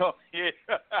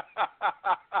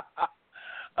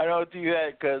 I don't do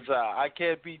that because I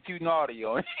can't be too naughty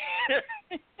on it.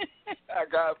 I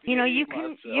gotta be you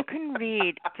can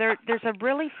read. There's a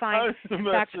really fine. In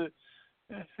fact,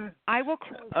 I will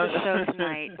close the show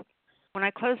tonight. When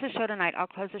I close the show tonight, I'll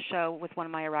close the show with one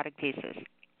of my erotic pieces.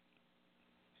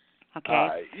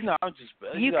 Okay. I'm just.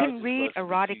 You can read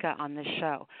erotica on this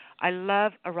show. I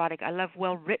love erotica. I love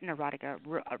well-written erotica.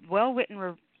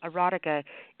 Well-written erotica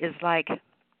is like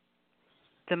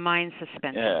the mind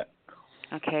suspension. Yeah.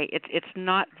 Okay. It's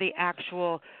not the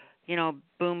actual,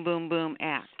 boom boom boom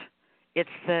act. It's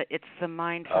the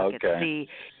mind fuck. Okay.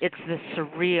 It's the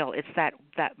surreal. It's that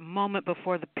moment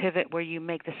before the pivot where you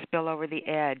make the spill over the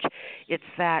edge. It's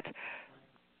that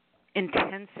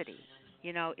intensity.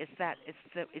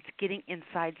 It's getting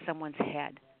inside someone's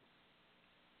head.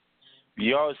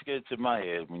 You always get it to my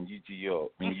head when you do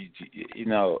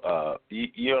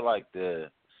you're like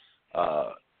the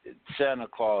Santa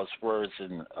Claus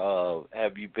version of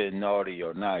have you been naughty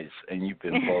or nice, and you've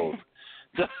been both.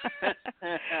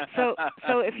 So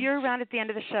if you're around at the end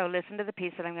of the show, listen to the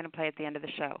piece that I'm going to play at the end of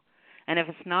the show. And if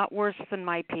it's not worse than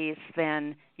my piece,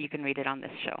 then you can read it on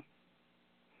this show.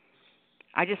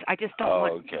 I just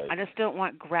don't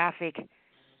want graphic,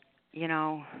 I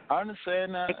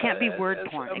understand that. It can't be word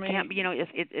porn. It can't be,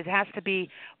 it has to be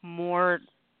more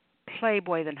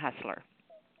Playboy than Hustler.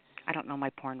 I don't know my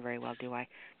porn very well, do I?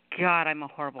 God, I'm a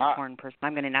horrible porn person.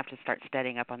 I'm going to have to start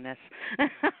studying up on this.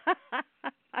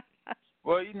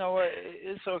 Well, you know what?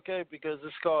 It's okay because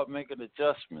it's called making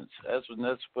adjustments. That's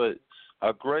what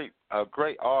a great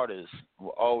artist will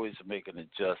always make an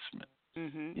adjustment.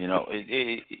 Mm-hmm.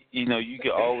 You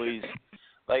can always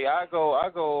like I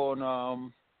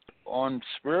go on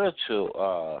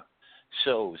spiritual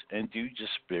shows and do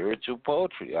just spiritual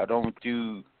poetry. I don't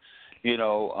do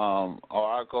or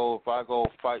if I go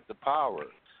fight the power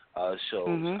shows,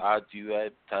 Mm-hmm. I do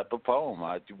that type of poem.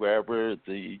 I do wherever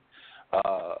the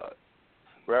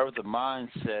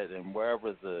mindset and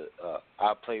wherever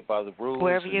I play by the rules.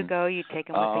 Wherever you go, you take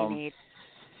them what they need.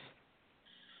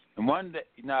 And one day,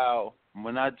 now,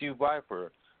 when I do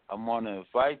Viper, I'm going to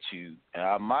invite you, and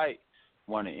I might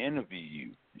want to interview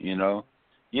you,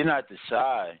 You're not the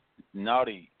shy,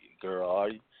 naughty girl, are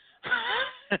you?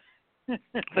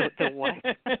 The what?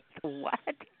 The what?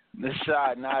 The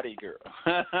shy, naughty girl.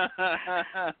 I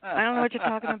don't know what you're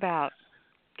talking about.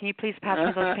 Can you please pass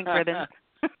me those pink ribbons?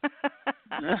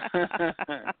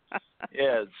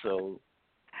 Yeah, so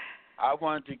I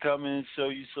wanted to come in and show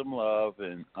you some love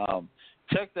and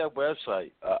check that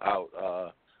website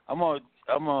out. I'm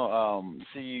gonna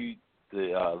see you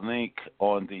the link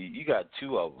on the. You got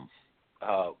two of them,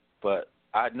 but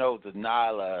I know the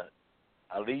Nyla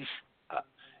Alisia.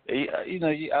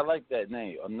 I like that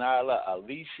name. Nyla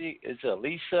Alisia. Is it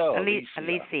Alisa or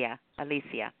Alicia?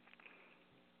 Alisia.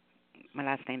 My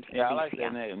last name's Alicia. Yeah, I like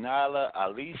that name. Nyla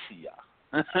Alisia.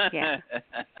 Yeah.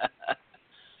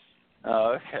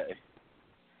 Okay.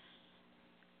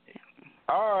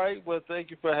 All right. Well, thank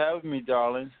you for having me,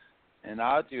 darling. And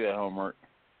I'll do that homework.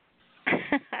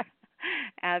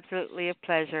 Absolutely a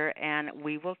pleasure. And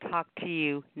we will talk to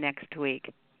you next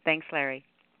week. Thanks, Larry.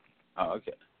 Oh,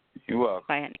 okay. You're welcome.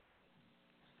 Bye, honey.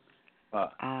 Bye.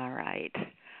 All right.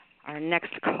 Our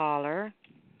next caller.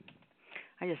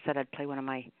 I just said I'd play one of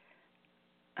my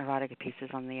erotica pieces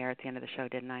on the air at the end of the show,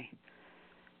 didn't I?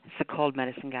 It's the cold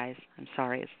medicine, guys. I'm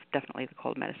sorry. It's definitely the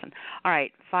cold medicine. All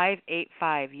right.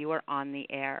 585, you are on the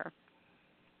air.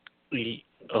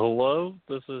 Hello,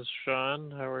 this is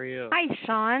Sean. How are you? Hi,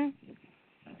 Sean.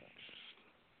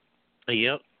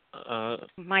 Yep.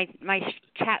 My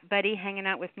chat buddy hanging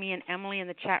out with me and Emily in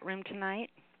the chat room tonight.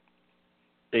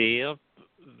 Yep,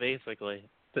 basically.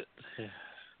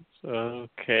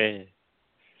 Okay.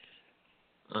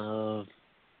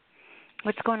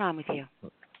 What's going on with you?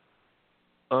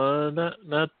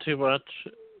 Not too much.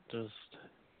 Just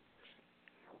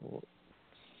let's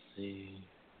see.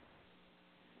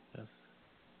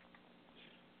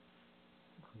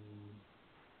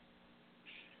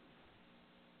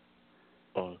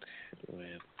 Okay,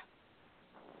 wait.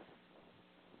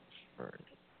 Sorry.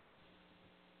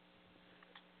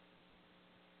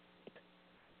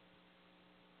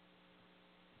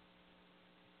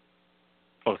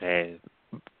 Okay.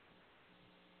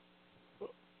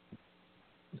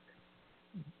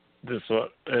 This one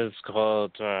is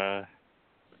called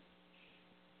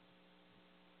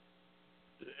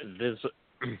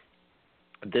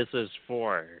this is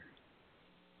for.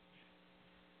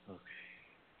 Okay.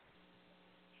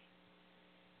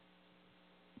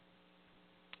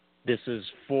 This is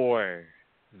for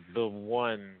the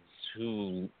ones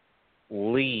who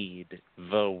lead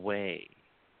the way.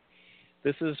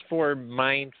 This is for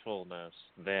mindfulness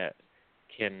that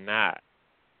cannot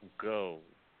go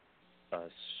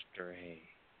astray.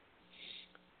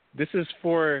 This is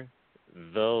for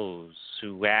those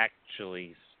who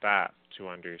actually stop to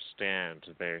understand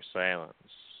their silence.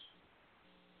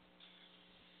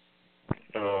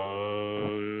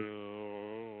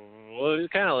 Well,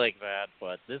 it's kind of like that,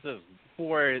 but this is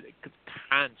for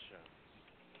conscience.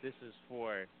 This is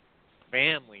for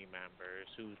family members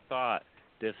who thought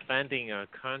defending a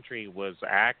country was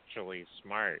actually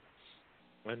smart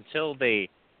until they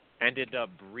ended up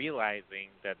realizing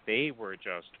that they were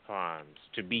just pawns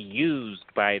to be used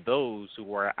by those who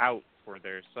were out for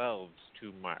themselves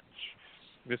too much.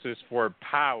 This is for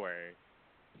power,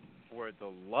 for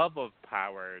the love of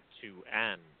power to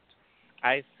end,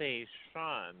 I say,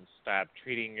 Sean, stop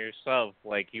treating yourself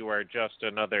like you are just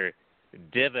another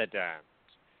dividend.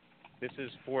 This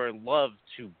is for love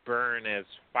to burn as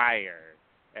fire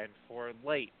and for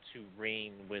light to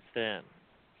reign within.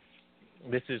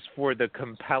 This is for the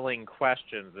compelling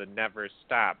questions that never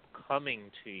stop coming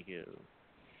to you.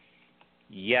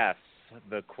 Yes,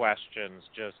 the questions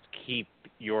just keep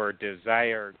your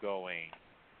desire going.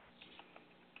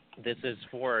 This is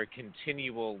for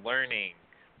continual learning.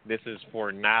 This is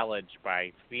for knowledge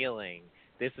by feeling.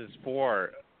 This is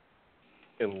for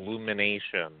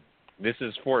illumination. This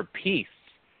is for peace.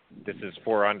 This is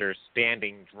for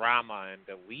understanding drama and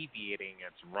alleviating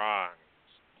its wrongs.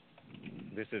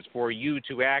 This is for you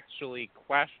to actually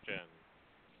question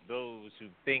those who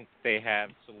think they have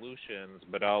solutions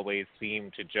but always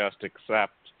seem to just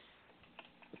accept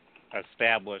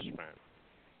establishment.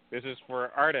 This is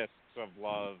for artists of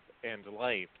love and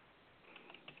life.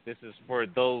 This is for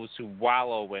those who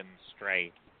wallow in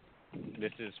strife.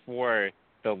 This is for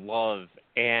the love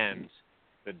and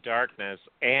the darkness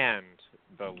and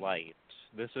the light.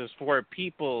 This is for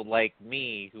people like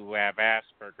me who have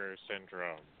Asperger's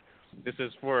syndrome. This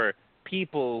is for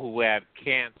people who have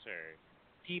cancer,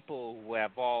 people who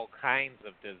have all kinds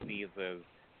of diseases.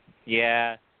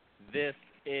 Yeah, this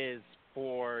is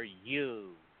for you.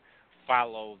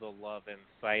 Follow the love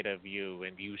inside of you,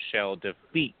 and you shall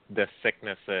defeat the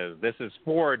sicknesses. This is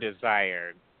for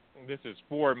desire. This is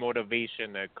for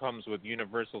motivation that comes with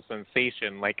universal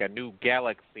sensation, like a new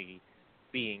galaxy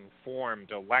being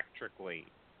formed electrically.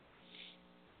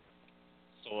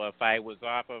 So if I was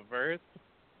off of Earth,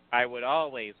 I would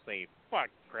always say, fuck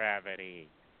gravity.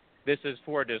 This is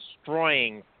for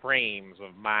destroying frames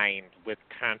of mind with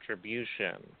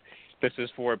contribution. This is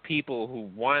for people who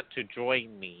want to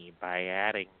join me by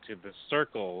adding to the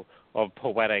circle of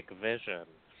poetic vision.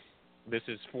 This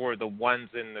is for the ones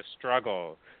in the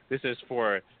struggle. This is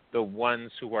for the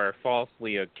ones who are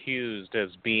falsely accused as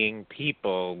being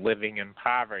people living in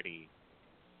poverty.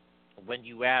 When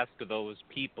you ask those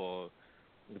people,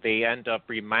 they end up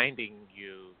reminding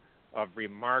you of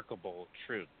remarkable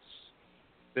truths.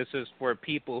 This is for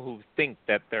people who think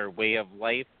that their way of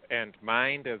life and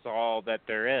mind is all that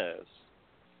there is.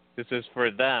 This is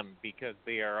for them because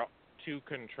they are too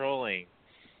controlling.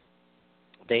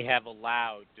 They have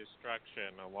allowed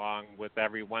destruction along with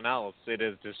everyone else. It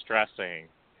is distressing.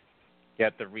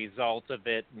 Yet the result of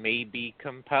it may be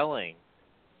compelling.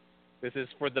 This is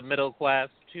for the middle class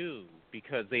too,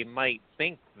 because they might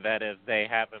think that if they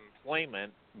have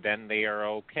employment, then they are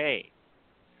okay.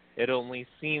 It only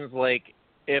seems like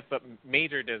if a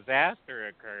major disaster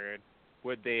occurred,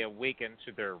 would they awaken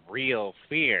to their real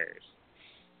fears?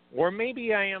 Or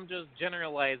maybe I am just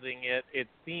generalizing it. It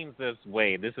seems this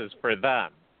way. This is for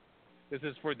them. This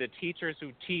is for the teachers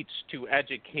who teach to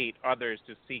educate others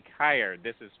to seek higher.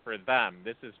 This is for them.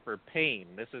 This is for pain.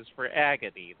 This is for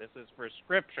agony. This is for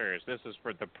scriptures. This is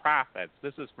for the prophets.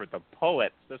 This is for the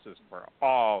poets. This is for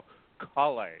all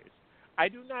colors. I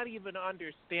do not even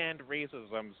understand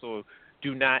racism, so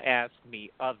do not ask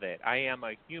me of it. I am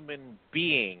a human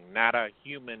being, not a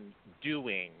human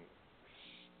doing.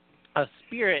 A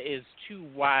spirit is too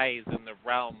wise in the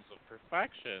realms of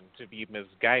perfection to be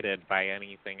misguided by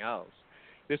anything else.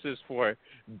 This is for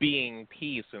being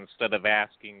peace instead of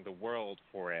asking the world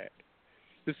for it.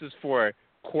 This is for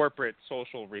corporate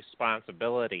social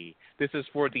responsibility. This is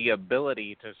for the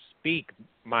ability to speak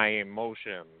my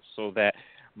emotions so that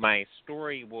my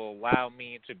story will allow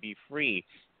me to be free.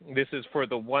 This is for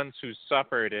the ones who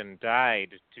suffered and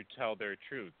died to tell their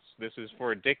truths. This is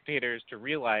for dictators to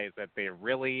realize that they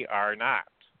really are not.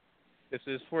 This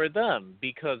is for them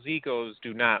because egos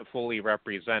do not fully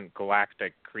represent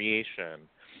galactic creation.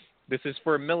 This is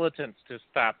for militants to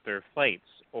stop their fights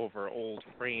over old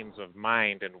frames of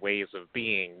mind and ways of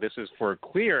being. This is for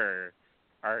clearer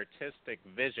artistic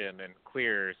vision and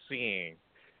clearer seeing.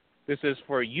 This is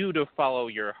for you to follow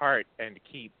your heart and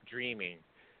keep dreaming.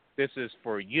 This is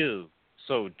for you,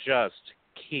 so just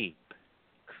keep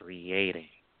creating.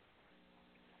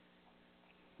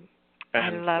 I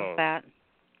love that.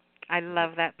 I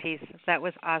love that piece. That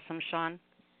was awesome, Sean.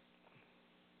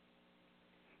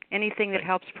 Anything that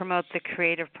helps promote the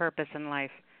creative purpose in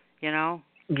life, you know?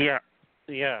 Yeah.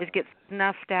 It gets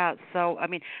snuffed out. So, I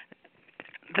mean,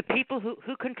 the people who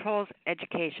controls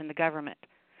education, the government.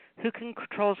 Who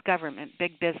controls government?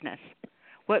 Big business.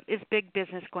 What is big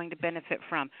business going to benefit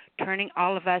from? Turning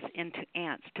all of us into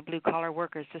ants, to blue-collar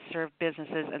workers to serve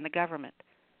businesses and the government.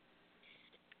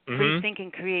 Free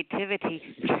thinking creativity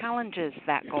challenges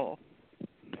that goal.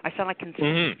 I sound like a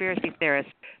conspiracy theorist,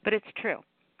 but it's true.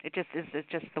 It just is. It's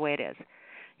just the way it is,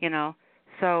 you know.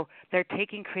 So they're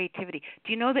taking creativity.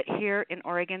 Do you know that here in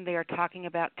Oregon they are talking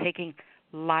about taking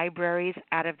libraries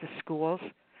out of the schools?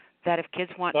 That if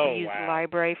kids want to use the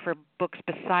library for books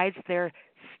besides their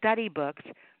study books,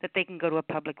 that they can go to a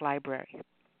public library.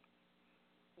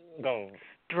 No.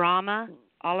 Drama,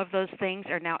 all of those things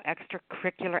are now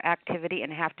extracurricular activity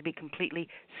and have to be completely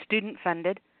student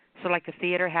funded. So like the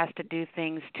theater has to do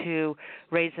things to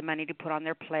raise the money to put on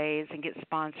their plays and get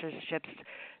sponsorships,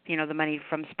 the money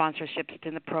from sponsorships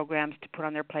in the programs to put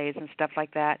on their plays and stuff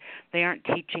like that. They aren't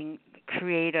teaching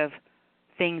creative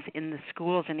things in the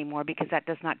schools anymore because that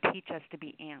does not teach us to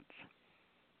be ants.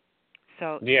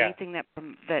 So anything that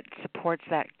supports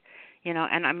that, and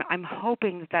I'm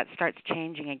hoping that starts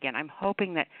changing again. I'm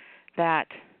hoping that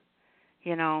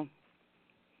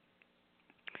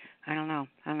I don't know.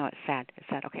 It's sad. It's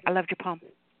sad. Okay, I loved your poem.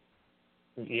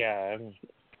 Yeah,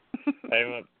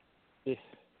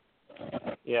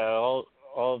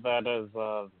 all that is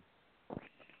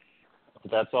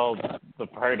that's all the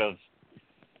part of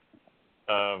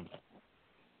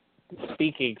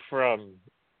speaking from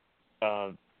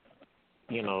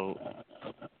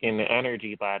in the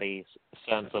energy body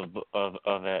sense of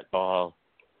it all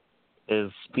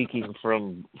is speaking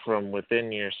from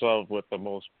within yourself with the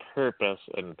most purpose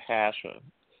and passion.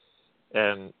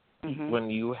 And when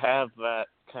you have that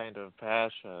kind of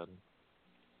passion,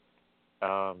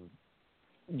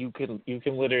 you can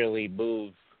literally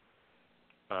move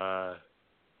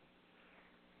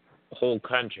whole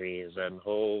countries and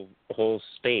whole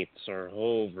states or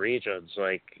whole regions.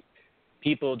 Like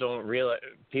people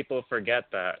forget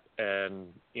that,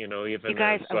 and even you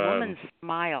guys, as, a woman's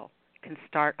smile can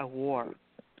start a war.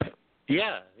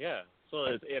 Yeah. So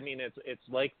it's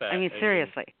like that.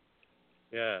 Seriously.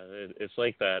 It's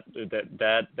like that.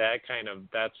 That kind of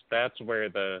that's where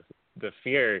the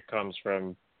fear comes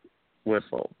from with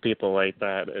people like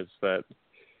that. Is that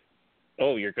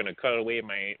you're going to cut away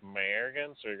my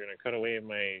arrogance, or you're going to cut away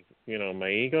my my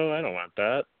ego? I don't want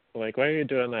that. Like, why are you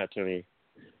doing that to me?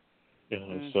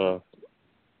 So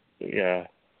yeah,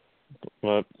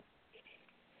 but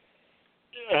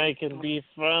I can be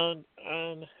found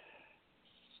on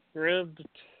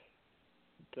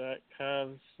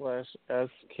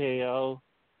scribd.com/SKL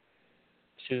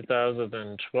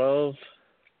 2012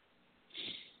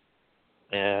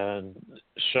 and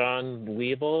Sean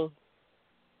Liebel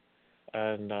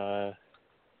on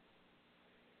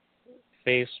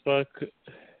Facebook.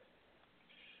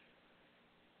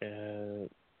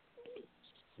 Let's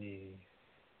see.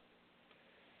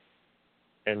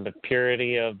 And the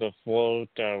purity of the float,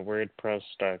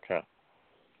 WordPress.com.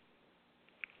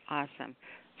 Awesome.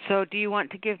 So do you want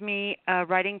to give me a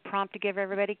writing prompt to give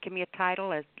everybody? Give me a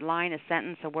title, a line, a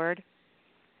sentence, a word?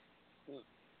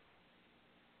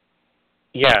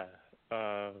 Yeah.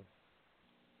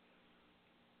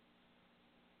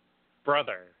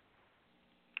 Brother.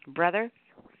 Brother?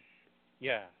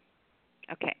 Yeah.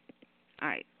 Okay. All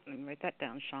right. Let me write that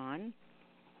down, Sean.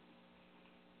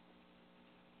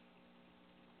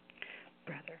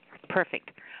 Brother.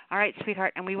 Perfect. All right,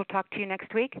 sweetheart, and we will talk to you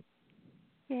next week.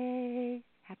 Yay.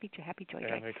 Happy joy. Have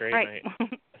a great night.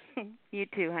 night. You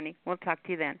too, honey. We'll talk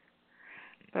to you then.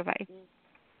 Bye-bye.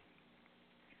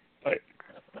 Bye.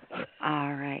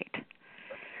 All right.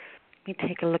 Let me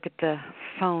take a look at the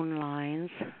phone lines.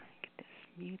 Get this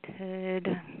muted.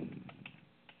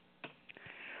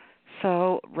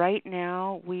 So right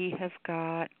now we're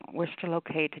still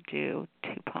okay to do 2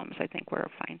 poems. I think we're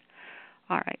fine.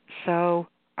 All right. So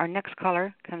our next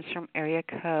caller comes from area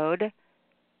code.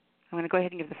 I'm going to go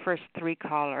ahead and give the first 3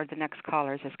 the next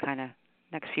callers as kind of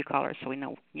next few callers, so we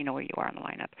know where you are on the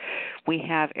lineup. We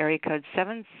have area code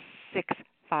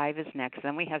 765 is next.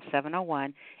 Then we have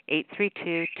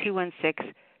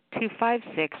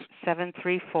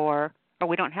 701-832-216-256-734. Oh,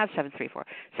 we don't have 734.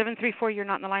 734, you're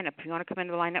not in the lineup. If you want to come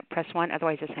into the lineup, press 1.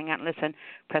 Otherwise, just hang out and listen.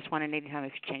 Press 1 at any time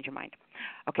if you change your mind.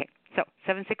 Okay, so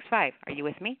 765, are you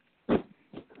with me?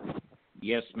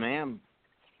 Yes, ma'am.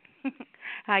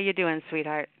 How you doing,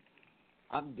 sweetheart?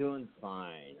 I'm doing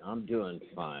fine.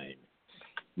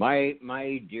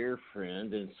 My dear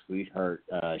friend and sweetheart,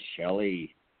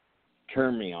 Shelley,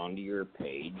 turned me onto your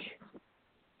page.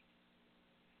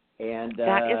 And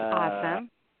that is awesome.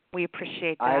 We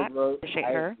appreciate that.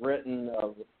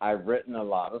 I've written a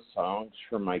lot of songs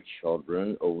for my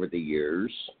children over the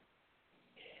years,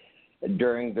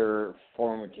 during their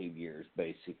formative years,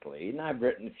 basically, and I've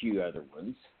written a few other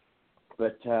ones.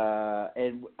 But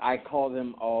and I call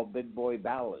them all big boy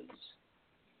ballads.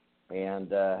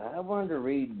 And I wanted to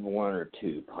read 1 or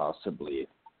 2, possibly,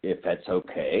 if that's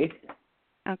okay.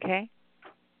 Okay.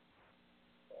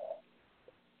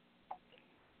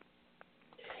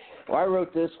 Well, I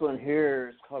wrote this one here.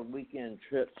 It's called Weekend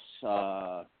Trips.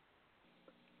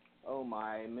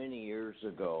 Many years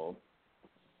ago,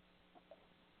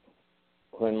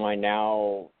 when my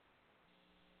now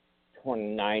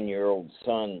 29-year-old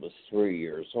son was 3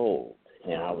 years old,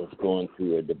 and I was going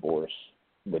through a divorce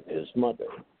with his mother.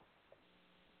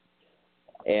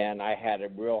 And I had a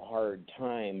real hard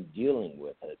time dealing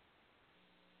with it.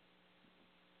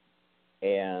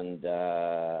 And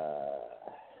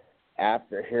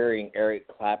after hearing Eric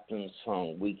Clapton's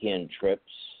song Weekend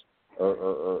Trips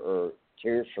or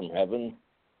Tears from Heaven,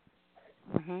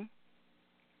 mm-hmm.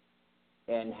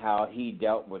 and how he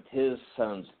dealt with his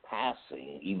son's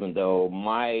passing, even though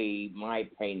my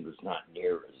pain was not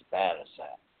near as bad as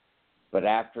that. But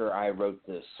after I wrote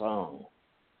this song,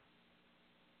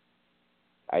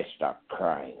 I stopped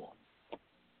crying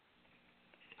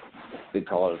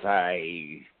because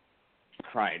I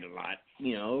cried a lot,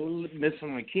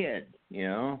 missing my kid,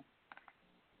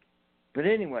 But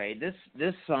anyway,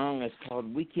 this song is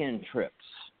called Weekend Trips.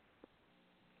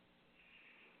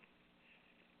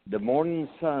 The morning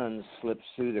sun slips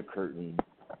through the curtain.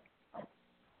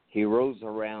 He rolls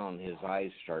around, his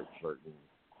eyes start flirting.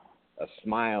 A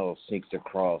smile sneaks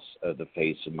across the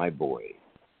face of my boy.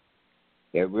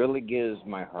 It really gives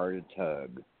my heart a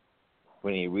tug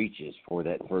when he reaches for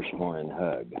that first morning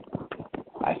hug.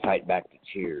 I fight back the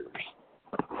tears.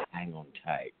 Hang on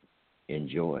tight.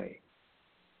 Enjoy.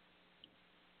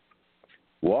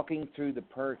 Walking through the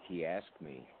park, he asked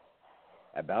me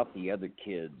about the other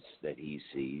kids that he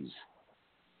sees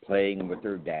playing with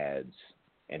their dads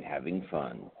and having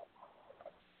fun.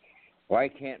 Why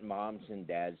can't moms and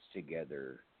dads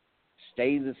together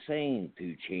stay the same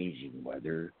through changing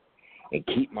weather and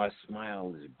keep my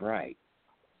smile as bright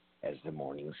as the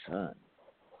morning sun?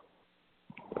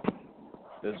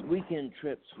 Those weekend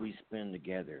trips we spend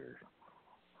together,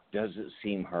 does it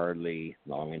seem hardly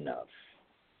long enough?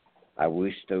 I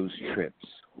wish those trips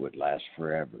would last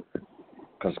forever,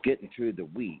 because getting through the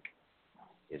week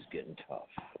is getting tough.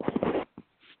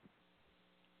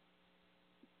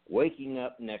 Waking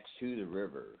up next to the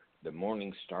river, the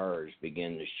morning stars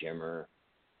begin to shimmer.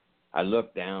 I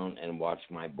look down and watch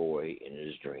my boy in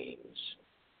his dreams.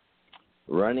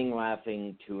 Running,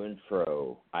 laughing to and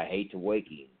fro, I hate to wake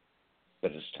him,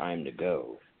 but it's time to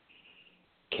go.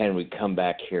 Can we come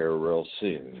back here real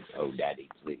soon? Oh, Daddy,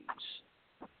 please.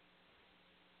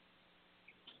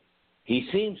 He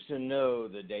seems to know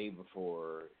the day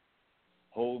before,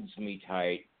 holds me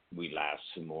tight, we laugh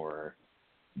some more,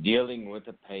 dealing with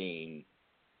the pain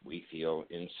we feel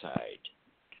inside.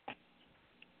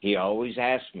 He always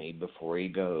asks me before he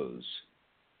goes,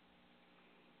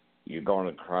 "You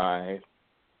gonna cry?"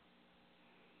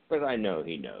 But I know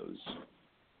he knows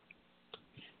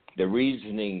the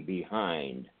reasoning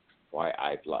behind why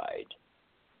I've lied.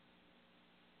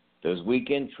 Those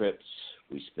weekend trips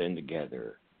we spend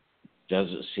together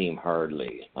doesn't seem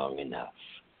hardly long enough.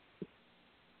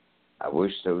 I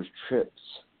wish those trips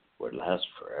would last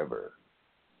forever,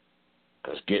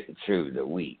 because getting through the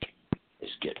week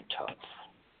is getting tough.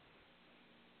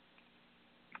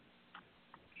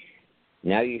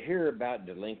 Now you hear about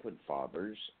delinquent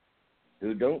fathers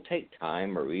who don't take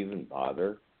time or even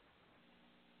bother.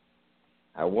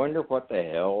 I wonder what the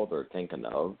hell they're thinking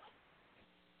of.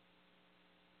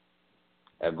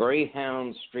 A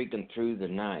greyhound streaking through the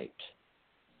night.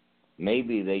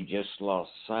 Maybe they just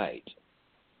lost sight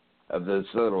of those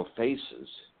little faces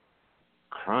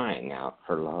crying out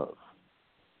for love.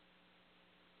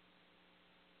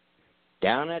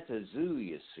 Down at the zoo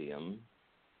you see 'em,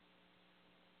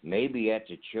 maybe at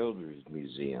the Children's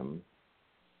Museum,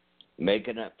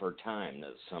 making up for time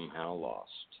that's somehow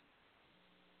lost.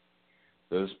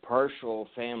 Those partial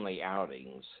family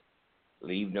outings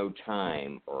leave no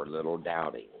time or little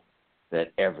doubting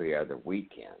that every other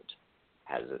weekend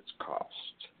has its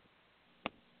cost.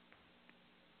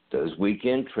 Those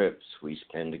weekend trips we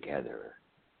spend together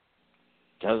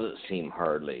doesn't seem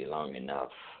hardly long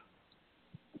enough.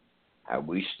 I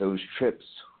wish those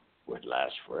trips would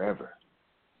last forever,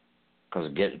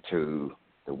 because getting through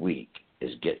the week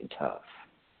is getting tough.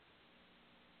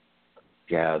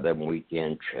 Yeah, them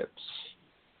weekend trips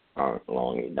aren't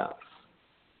long enough.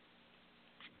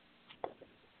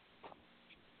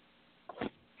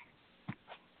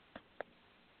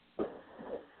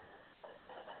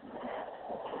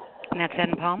 And that's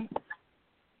end poem?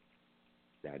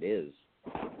 That is.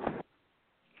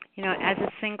 You know, as a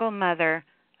single mother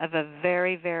of a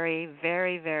very, very,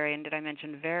 very, very, and did I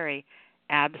mention very,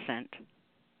 absent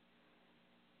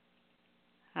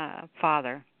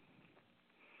father,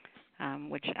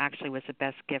 which actually was the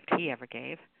best gift he ever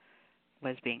gave,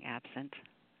 was being absent,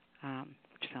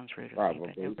 which is sounds rude of Probably.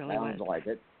 me, but it really Sounds was. like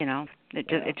it. You know,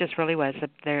 it just really was.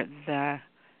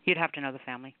 You'd have to know the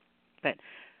family, but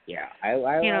yeah, I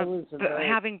was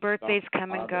having birthdays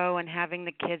come and go, and having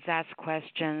the kids ask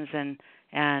questions, and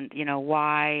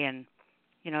why, and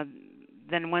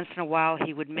then once in a while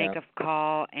he would make a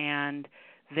call, and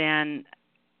then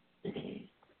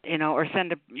or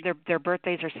send their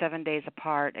birthdays are 7 days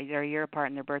apart. They're a year apart,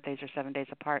 and their birthdays are 7 days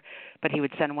apart. But he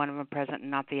would send one of them a present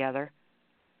and not the other.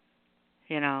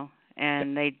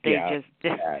 And they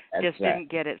just didn't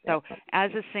get it. So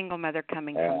as a single mother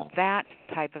coming from that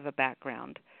type of a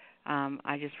background,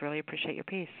 I just really appreciate your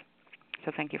piece.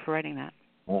 So thank you for writing that.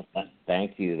 Well,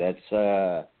 thank you. That's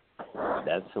the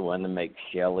one that made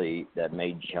Shelley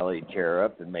tear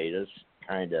up and made us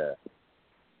kind of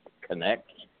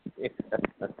connect.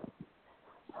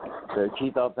 So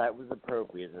she thought that was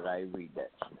appropriate that I read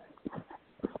that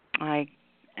tonight. I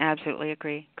absolutely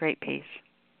agree. Great piece.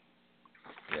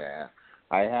 Yeah,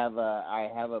 I have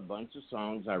a bunch of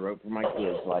songs I wrote for my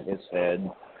kids. Like I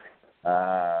said,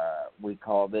 we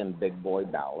call them big boy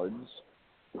ballads.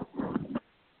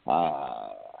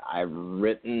 I've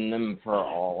written them for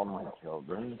all of my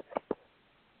children,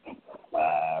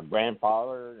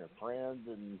 grandfather and friends,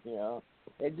 and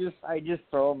I just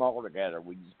throw them all together.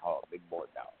 We just call it big boy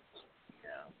ballads.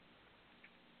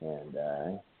 And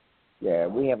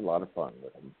we have a lot of fun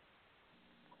with them.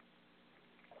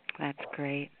 That's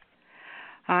great.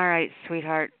 All right,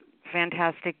 sweetheart.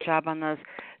 Fantastic job on those.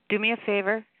 Do me a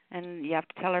favor, and you have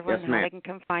to tell everyone how they can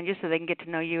come find you so they can get to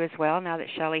know you as well now that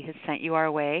Shelley has sent you our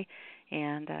way,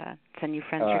 and send you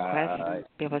friends requests and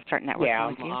be able to start networking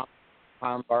with you.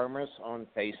 I'm Barmes on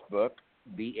Facebook,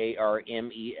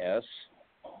 Barmes.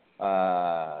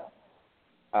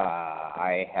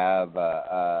 I have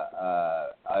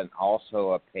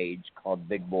also a page called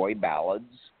Big Boy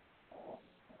Ballads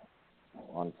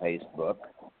on Facebook.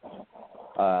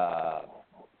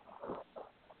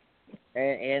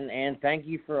 And thank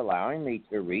you for allowing me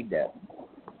to read that.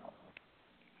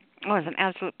 Oh, it's an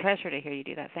absolute pleasure to hear you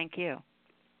do that. Thank you.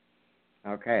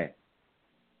 Okay.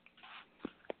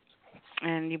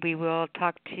 And we will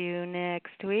talk to you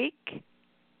next week?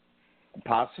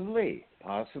 Possibly.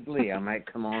 I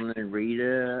might come on and read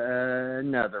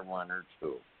another one or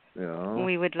two.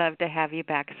 We would love to have you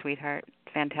back, sweetheart.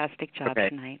 Fantastic job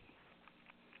tonight.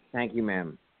 Thank you,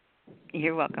 ma'am.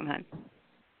 You're welcome, hon.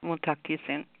 We'll talk to you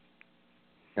soon.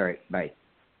 All right. Bye.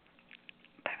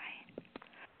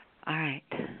 Bye-bye. All right.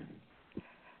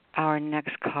 Our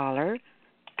next caller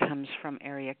comes from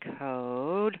area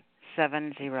code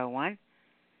 701.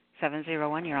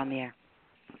 701, you're on the air.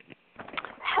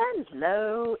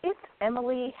 Hello, it's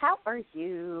Emily. How are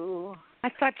you? I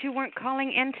thought you weren't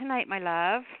calling in tonight, my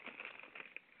love.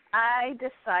 I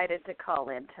decided to call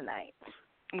in tonight.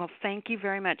 Well, thank you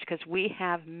very much, because we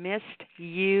have missed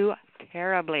you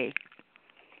terribly.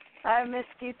 I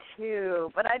missed you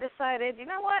too, but I decided, you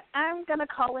know what? I'm going to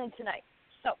call in tonight.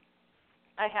 So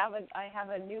I have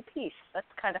a new piece that's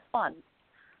kind of fun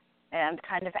and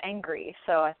kind of angry.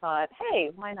 So I thought,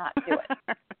 hey, why not do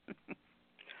it?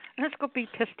 Let's go be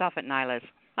pissed off at Nyla's.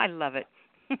 I love it.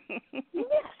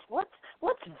 Yes, let's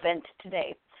vent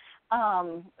today.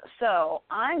 So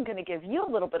I'm going to give you a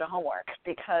little bit of homework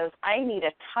because I need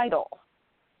a title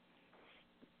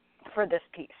for this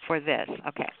piece. For this,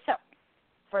 okay. So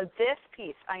for this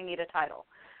piece, I need a title.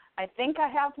 I think I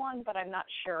have one, but I'm not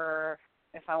sure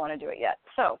if I want to do it yet.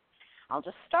 So I'll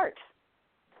just start.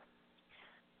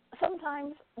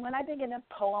 Sometimes when I begin a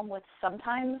poem with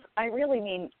sometimes, I really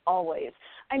mean always.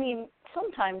 I mean,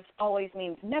 sometimes always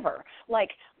means never.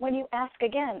 Like when you ask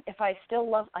again if I still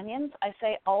love onions, I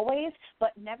say always,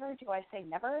 but never do I say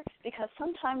never, because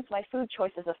sometimes my food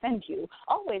choices offend you,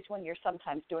 always when you're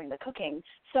sometimes doing the cooking.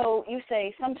 So you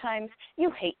say sometimes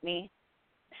you hate me.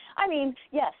 I mean,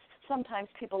 yes, sometimes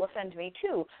people offend me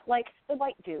too, like the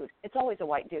white dude. It's always a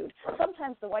white dude.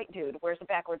 Sometimes the white dude wears a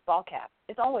backwards ball cap.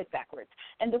 It's always backwards.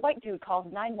 And the white dude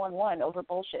calls 911 over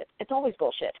bullshit. It's always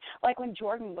bullshit. Like when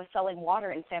Jordan was selling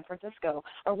water in San Francisco,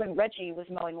 or when Reggie was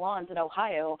mowing lawns in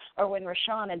Ohio, or when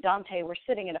Rashawn and Dante were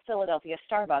sitting in a Philadelphia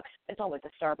Starbucks. It's always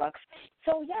a Starbucks.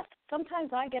 So yes,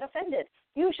 sometimes I get offended.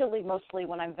 Usually, mostly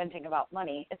when I'm venting about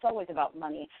money. It's always about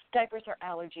money. Diapers are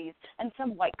allergies. And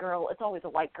some white girl, it's always a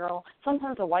white girl.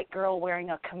 Sometimes a white girl wearing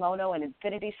a kimono and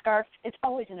infinity scarf. It's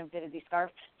always an infinity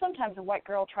scarf. Sometimes a white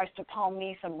girl tries to palm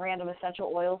me some random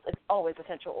essential oils. It's always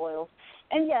essential oils.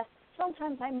 And yes,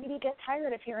 sometimes I maybe get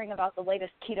tired of hearing about the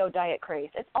latest keto diet craze.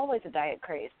 It's always a diet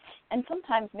craze. And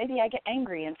sometimes maybe I get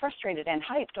angry and frustrated and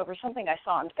hyped over something I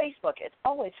saw on Facebook. It's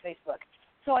always Facebook.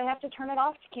 So I have to turn it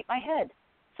off to keep my head.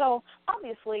 So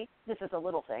obviously, this is a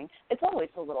little thing. It's always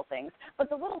the little things, but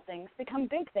the little things become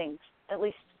big things, at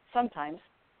least sometimes.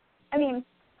 I mean,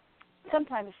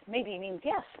 sometimes maybe means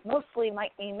yes, mostly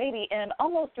might mean maybe, and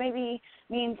almost maybe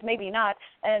means maybe not.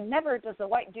 And never does the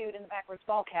white dude in the backwards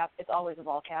ball cap, it's always a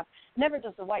ball cap, never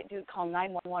does the white dude call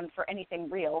 911 for anything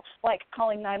real, like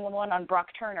calling 911 on Brock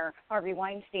Turner, Harvey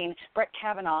Weinstein, Brett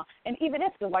Kavanaugh. And even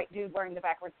if the white dude wearing the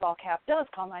backwards ball cap does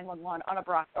call 911 on a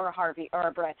Brock or a Harvey or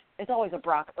a Brett, it's always a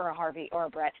Brock or a Harvey or a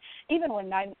Brett. Even when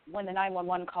the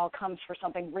 911 call comes for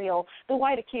something real, the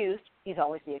white accused, he's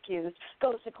always the accused,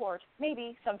 goes to court,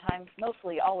 maybe, sometimes,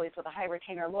 mostly, always with a high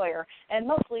retainer lawyer, and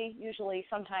mostly, usually,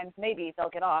 sometimes, maybe they'll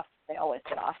get off. They always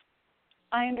get off.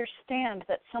 I understand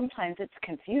that sometimes it's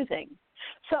confusing.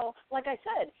 So, like I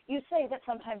said, you say that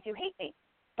sometimes you hate me,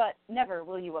 but never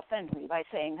will you offend me by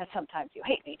saying that sometimes you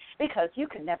hate me, because you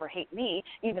can never hate me,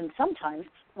 even sometimes,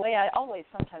 the way I always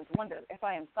sometimes wonder if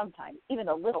I am sometimes, even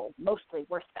a little, mostly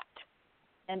worth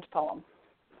that. End poem.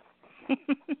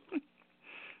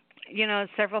 You know,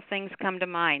 several things come to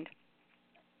mind.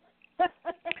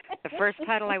 The first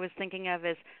title I was thinking of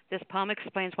is This Poem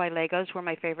Explains Why Legos Were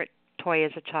My Favorite Toy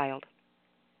as a Child.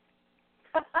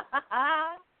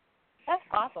 That's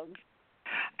awesome.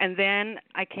 And then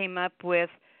I came up with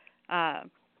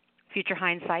Future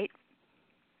Hindsight.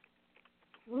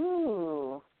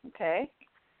 Ooh, okay.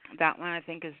 That one I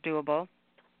think is doable.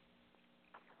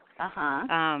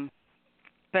 Uh-huh.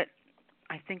 But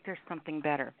I think there's something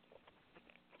better.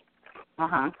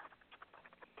 Uh-huh.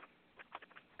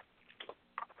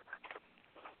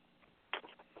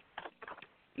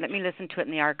 Let me listen to it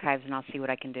in the archives, and I'll see what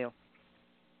I can do.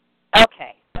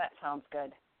 Okay, that sounds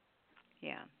good.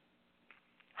 Yeah.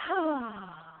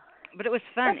 But it was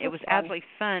fun. It was fun. absolutely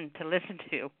fun to listen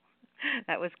to.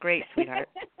 That was great, sweetheart.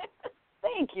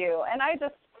 Thank you. And I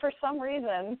just, for some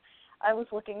reason, I was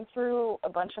looking through a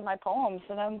bunch of my poems,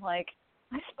 and I'm like,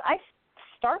 I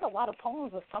start a lot of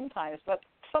poems with sometimes, but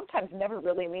sometimes never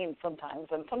really means sometimes,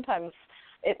 and sometimes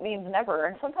it means never,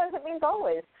 and sometimes it means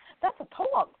always. That's a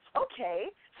poem.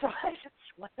 Okay. So I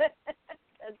just went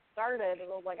and started,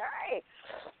 and I was like, all right.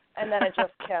 And then it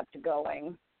just kept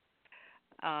going.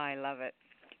 Oh, I love it.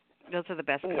 Those are the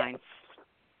best Yes. kind.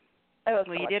 It was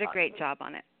well, so you did a fun. great job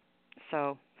on it.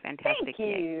 So fantastic. Thank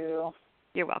you.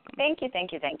 You're welcome. Thank you.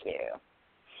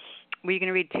 Were you going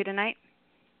to read 2 tonight?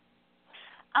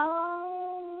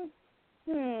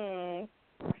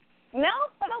 No,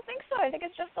 I don't think so. I think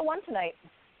it's just the one tonight.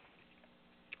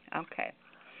 Okay.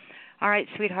 All right,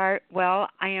 sweetheart. Well,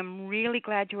 I am really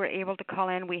glad you were able to call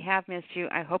in. We have missed you.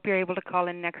 I hope you're able to call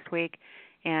in next week,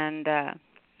 and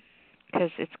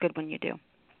because it's good when you do.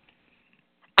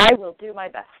 I will do my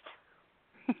best.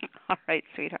 All right,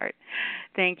 sweetheart.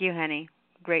 Thank you, honey.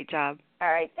 Great job.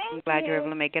 All right, thank you. I'm glad you were able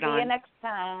to make it on. See you next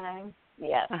time.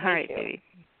 Yes, All right, too. baby.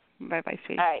 Bye-bye,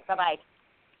 sweetie. All right, bye-bye.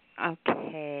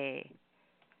 Okay.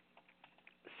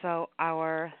 So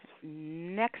our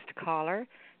next caller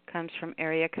comes from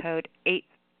area code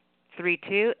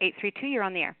 832. 832, you're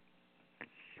on the air.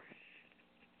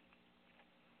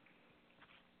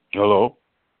 Hello?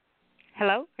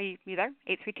 Hello? Are you there?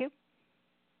 832?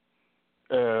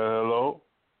 Hello?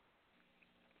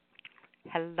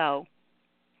 Hello.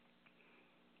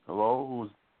 Hello?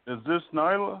 Is this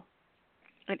Nyla?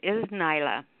 It is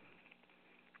Nyla.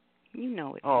 You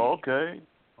know it's Oh, me. okay.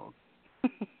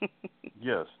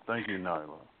 Yes, thank you,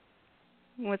 Nyla.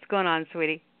 What's going on,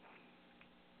 sweetie?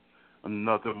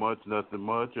 Nothing much. I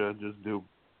just do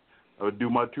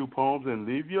my 2 poems and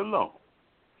leave you alone.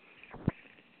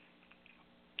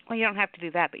 Well, you don't have to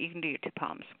do that, but you can do your 2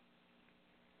 poems.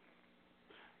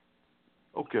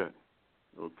 Okay.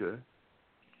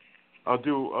 I'll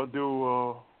do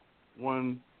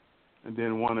one and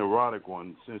then one erotic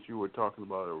one. Since you were talking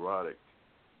about erotic,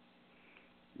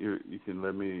 you can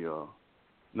let me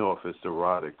know if it's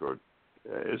erotic or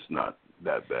it's not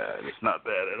that bad. It's not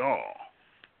bad at all.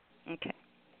 Okay.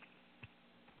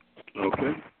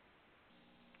 Okay.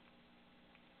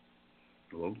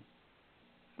 Hello?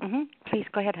 Please,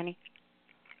 go ahead, honey.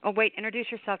 Oh, wait,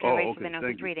 introduce yourself to everybody so they know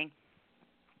who's reading.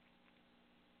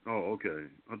 Oh, okay.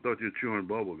 I thought you were chewing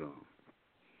bubble gum.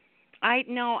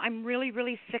 I'm really,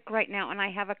 really sick right now, and I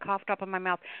have a cough drop in my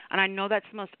mouth. And I know that's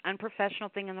the most unprofessional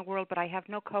thing in the world, but I have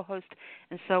no co-host,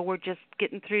 and so we're just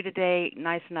getting through today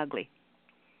nice and ugly.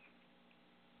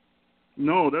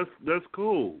 No, that's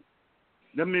cool.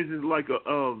 That means it's like a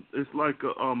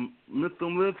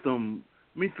mithum.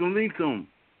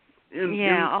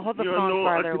 Yeah, I'll hold the phone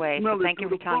farther away. So thank you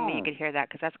for telling me you phone. could hear that,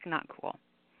 because that's not cool.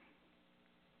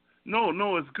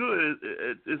 No, it's good.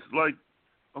 It's like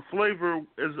a flavor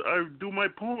as I do my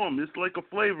poem. It's like a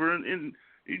flavor, and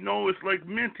It's like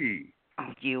minty.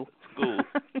 Oh, you. Cool.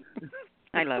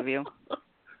 I love you.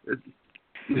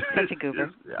 Such a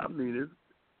goober.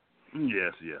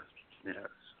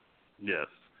 Yes.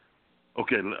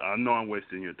 Okay, I know I'm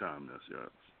wasting your time,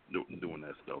 doing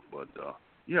that stuff, but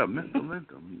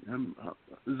mentolatum.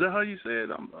 Is that how you say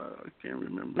it? I can't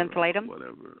remember. Mentolatum?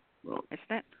 Whatever. Well, Isn't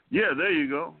it? Yeah, there you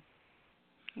go.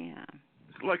 Yeah.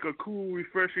 It's like a cool,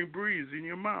 refreshing breeze in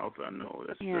your mouth. I know.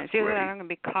 That's See, great. I'm going to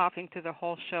be coughing through the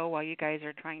whole show while you guys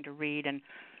are trying to read. And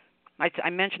I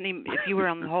mentioned, if you were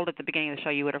on hold at the beginning of the show,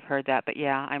 you would have heard that. But,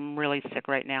 yeah, I'm really sick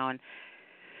right now. And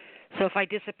so if I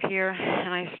disappear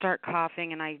and I start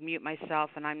coughing and I mute myself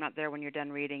and I'm not there when you're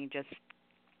done reading, just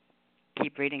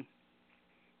keep reading.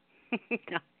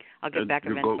 I'll get back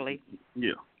eventually.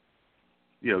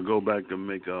 Go back to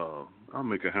I'll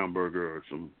make a hamburger or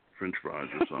some French fries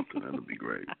or something. That'll be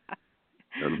great.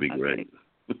 That'll be great.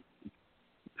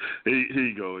 Here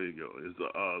you go.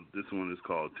 This one is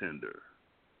called Tender.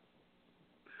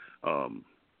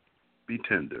 Be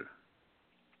tender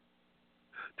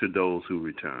to those who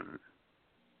return.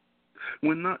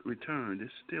 When not returned,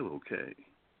 it's still okay.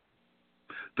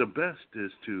 The best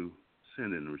is to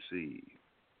send and receive.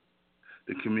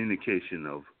 The communication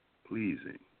of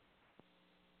pleasing.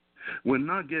 When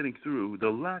not getting through, the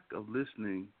lack of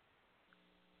listening,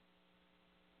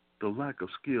 the lack of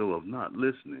skill of not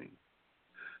listening,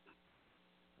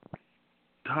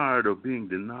 tired of being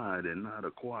denied and not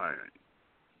acquiring,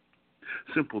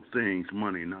 simple things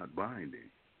money not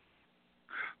binding,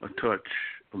 a touch,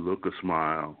 a look, a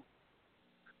smile,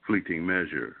 fleeting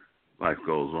measure, life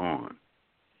goes on.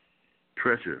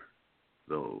 Treasure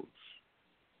those.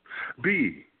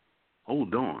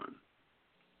 Hold on.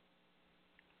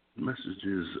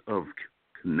 Messages of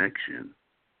connection.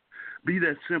 Be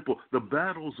that simple. The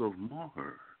battles of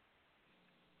Mar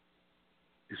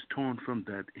is torn from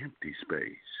that empty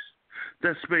space.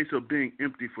 That space of being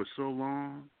empty for so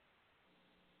long.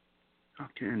 How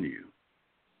can you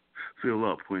fill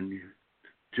up when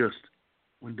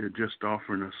they're just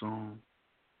offering a song?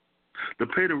 To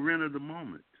pay the rent of the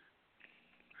moment,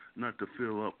 not to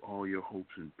fill up all your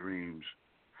hopes and dreams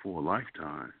for a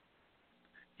lifetime.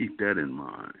 Keep that in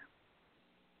mind.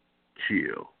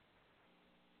 Chill.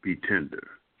 Be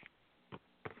tender.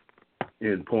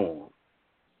 End poem.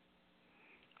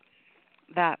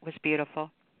 That was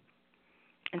beautiful.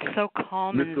 And so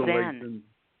calm and zen.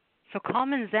 So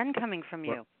calm and zen coming from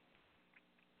you.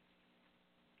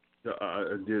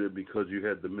 I did it because you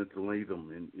had the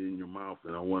mentolatum in your mouth,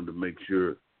 and I wanted to make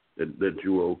sure that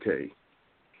you were okay.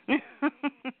 Is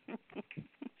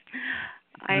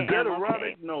that erotic?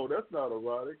 Okay. No, that's not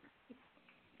erotic.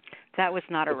 That was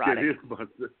not erotic.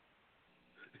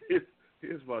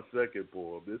 Here's my second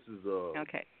poem. This is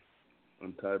okay.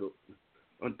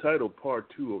 Untitled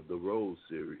Part 2 of the Rose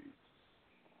series.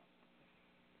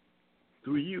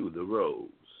 Through you, the rose,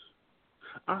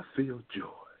 I feel joy.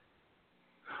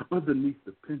 Underneath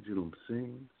the pendulum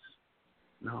sings,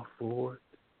 now forward,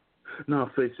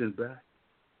 now facing back.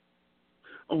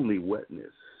 Only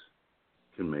wetness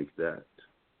can make that.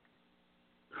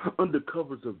 Under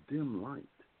covers of dim light,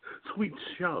 sweet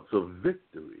shouts of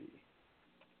victory.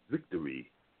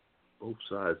 Victory, both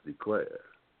sides declare.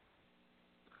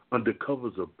 Under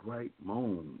covers of bright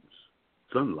moans,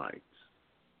 sunlights.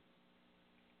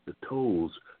 The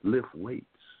toes lift weights,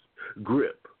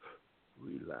 grip,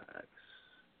 relax.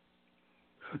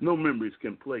 No memories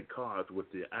can play cards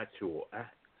with the actual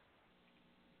act.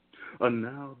 A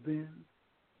now then,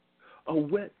 a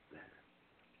wet then,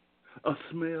 a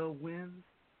smell wind,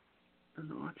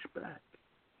 an arch back.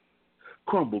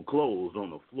 Crumbled clothes on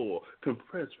the floor,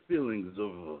 compressed feelings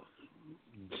of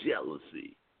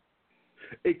jealousy,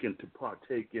 aching to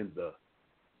partake in the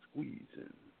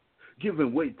squeezing,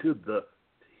 giving way to the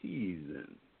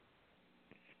teasing.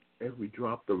 Every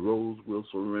drop the rose will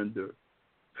surrender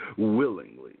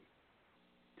willingly.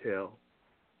 Tell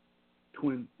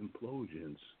twin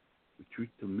implosions retreat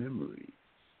to memories.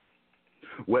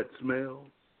 Wet smells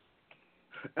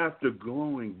after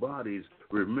glowing bodies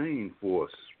remain for a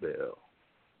spell,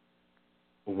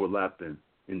 overlapping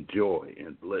in joy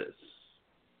and bliss.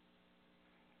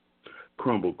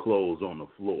 Crumbled clothes on the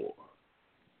floor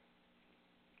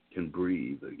can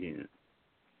breathe again.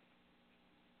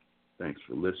 Thanks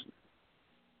for listening.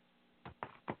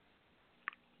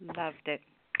 Loved it.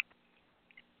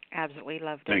 Absolutely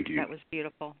loved it. Thank you. That was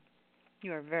beautiful.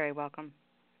 You are very welcome.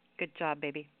 Good job,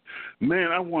 baby.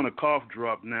 Man, I want a cough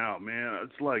drop now, man.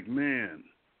 It's like, man.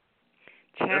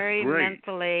 Cherry that's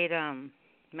great. mentholatum.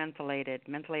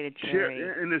 Mentholated cherry.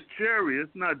 And it's cherry.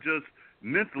 It's not just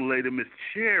mentholatum, it's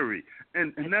cherry.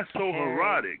 And that's so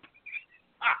erotic.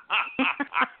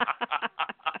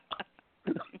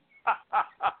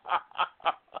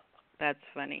 That's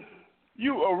funny.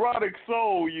 You erotic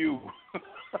soul, you.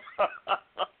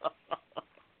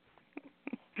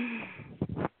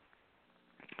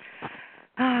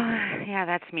 Yeah,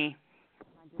 that's me.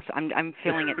 So I'm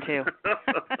feeling it too.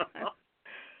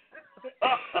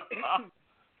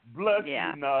 Bless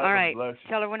yeah. you, Nyla. All right. Bless you.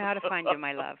 Tell everyone how to find you,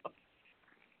 my love.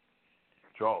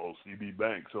 Charles C.B.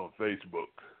 Banks on Facebook.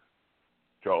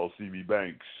 Charles C.B.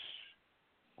 Banks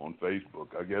on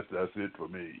Facebook. I guess that's it for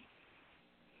me.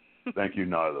 Thank you,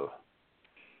 Nyla.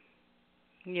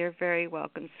 You're very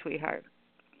welcome, sweetheart.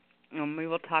 And we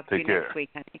will talk to you care. next week,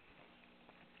 honey.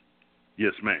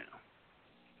 Yes, ma'am.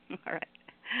 All right.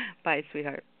 Bye,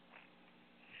 sweetheart.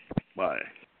 Bye.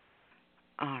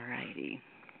 All righty.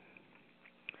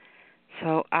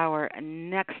 So our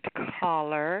next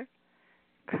caller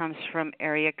comes from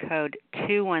area code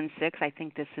 216. I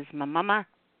think this is my mama.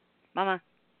 Mama.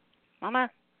 Mama.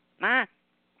 Ma.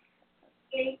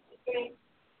 It's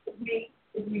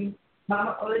me.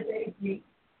 Mama Alisia, it's me.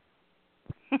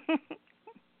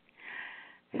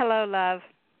 Hello, love.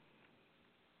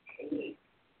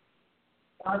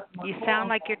 You sound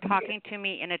like you're talking to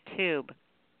me in a tube.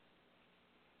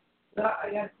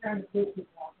 I got to turn the picture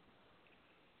on.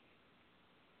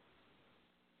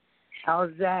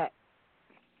 How's that?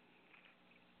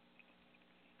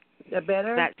 Is that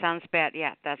better? That sounds bad.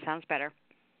 Yeah, that sounds better.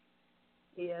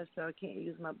 Yeah, so I can't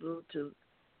use my Bluetooth.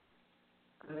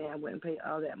 I mean, I wouldn't pay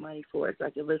all that money for it, so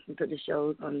I could listen to the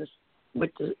shows on this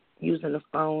using the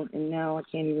phone, and now I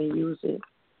can't even use it.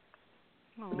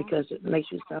 Aww. Because it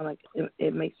makes you sound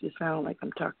like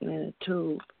I'm talking in a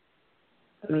tube.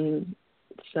 I mean,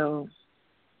 so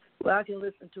I can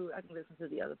listen to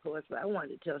the other poets, but I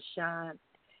wanted to tell Sean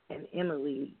and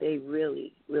Emily, they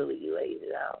really, really laid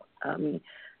it out. I mean,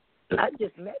 I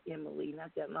just met Emily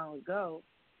not that long ago,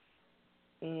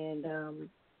 and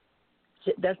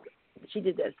she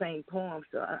did that same poem,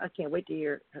 so I can't wait to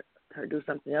hear her do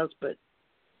something else. But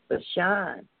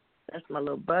Sean, that's my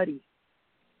little buddy.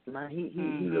 He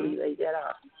really laid that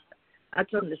out. I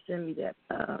told him to send me that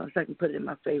so I can put it in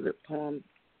my favorite poem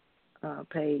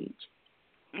page.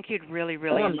 I think you'd really,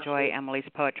 really enjoy Emily's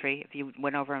poetry if you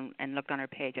went over and looked on her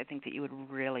page. I think that you would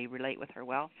really relate with her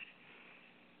well.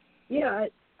 Yeah,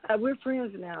 we're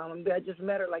friends now. I just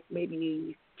met her like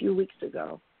maybe a few weeks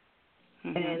ago.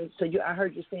 Mm-hmm. And so I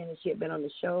heard you saying that she had been on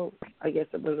the show. I guess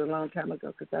it was a long time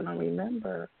ago because I don't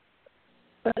remember.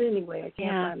 But anyway, I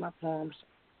can't find my poems.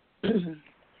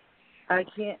 I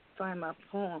can't find my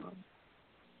poem,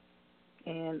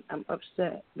 and I'm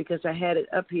upset because I had it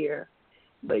up here,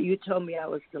 but you told me I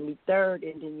was going to be third,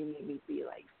 and then you made me be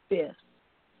like fifth.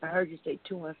 I heard you say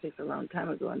 216 a long time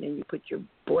ago, and then you put your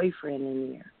boyfriend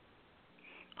in there.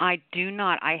 I do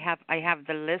not. I have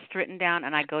the list written down,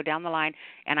 and I go down the line,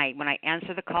 and when I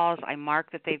answer the calls, I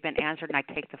mark that they've been answered, and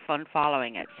I take the phone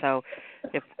following it. So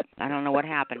if I don't know what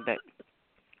happened, but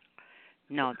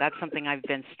no, that's something I've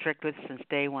been strict with since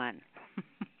day one.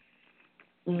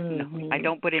 No, I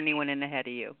don't put anyone in ahead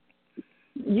of you.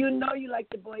 You know you like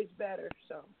the boys better,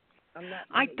 so I'm not.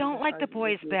 I don't like the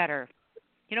boys better.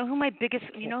 You know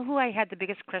who I had the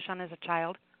biggest crush on as a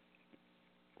child?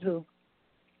 Who?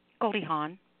 Goldie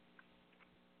Hawn.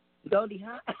 Goldie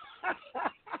Hawn?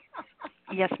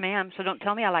 Yes, ma'am. So don't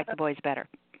tell me I like the boys better.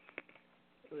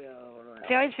 Well,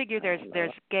 see, I always figure there's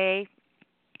gay,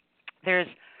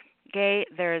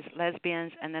 there's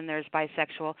lesbians, and then there's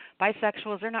bisexual.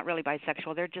 Bisexuals, they're not really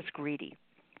bisexual. They're just greedy.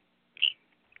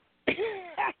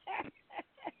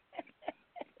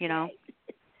 You know?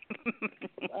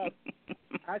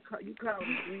 You call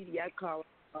them greedy. I call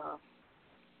them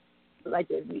like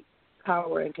the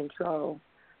power and control.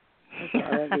 That's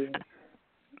all that is.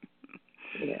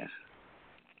 Yeah.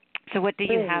 So what do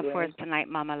you have for us tonight,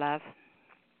 Mama Love?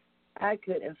 I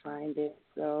couldn't find it,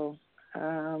 so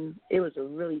it was a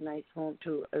really nice poem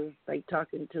too. It was like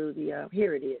talking to the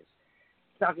here it is,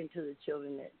 talking to the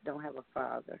children that don't have a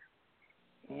father,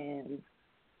 and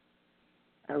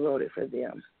I wrote it for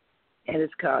them, and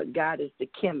it's called "God is the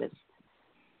Chemist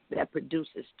that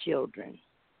Produces Children,"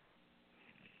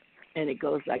 and it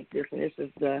goes like this. And this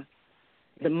is the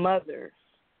mother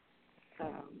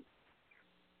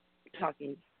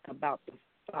talking about the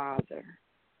father.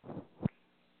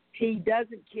 He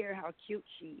doesn't care how cute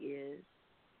she is,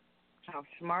 how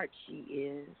smart she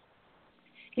is.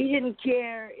 He didn't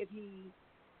care if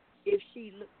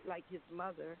she looked like his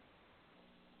mother.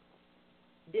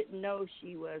 Didn't know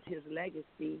she was his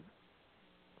legacy.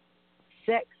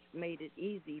 Sex made it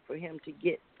easy for him to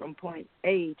get from point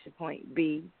A to point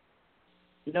B.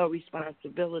 No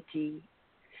responsibility,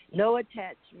 no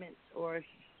attachments or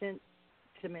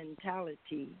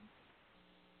sentimentality.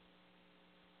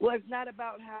 Well, it's not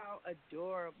about how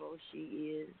adorable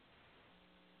she is.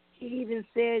 He even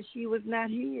said she was not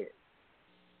his.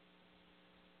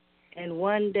 And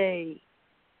one day,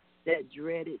 that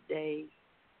dreaded day,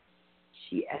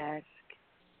 she asked,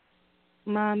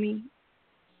 Mommy,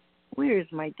 where is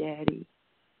my daddy?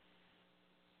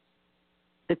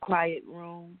 The quiet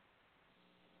room,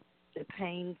 the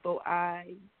painful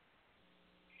eyes.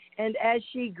 And as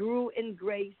she grew in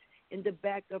grace in the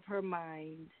back of her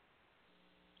mind,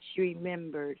 she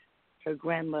remembered her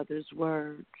grandmother's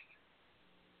words.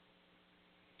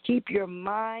 Keep your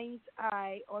mind's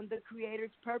eye on the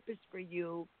Creator's purpose for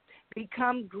you.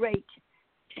 Become great.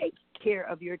 Take care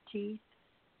of your teeth.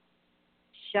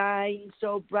 Shine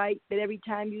so bright that every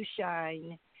time you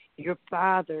shine, your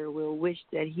father will wish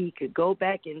that he could go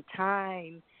back in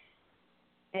time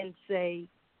and say,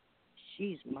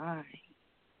 she's mine.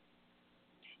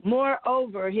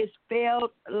 Moreover, his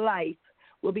failed life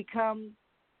will become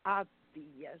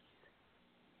obvious.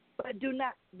 But do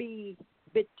not be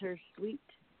bittersweet.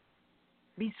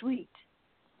 Be sweet.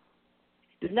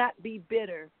 Do not be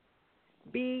bitter.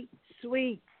 Be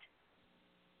sweet.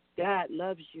 God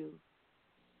loves you.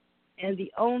 And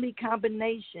the only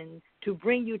combination to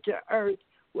bring you to earth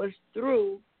was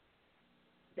through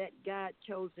that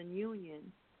God-chosen union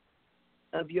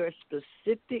of your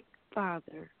specific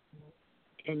father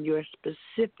and your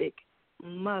specific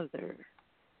mother.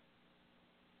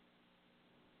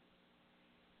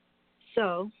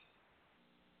 So,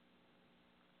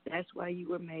 that's why you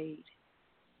were made.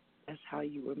 That's how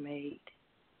you were made.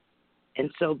 And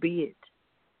so be it.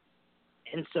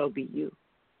 And so be you.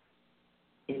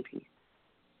 In peace.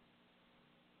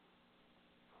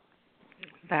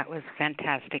 That was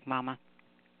fantastic, Mama.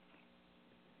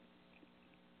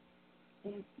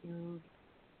 Thank you.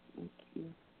 Thank you.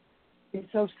 It's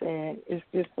so sad. It's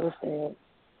just so sad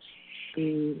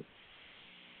to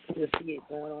see it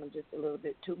going on just a little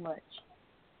bit too much.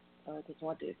 I just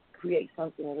want to create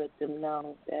something and let them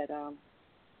know that,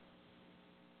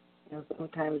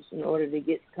 sometimes in order to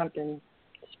get something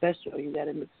special, you got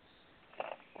to mix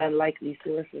unlikely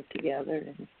sources together.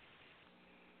 And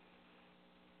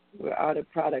we're out a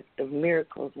product of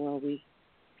miracles when we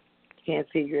can't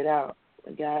figure it out.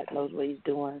 But God knows what he's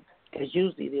doing, because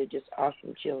usually they're just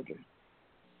awesome children.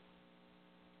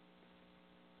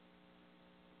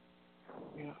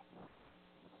 Yeah.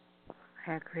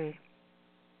 I agree.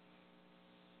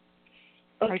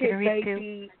 Okay,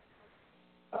 baby.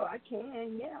 Oh, I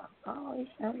can, yeah. Oh,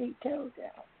 it's how he tells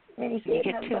that. You ain't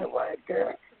said nothing but a word,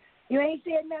 girl. You ain't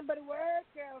said nothing but a word,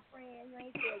 girlfriend. You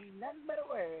ain't said nothing but a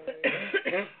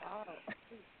word.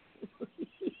 Oh.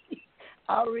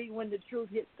 I'll read when the truth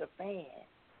hits the fan.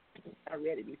 I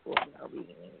read it before, but I'll read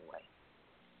it anyway.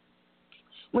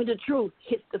 When the truth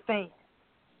hits the fan,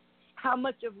 how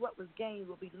much of what was gained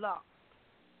will be lost?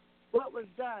 What was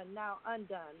done, now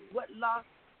undone? What lost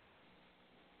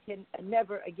can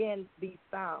never again be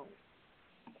found?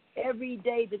 Every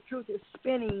day the truth is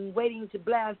spinning, waiting to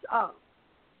blast off.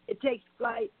 It takes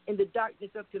flight in the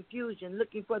darkness of confusion,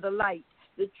 looking for the light.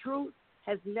 The truth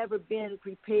has never been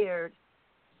prepared.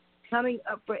 Coming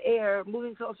up for air,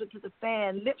 moving closer to the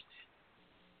fan, lips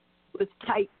with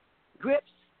tight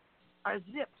grips are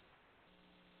zips.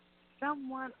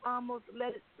 Someone almost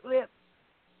let it slip.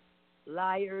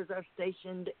 Liars are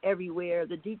stationed everywhere.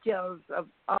 The details of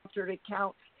altered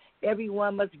accounts,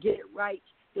 everyone must get it right.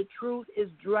 The truth is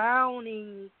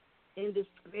drowning in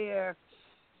despair.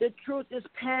 The truth is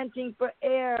panting for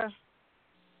air.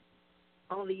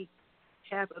 Only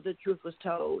half of the truth was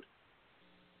told.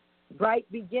 Bright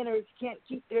beginners can't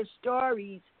keep their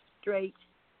stories straight.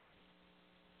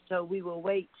 So we will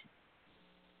wait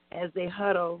as they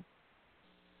huddle,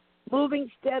 moving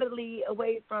steadily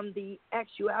away from the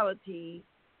actuality.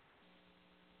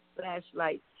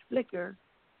 Flashlights flicker.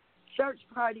 Church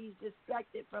parties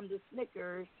distracted from the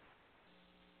Snickers,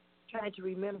 trying to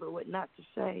remember what not to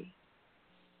say.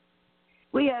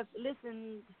 We have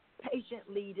listened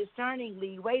patiently,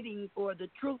 discerningly, waiting for the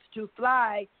truth to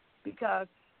fly because,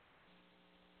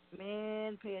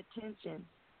 man, pay attention.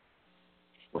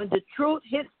 When the truth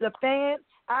hits the fan,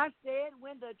 I said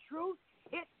when the truth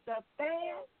hits the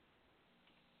fan,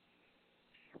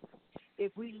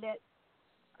 if we let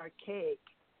archaic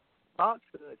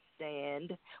falsehood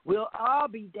stand, we'll all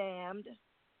be damned.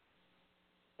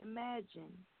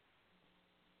 Imagine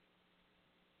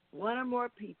one or more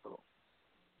people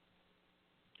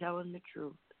telling the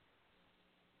truth.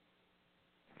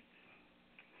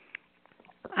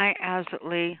 I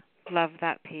absolutely love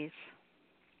that piece.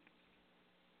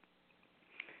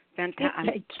 I'm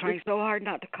trying so hard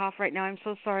not to cough right now. I'm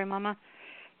so sorry, Mama.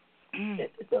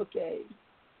 It's okay.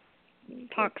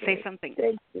 Talk. Okay. Say something.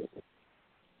 Thank you.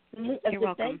 You're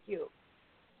welcome. Thank you.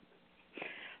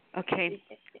 Okay.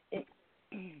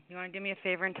 You want to do me a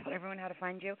favor and tell everyone how to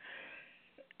find you?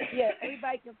 Yeah,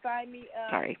 everybody can find me.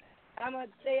 Sorry. I'm going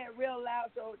to say it real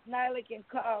loud so Nyla can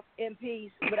cough in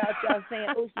peace without y'all saying,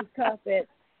 oh, she's coughing.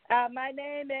 My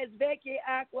name is Vicky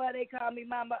Aqua. They call me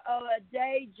Mama Ola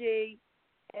Deji.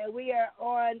 And we are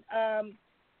on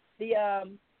the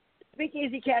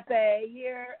SpeakEasy Cafe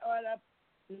here on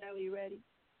Nyla, you ready?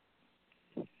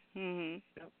 Mm-hmm.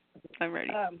 I'm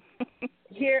ready.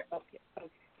 Here, okay.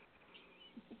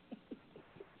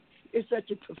 You're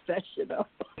such a professional.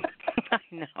 I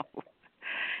know.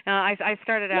 I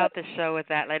started out the show with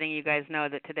that, letting you guys know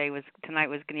that tonight was,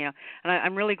 and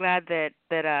I'm really glad that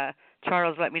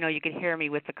Charles let me know you could hear me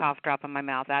with the cough drop in my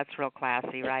mouth. That's real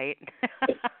classy, right?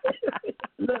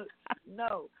 Look,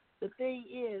 no, the thing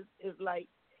is like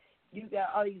you got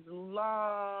all these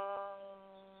long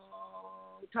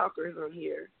talkers on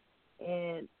here,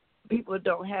 and people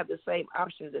don't have the same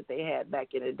options that they had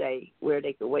back in the day where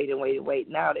they could wait and wait and wait.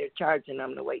 Now they're charging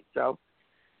them to wait. So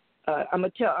I'm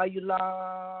going to tell all you long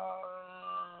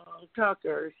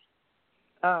talkers,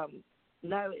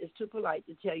 Nyla is too polite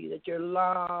to tell you that you're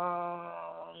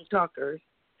long talkers.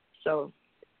 So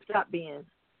stop being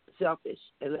selfish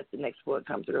and let the next one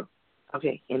come through.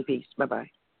 Okay, in peace. Bye-bye.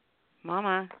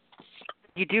 Mama,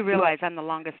 you do realize I'm the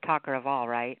longest talker of all,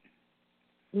 right?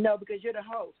 No, because you're the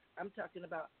host. I'm talking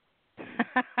about.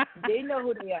 They know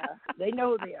who they are.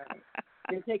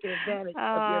 They're taking advantage of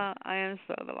your. I am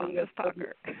so the longest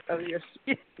talker.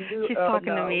 She's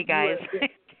talking to me, guys.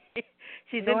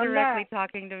 She's indirectly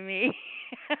talking to me.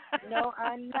 No,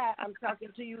 I'm not. I'm talking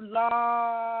to you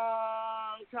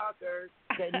long talkers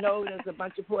that know there's a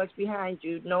bunch of poets behind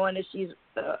you, knowing that she's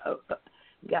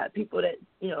got people that,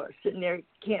 are sitting there,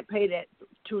 can't pay that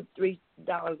 $2-3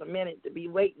 a minute to be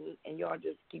waiting, and y'all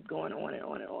just keep going on and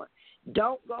on and on.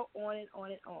 Don't go on and on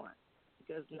and on,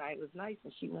 because Nyla's nice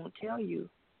and she won't tell you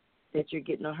that you're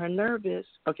getting on her nervous.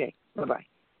 Okay, bye-bye.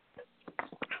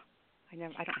 I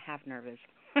don't have nervous.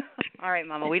 All right,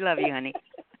 Mama, we love you, honey.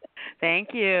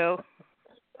 Thank you.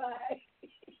 Bye.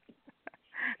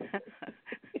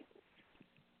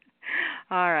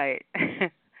 All right.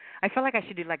 I feel like I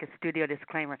should do like a studio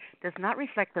disclaimer. Does not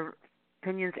reflect the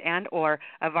opinions and or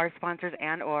of our sponsors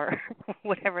and or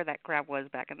whatever that crap was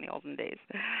back in the olden days.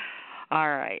 All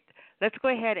right. Let's go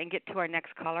ahead and get to our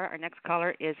next caller. Our next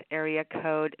caller is area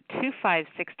code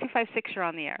 256. 256, you're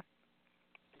on the air.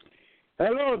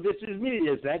 Hello, this is me.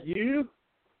 Is that you?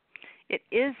 It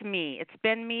is me. It's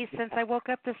been me since I woke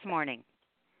up this morning.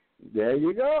 There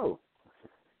you go.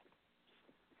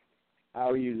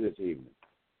 How are you this evening?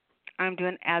 I'm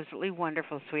doing absolutely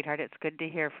wonderful, sweetheart. It's good to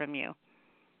hear from you.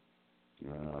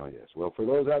 Oh, yes. Well, for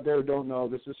those out there who don't know,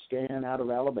 this is Stan out of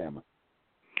Alabama.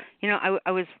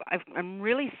 I'm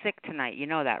really sick tonight. You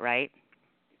know that, right?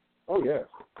 Oh, yes.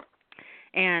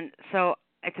 And so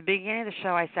at the beginning of the show,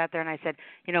 I sat there and I said,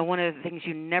 one of the things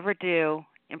you never do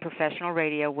in professional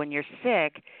radio when you're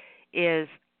sick is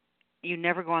you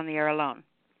never go on the air alone.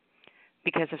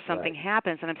 Because if something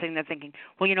happens, and I'm sitting there thinking,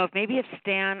 well, if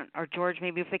Stan or George,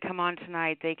 maybe if they come on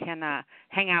tonight, they can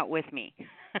hang out with me.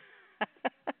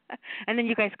 And then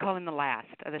you guys call in the last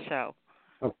of the show.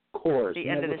 Of course. The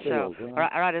end of the show. Huh? Or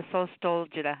I'd have so told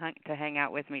you to hang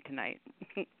out with me tonight.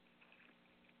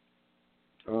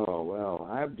 Oh, well,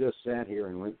 I've just sat here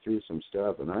and went through some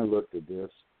stuff, and I looked at this,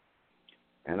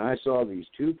 and I saw these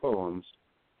two poems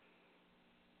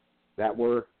that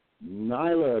were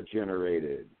Nyla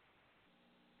generated.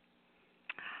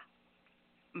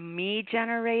 Me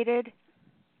generated?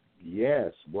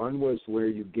 Yes. One was where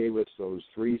you gave us those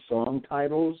 3 song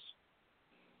titles.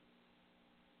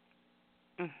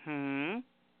 Mm-hmm.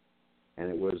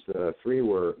 And it was the 3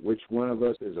 were, Which One of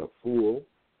Us is a Fool,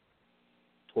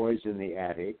 Toys in the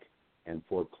Attic, and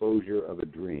Foreclosure of a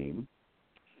Dream.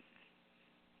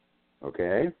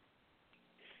 Okay?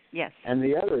 Yes. And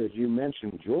the other, as you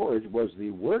mentioned, George, was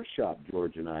the workshop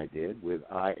George and I did with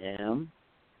I Am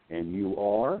and You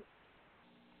Are.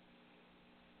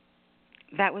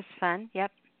 That was fun,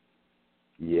 yep.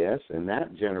 Yes, and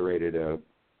that generated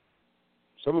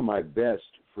some of my best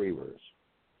freewares.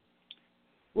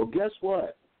 Well, guess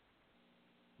what?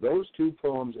 Those 2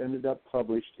 poems ended up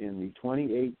published in the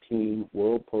 2018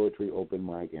 World Poetry Open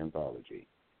Mic Anthology.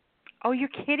 Oh, you're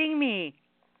kidding me.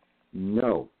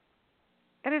 No.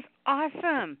 That is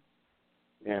awesome.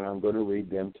 And I'm going to read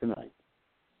them tonight.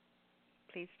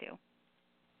 Please do.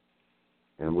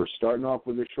 And we're starting off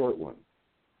with a short one,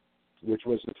 which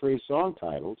was the 3 song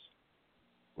titles,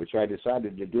 which I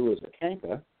decided to do as a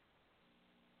canka.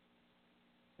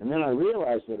 And then I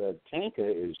realized that a tanka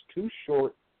is 2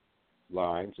 short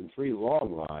lines and 3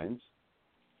 long lines,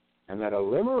 and that a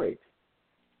limerick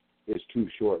is 2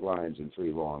 short lines and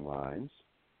 3 long lines,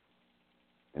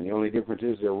 and the only difference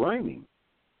is they're rhyming.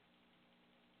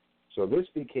 So this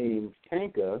became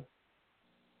tanka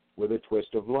with a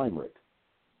twist of limerick.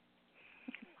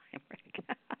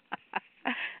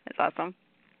 That's awesome.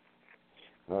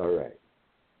 All right.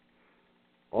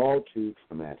 All too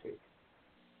traumatic.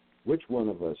 Which one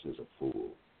of us is a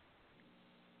fool?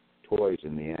 Toys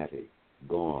in the attic,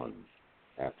 gone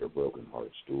after broken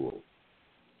heart stool.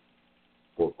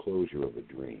 Foreclosure of a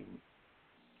dream,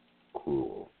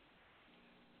 cruel.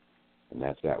 And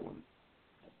that's that one.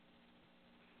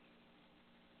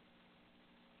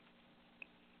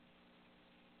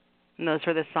 And those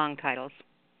were the song titles.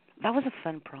 That was a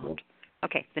fun prompt.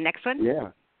 Okay, the next one? Yeah.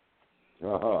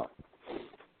 Uh-huh.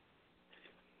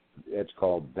 It's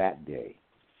called That Day.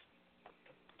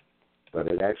 But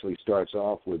it actually starts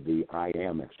off with the I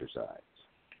am exercise.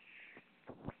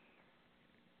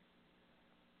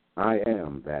 I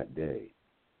am that day,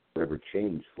 forever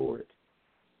changed for it,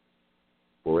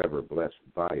 forever blessed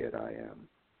by it I am.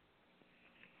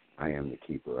 I am the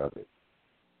keeper of it.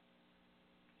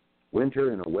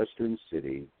 Winter in a western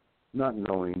city, not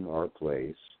knowing our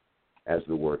place as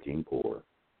the working poor.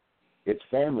 It's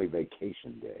family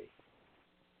vacation day.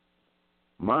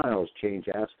 Miles change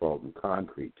asphalt and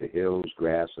concrete to hills,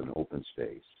 grass, and open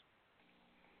space.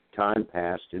 Time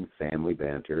passed in family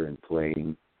banter and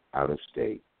playing out of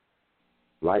state.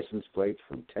 License plates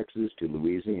from Texas to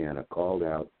Louisiana called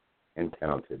out and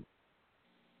counted.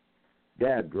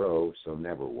 Dad drove, so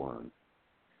never won.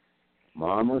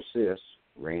 Mom or sis,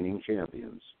 reigning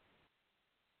champions.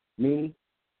 Me,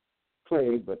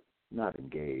 played but not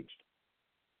engaged.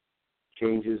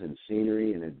 Changes in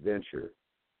scenery and adventure,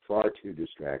 far too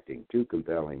distracting, too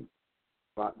compelling.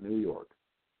 Spot New York.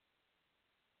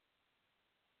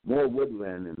 More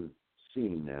woodland and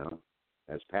scene now,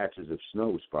 as patches of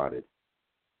snow spotted.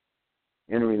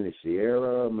 Entering the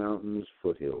Sierra Mountains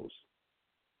foothills.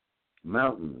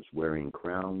 Mountains wearing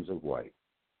crowns of white.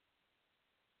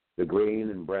 The green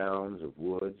and browns of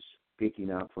woods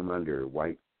peeking out from under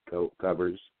white coat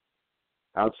covers.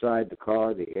 Outside the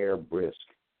car, the air brisk,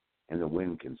 and the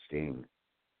wind can sting.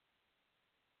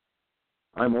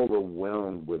 I'm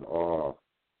overwhelmed with awe.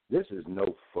 This is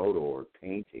no photo or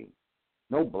painting,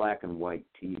 no black and white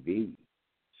TV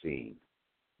scene.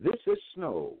 This is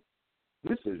snow.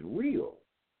 This is real.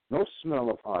 No smell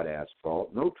of hot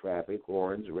asphalt, no traffic,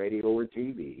 horns, radio, or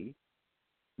TV.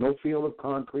 No feel of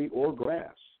concrete or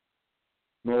grass.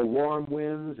 No warm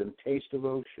winds and taste of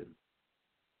ocean.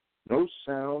 No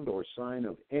sound or sign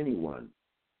of anyone,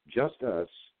 just us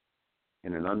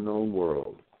in an unknown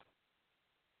world.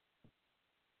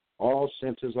 All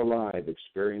senses alive,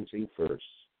 experiencing firsts.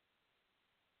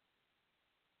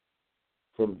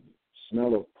 From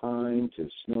smell of pine to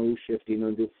snow shifting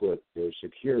underfoot, there's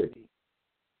security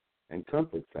and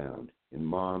comfort found in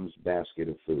Mom's basket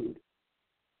of food.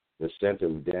 The scent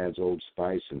of Dad's old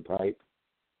spice and pipe,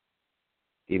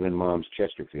 even Mom's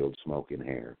Chesterfield smoke and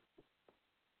hair.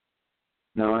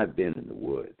 Now I've been in the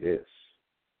wood, this.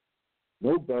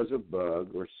 No buzz of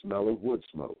bug or smell of wood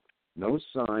smoke. No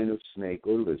sign of snake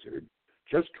or lizard,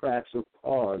 just tracks of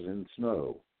paws in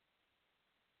snow.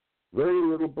 Very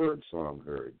little bird song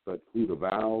heard, but hoot of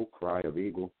owl, cry of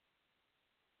eagle.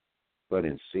 But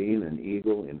in seeing an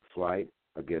eagle in flight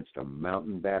against a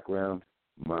mountain background,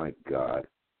 my God.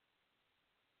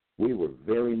 We were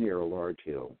very near a large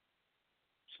hill,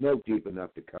 snow deep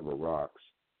enough to cover rocks.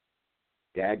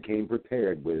 Dad came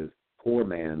prepared with poor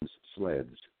man's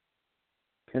sleds,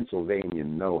 Pennsylvania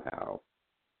know-how.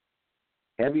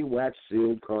 Heavy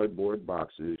wax-sealed cardboard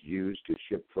boxes used to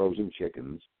ship frozen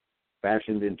chickens,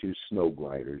 fashioned into snow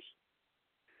gliders.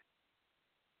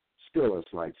 Still a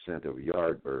slight scent of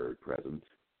yard bird present.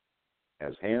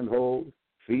 As handhold,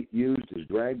 feet used as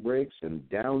drag brakes, and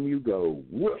down you go,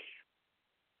 whoosh!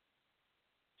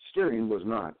 Steering was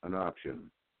not an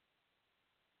option.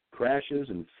 Crashes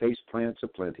and face plants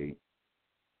aplenty.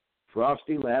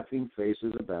 Frosty laughing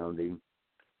faces abounding.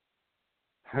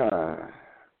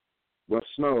 What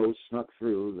snow snuck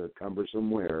through the cumbersome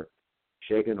wear,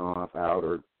 shaken off, out,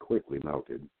 or quickly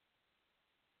melted.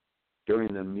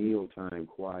 During the mealtime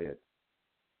quiet,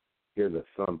 hear the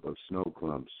thump of snow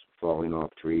clumps falling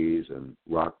off trees and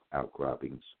rock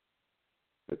outcroppings,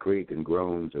 the creak and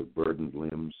groans of burdened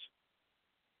limbs.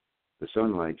 The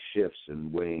sunlight shifts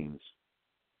and wanes,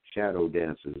 shadow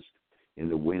dances in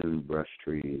the wind-brushed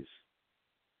trees.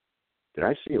 Did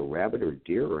I see a rabbit or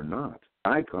deer or not?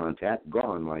 Eye contact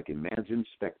gone like imagined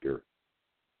specter.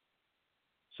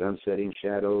 sunsetting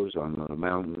shadows on the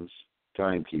mountains,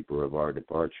 timekeeper of our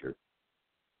departure.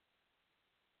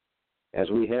 As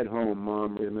we head home,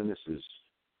 Mom reminisces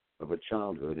of a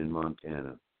childhood in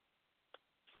Montana.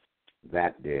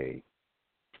 That day,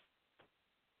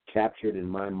 captured in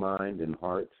my mind and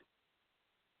heart,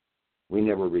 we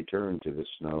never returned to the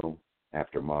snow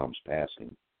after Mom's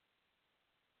passing.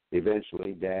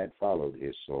 Eventually, Dad followed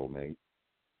his soulmate,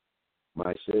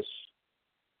 my sis,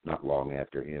 not long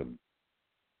after him.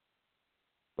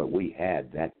 But we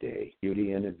had that day,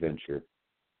 beauty and adventure.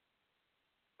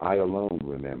 I alone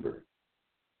remember.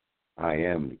 I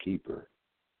am the keeper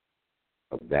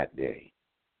of that day.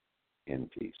 In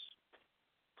peace.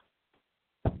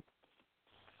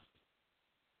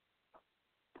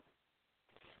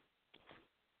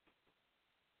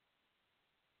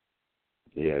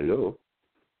 Hello?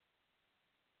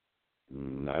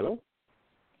 Nyla?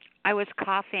 I was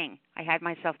coughing. I had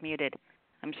myself muted.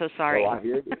 I'm so sorry. Oh, I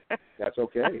hear you. That's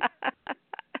okay.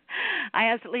 I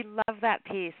absolutely love that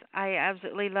piece. I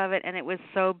absolutely love it, and it was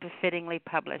so befittingly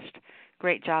published.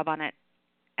 Great job on it.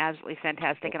 Absolutely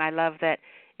fantastic. And I love that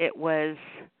it was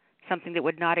something that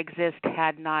would not exist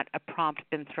had not a prompt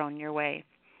been thrown your way,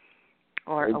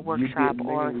 or a workshop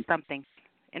or something,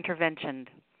 intervention.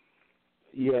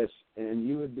 Yes, and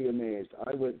you would be amazed.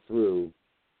 I went through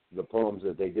the poems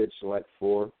that they did select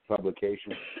for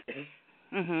publication.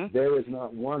 Mm-hmm. There is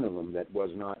not one of them that was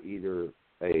not either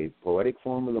a poetic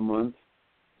form of the month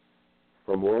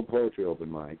from World Poetry Open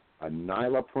Mic, a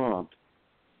Nyla prompt,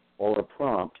 or a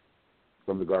prompt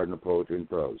from the Garden of Poetry and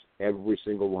Prose. Every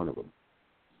single one of them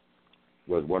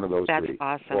was one of those three.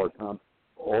 That's awesome.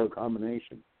 Or a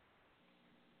combination.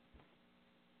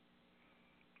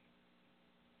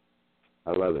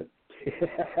 I love it.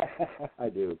 I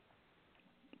do.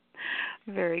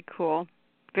 Very cool.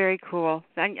 Very cool.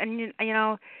 And you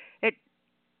know, it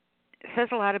says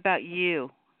a lot about you.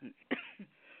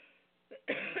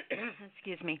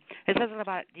 Excuse me. It says a lot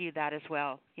about you that as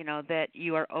well. You know, that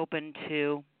you are open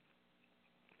to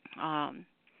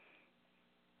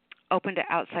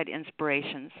outside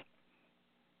inspirations.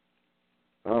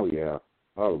 Oh yeah.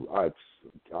 Oh,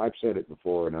 I've said it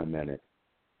before and I meant it.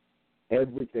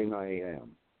 Everything I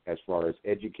am, as far as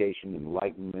education,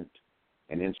 enlightenment,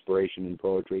 and inspiration in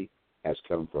poetry, has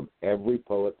come from every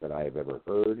poet that I have ever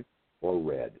heard or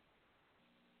read.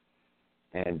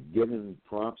 And given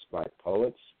prompts by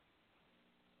poets,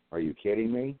 are you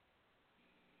kidding me?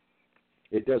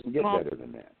 It doesn't get better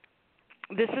than that.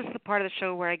 This is the part of the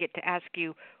show where I get to ask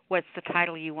you what's the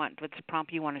title you want, what's the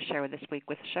prompt you want to share with this week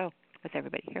with the show, with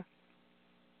everybody here.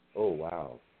 Oh,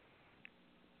 wow.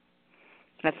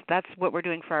 That's what we're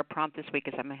doing for our prompt this week,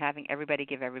 is I'm having everybody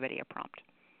give everybody a prompt.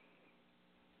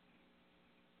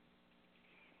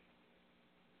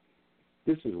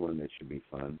 This is one that should be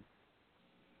fun.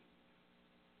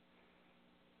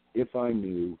 If I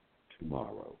knew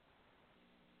tomorrow.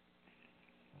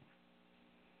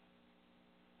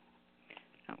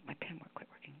 Oh, my pen won't quit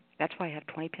working. That's why I have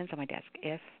 20 pens on my desk.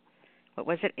 What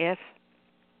was it?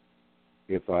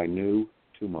 If I knew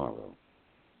tomorrow.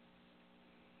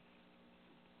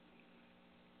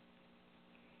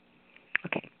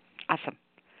 Okay, awesome.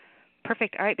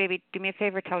 Perfect. All right, baby, do me a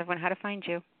favor. Tell everyone how to find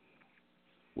you.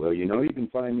 Well, you know you can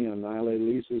find me on Nyla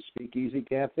Alisia's SpeakEasy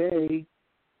Cafe.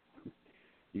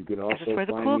 You can also this is where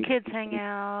the cool kids hang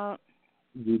out.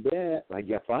 You bet.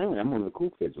 Yeah, finally, I'm one of the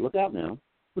cool kids. Look out now.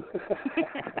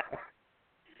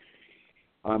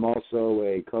 I'm also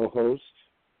a co-host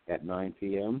at 9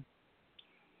 p.m.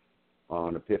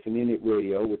 on Epiphany Knit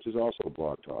Radio, which is also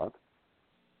Blog Talk,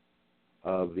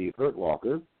 of the Hurt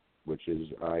Walker, which is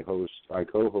I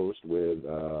co-host with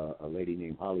a lady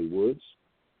named Holly Woods,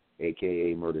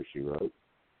 a.k.a. Murder, She Wrote.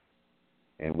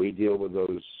 And we deal with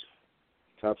those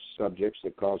tough subjects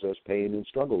that cause us pain and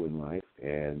struggle in life.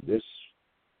 And this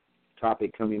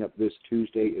topic coming up this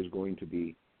Tuesday is going to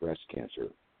be breast cancer.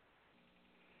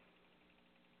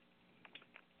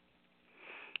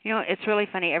 You know, it's really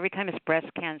funny. Every time it's breast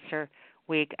cancer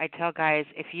week, I tell guys,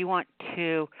 if you want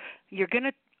to,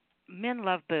 men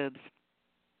love boobs.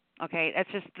 Okay, that's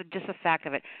just a fact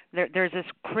of it. There's this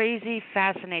crazy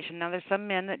fascination. Now, there's some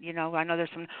men that, I know there's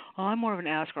some, I'm more of an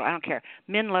ass girl. I don't care.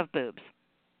 Men love boobs.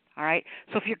 All right?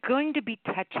 So if you're going to be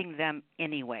touching them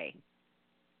anyway,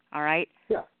 all right?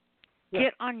 Yeah.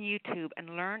 Get on YouTube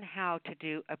and learn how to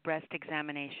do a breast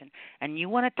examination. And you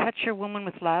want to touch your woman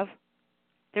with love?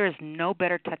 There is no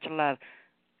better touch of love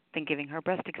than giving her a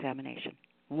breast examination.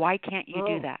 Why can't you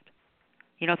do that?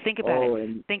 Think about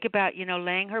it. Think about,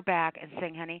 laying her back and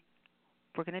saying, honey,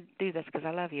 we're going to do this because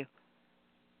I love you.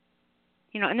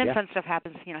 And then fun stuff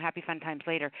happens, happy fun times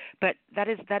later. But that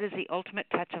is the ultimate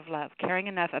touch of love, caring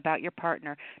enough about your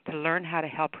partner to learn how to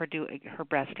help her do her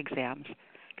breast exams,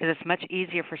 because it's much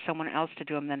easier for someone else to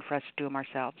do them than for us to do them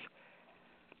ourselves.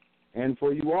 And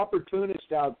for you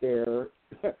opportunists out there,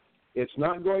 it's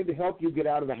not going to help you get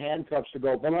out of the handcuffs to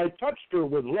go, well, I touched her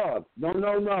with love. No,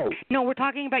 no, no. No, we're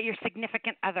talking about your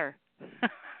significant other.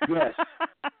 Yes.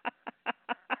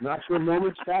 Not for a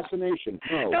moment's fascination.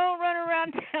 No. Don't run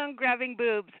around town grabbing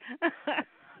boobs.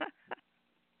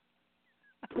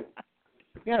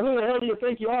 Yeah, who the hell do you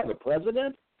think you are, the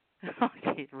president? Oh,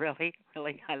 geez, really?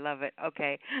 Really? I love it.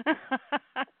 Okay.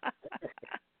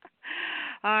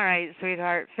 All right,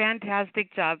 sweetheart.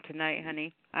 Fantastic job tonight,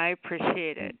 honey. I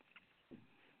appreciate it.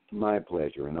 My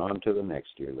pleasure. And on to the next,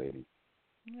 dear lady.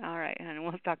 All right, honey.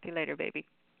 We'll talk to you later, baby.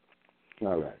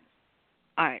 All right.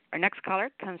 All right. Our next caller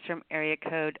comes from area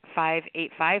code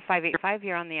 585. 585,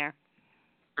 you're on the air.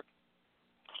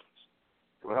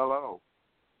 Well, hello.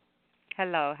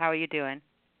 Hello. How are you doing?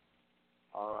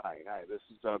 All right. Hi, this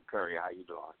is Doug Curry. How you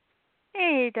doing?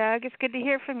 Hey, Doug. It's good to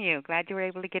hear from you. Glad you were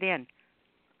able to get in.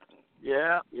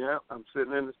 Yeah. I'm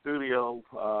sitting in the studio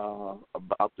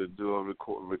about to do a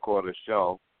record a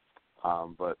show.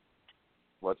 But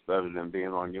what's better than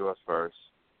being on yours first?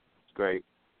 It's great.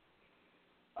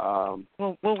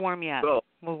 We'll warm you up. So,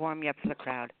 we'll warm you up for the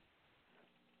crowd.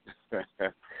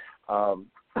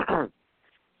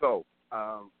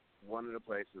 One of the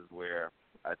places where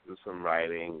I do some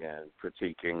writing and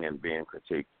critiquing and being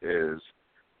critiqued is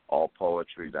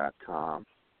allpoetry.com.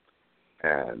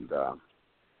 And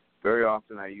very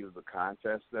often I use the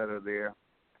contests that are there.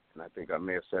 And I think I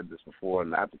may have said this before,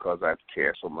 not because I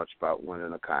care so much about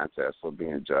winning a contest or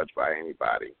being judged by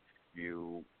anybody.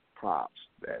 View prompts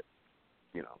that,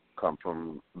 come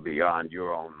from beyond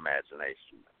your own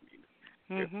imagination.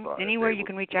 Anywhere you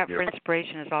can reach out for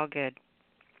inspiration is all good.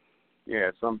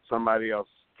 Yeah, somebody else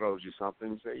throws you something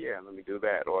and say, yeah, let me do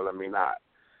that, or let me not.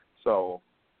 So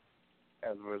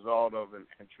as a result of an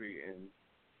entry in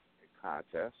a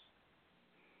contest,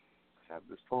 I have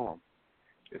this poem.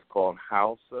 It's called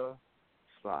Hausa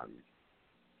Sun.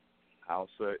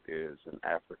 Hausa is an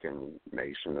African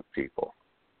nation of people.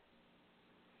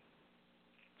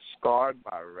 Scarred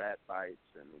by rat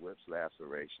bites and whip's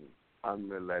laceration,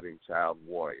 unrelenting child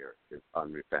warrior is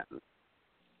unrepentant.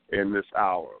 In this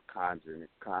hour,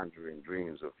 conjuring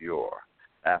dreams of yore,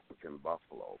 African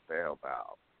buffalo,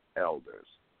 baobab, elders,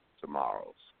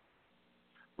 tomorrows.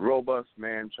 Robust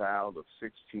man-child of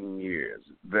 16 years,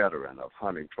 veteran of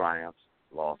hunting triumphs,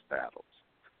 lost battles,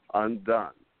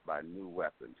 undone by new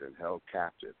weapons and held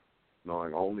captive,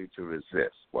 knowing only to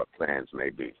resist what plans may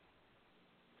be.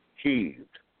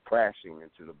 Heaved, crashing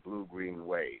into the blue-green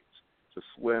waves, to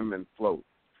swim and float,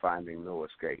 finding no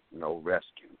escape, no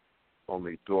rescue,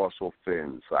 only dorsal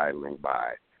fins sidling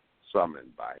by,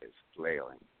 summoned by his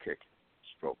flailing, kicking,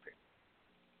 stroking.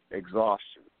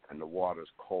 Exhaustion and the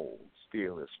water's cold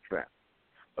steal his strength,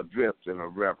 adrift in a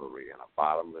reverie in a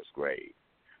bottomless grave.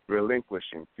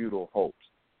 Relinquishing futile hopes,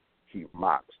 he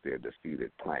mocks their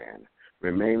defeated plan,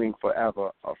 remaining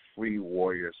forever a free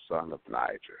warrior son of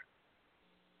Niger.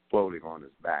 Floating on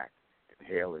his back,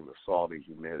 inhaling the salty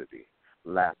humidity,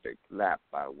 lapped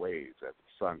by waves at the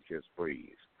sun-kissed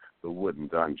breeze, the wooden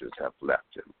dungeons have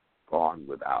left him, gone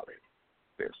without him,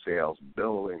 their sails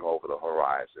billowing over the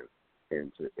horizon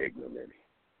into ignominy.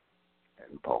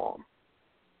 And poem.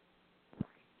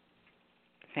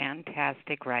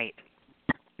 Fantastic, right.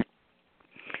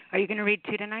 Are you going to read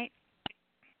two tonight?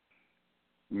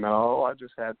 No, I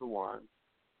just had the one.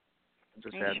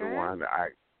 The one.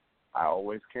 I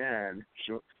always can.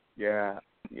 Sure. Yeah.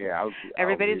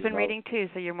 Everybody's been reading two,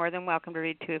 so you're more than welcome to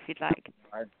read two if you'd like.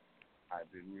 I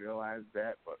didn't realize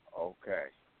that, but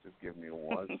okay. Just give me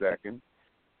 1 second.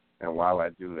 And while I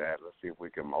do that, let's see if we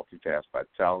can multitask by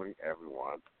telling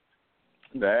everyone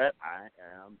that I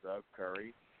am Doug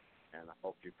Curry, and I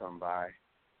hope you come by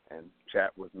and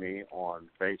chat with me on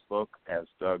Facebook as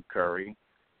Doug Curry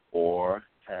or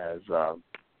as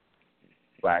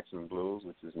Blacks and Blues,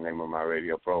 which is the name of my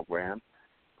radio program,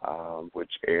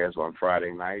 which airs on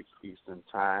Friday nights Eastern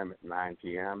Time at 9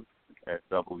 p.m. at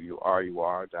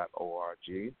WRUR.org,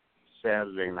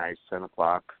 Saturday nights 10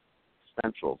 o'clock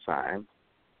Central Time,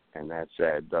 and that's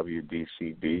at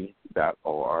WDCB.org.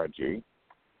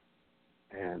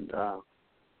 And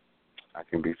I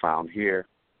can be found here.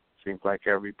 Seems like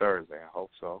every Thursday. I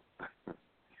hope so.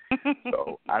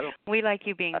 So I don't. We like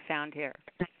you being found here.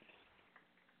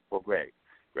 Well, great,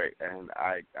 and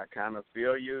I kind of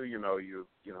feel you.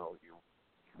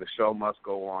 The show must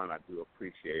go on. I do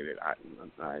appreciate it.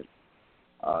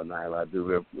 Nyla, I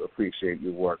do appreciate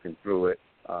you working through it.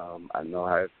 I know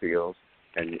how it feels,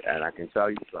 and I can tell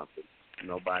you something.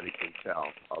 Nobody can tell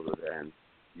other than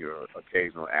your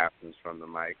occasional absence from the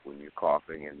mic when you're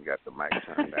coughing and you got the mic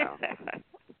turned down.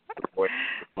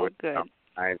 Oh, good.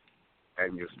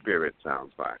 And your spirit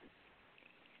sounds fine.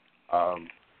 I'm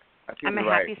a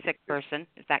happy sick person,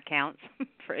 if that counts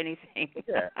for anything.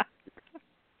 Yeah.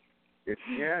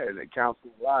 It counts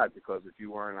a lot, because if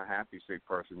you weren't a happy sick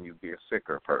person, you'd be a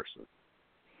sicker person.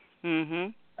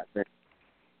 Mhm. I think.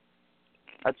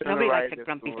 Nobody likes a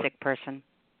grumpy sick person.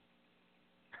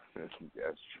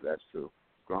 That's true.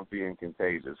 Grumpy and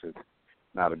contagious is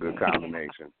not a good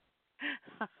combination.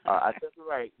 I took the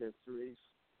right histories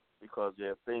because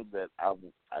there are things that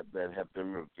that have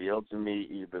been revealed to me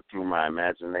either through my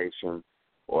imagination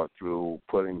or through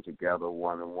putting together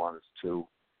 1 and 1 is 2,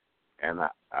 and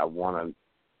I want to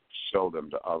show them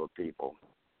to other people.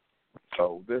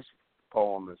 So this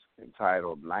poem is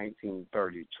entitled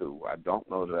 1932. I don't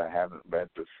know that I haven't read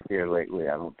this here lately.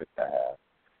 I don't think I have.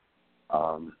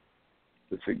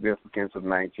 The significance of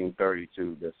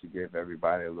 1932, just to give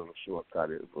everybody a little shortcut,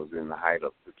 it was in the height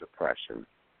of the Depression.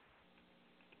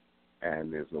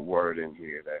 And there's a word in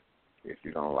here that, if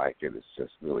you don't like it, it's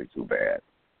just really too bad.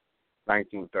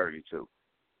 1932.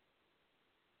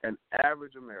 An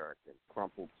average American,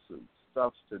 crumpled suit,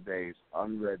 stuffs today's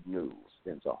unread news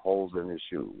into holes in his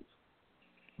shoes.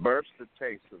 Bursts the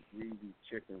taste of greasy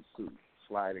chicken soup,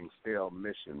 sliding stale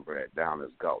mission bread down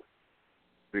his gullet.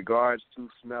 Regards two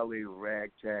smelly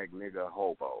ragtag nigger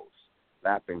hobos,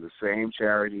 lapping the same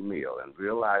charity meal, and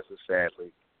realizes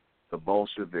sadly the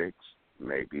Bolsheviks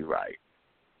may be right.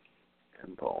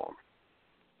 End poem.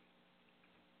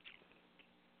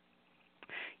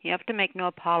 You have to make no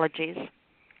apologies.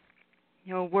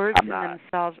 Words in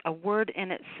themselves, a word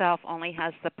in itself only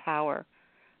has the power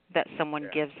that someone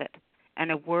gives it.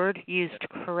 And a word used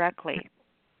correctly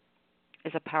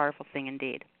is a powerful thing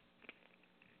indeed.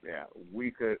 Yeah,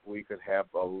 we could have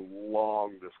a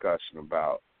long discussion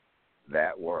about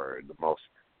that word,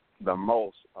 the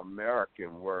most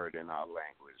American word in our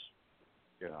language.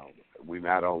 We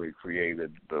not only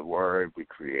created the word, we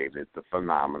created the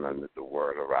phenomenon that the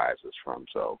word arises from.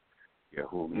 So,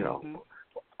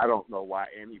 I don't know why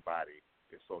anybody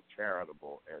is so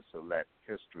charitable as to let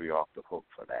history off the hook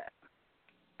for that.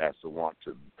 As the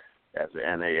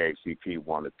NAACP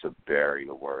wanted to bury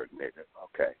the word nigger.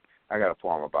 Okay. I got a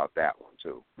poem about that one,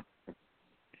 too.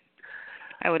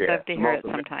 I would love to hear it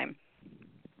sometime.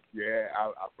 Yeah,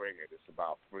 I'll bring it. It's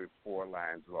about 3 or 4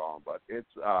 lines long, but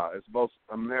it's the most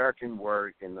American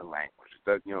word in the language.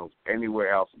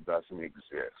 Anywhere else it doesn't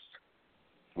exist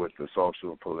with the social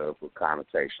and political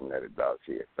connotation that it does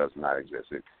here. It does not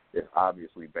exist. It's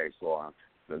obviously based on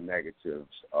the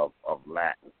negatives of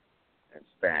Latin and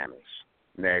Spanish,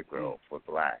 Negro for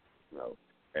black,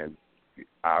 and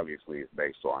obviously it's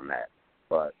based on that.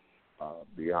 But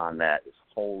beyond that, it's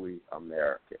wholly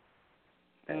American.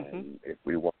 And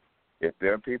if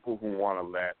there are people who want to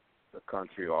let the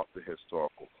country off the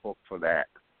historical hook for that,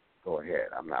 go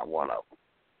ahead. I'm not one of them.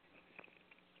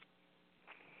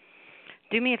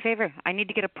 Do me a favor. I need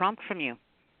to get a prompt from you.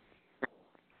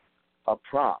 A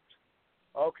prompt?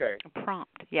 Okay. A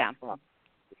prompt, yeah. Prompt.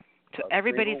 So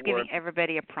everybody's giving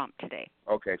everybody a prompt today.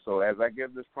 Okay, so as I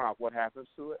give this prompt, what happens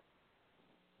to it?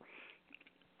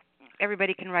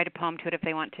 Everybody can write a poem to it if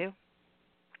they want to.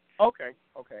 Okay.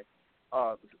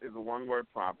 It's a one-word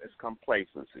prompt. It's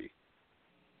complacency.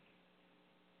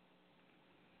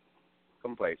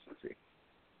 Complacency.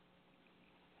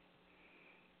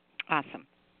 Awesome.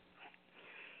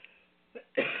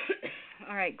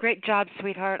 All right, great job,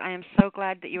 sweetheart. I am so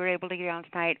glad that you were able to get on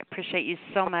tonight. Appreciate you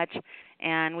so much,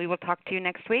 and we will talk to you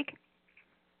next week.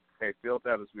 Hey, feel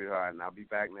better, sweetheart, and I'll be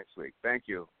back next week. Thank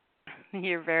you.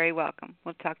 You're very welcome.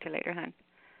 We'll talk to you later, hon.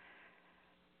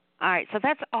 All right, so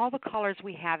that's all the callers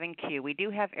we have in queue. We do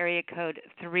have area code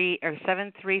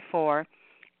 734-832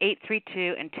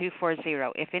 and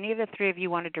 240. If any of the three of you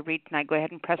wanted to read tonight, go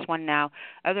ahead and press 1 now.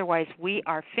 Otherwise, we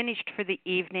are finished for the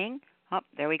evening. Oh,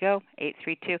 there we go,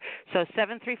 832. So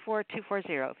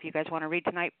 734-240. If you guys want to read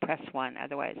tonight, press 1.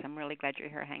 Otherwise, I'm really glad you're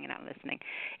here hanging out and listening.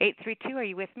 832, are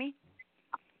you with me?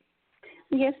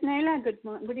 Yes, Nyla.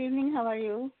 Good evening. How are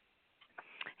you?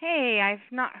 Hey, I've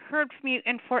not heard from you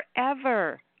in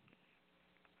forever.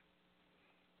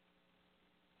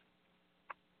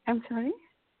 I'm sorry?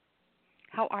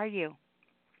 How are you?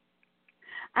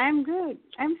 I'm good.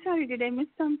 I'm sorry. Did I miss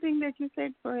something that you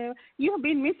said forever? You have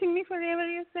been missing me forever,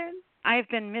 you said? I've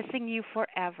been missing you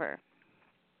forever.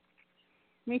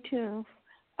 Me too.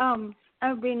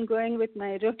 I've been going with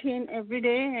my routine every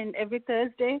day and every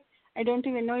Thursday. I don't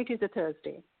even know it is a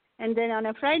Thursday. And then on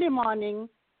a Friday morning,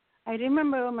 I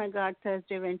remember, oh my God,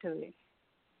 Thursday went away.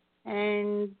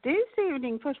 And this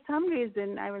evening, for some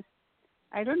reason,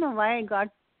 I don't know why I got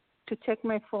to check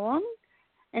my phone,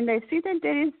 and I see that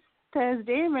there is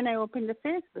Thursday when I open the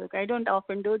Facebook. I don't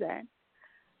often do that.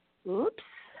 Oops.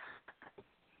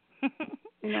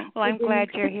 Well, I'm glad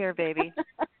you're here, baby.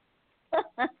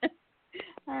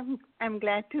 I'm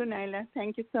glad too, Nyla.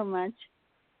 Thank you so much.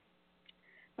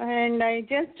 And I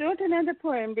just wrote another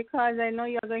poem because I know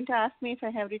you're going to ask me if I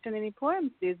have written any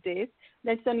poems these days.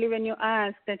 That's only when you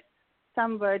ask that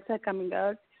some words are coming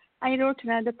out. I wrote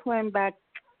another poem back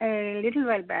a little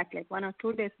while back, like 1 or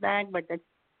 2 days back, but that's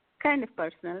kind of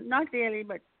personal. Not really,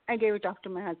 but I gave it off to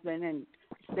my husband and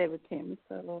it's there with him.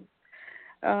 So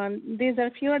these are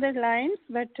a few other lines,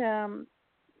 but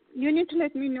you need to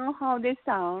let me know how they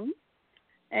sound.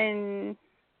 And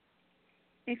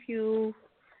if you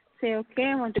say, okay,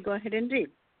 I want to go ahead and read.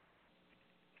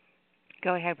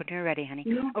 Go ahead when you're ready, honey.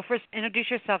 Yeah. Oh, first,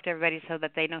 introduce yourself to everybody so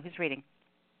that they know who's reading.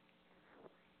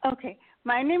 Okay.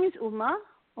 My name is Uma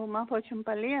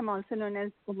Pochampalli. I'm also known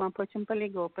as Uma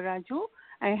Pochampalli Goparaju.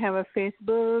 I have a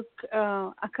Facebook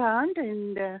account,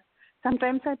 and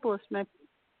sometimes I post my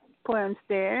poems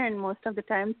there, and most of the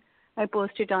times I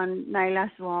post it on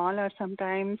Nyla's wall, or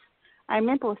sometimes I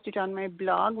may post it on my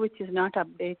blog, which is not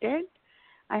updated.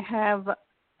 I have a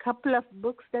couple of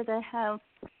books that I have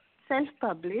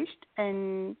self-published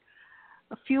and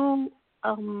a few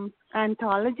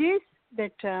anthologies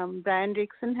that Brian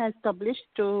Rickson has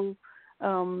published to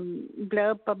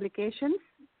Blurb Publications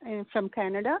from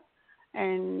Canada.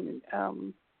 And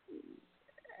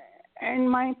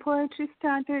my poetry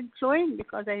started flowing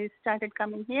because I started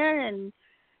coming here and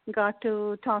got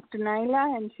to talk to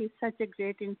Nyla, and she's such a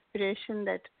great inspiration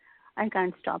that I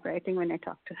can't stop writing when I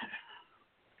talk to her.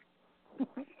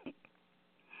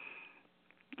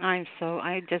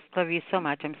 I just love you so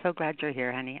much. I'm so glad you're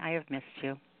here, honey. I have missed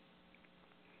you.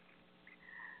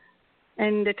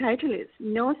 And the title is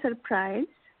No Surprise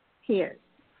Here.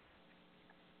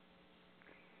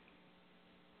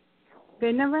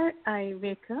 Whenever I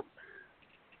wake up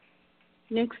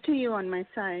next to you on my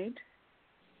side,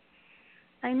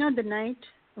 I know the night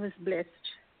was blessed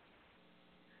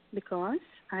because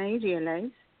I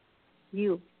realize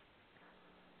you.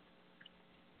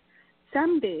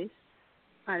 Some days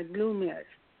are gloomier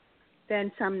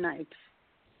than some nights,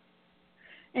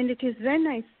 and it is when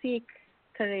I seek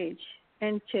courage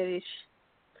and cherish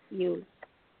you.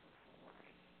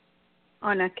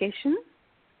 On occasion,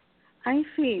 I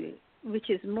feel, which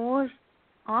is more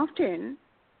often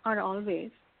or always,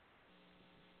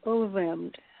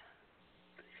 overwhelmed.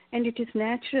 And it is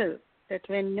natural that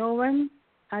when no one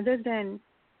other than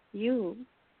you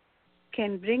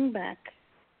can bring back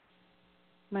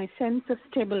my sense of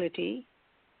stability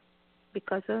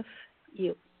because of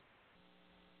you.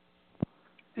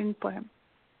 In poem.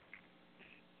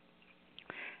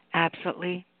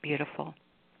 Absolutely beautiful.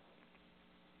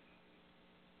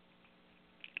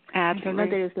 Absolutely I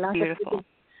don't know, there is a lot beautiful. of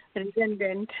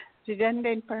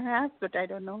redundant perhaps, but I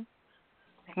don't know.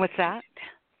 What's that?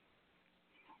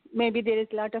 Maybe there is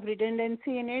a lot of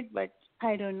redundancy in it, but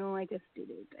I don't know. I just did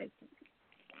it, I think.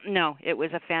 No, it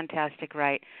was a fantastic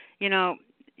write. You know,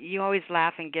 you always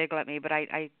laugh and giggle at me, but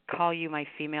I call you my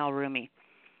female roomie.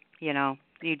 You know,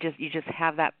 you just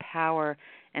have that power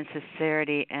and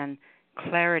sincerity and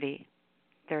clarity.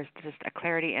 There's just a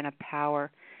clarity and a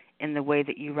power in the way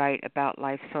that you write about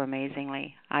life so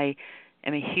amazingly. I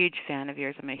am a huge fan of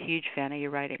yours. I'm a huge fan of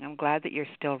your writing. I'm glad that you're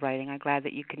still writing. I'm glad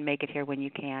that you can make it here when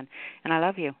you can. And I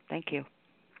love you. Thank you.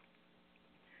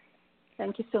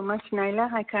 Thank you so much,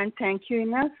 Nyla. I can't thank you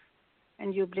enough.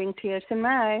 And you bring tears in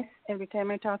my eyes every time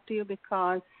I talk to you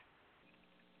because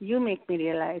you make me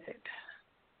realize it.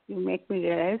 You make me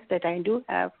realize that I do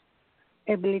have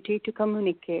ability to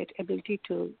communicate, ability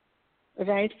to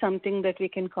write something that we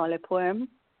can call a poem,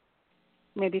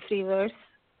 maybe free verse,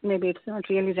 maybe it's not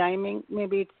really rhyming,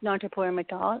 maybe it's not a poem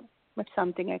at all, but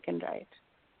something I can write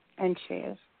and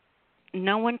share.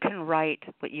 No one can write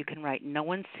what you can write. No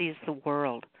one sees the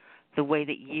world the way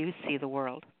that you see the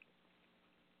world.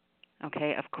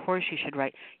 Okay, of course you should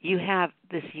write. You have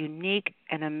this unique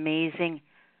and amazing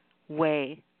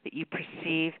way that you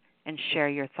perceive and share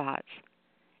your thoughts.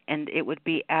 And it would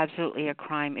be absolutely a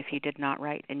crime if you did not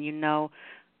write. And you know,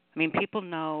 I mean, people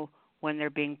know when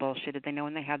they're being bullshitted. They know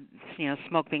when they have, you know,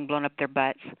 smoke being blown up their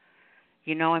butts.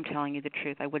 You know I'm telling you the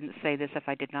truth. I wouldn't say this if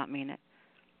I did not mean it.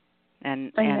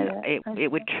 And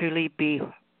it would truly be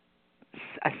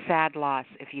a sad loss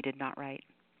if you did not write.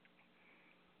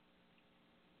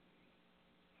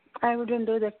 I wouldn't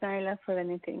do that, Nyla, for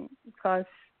anything because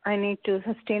I need to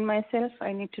sustain myself.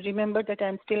 I need to remember that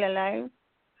I'm still alive.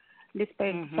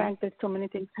 despite the fact that so many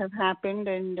things have happened,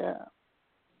 and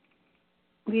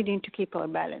we need to keep our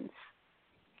balance.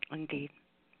 Indeed.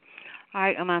 All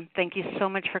right, Uma, thank you so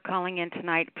much for calling in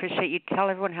tonight. Appreciate you. Tell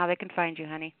everyone how they can find you,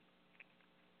 honey.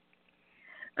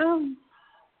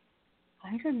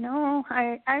 I don't know.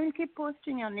 I will keep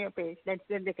posting on your page. That's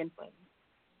where they can find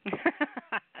me.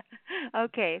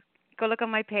 Okay. Go look on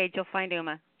my page. You'll find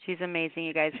Uma. She's amazing,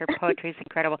 you guys. Her poetry is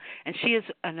incredible. And she is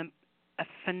a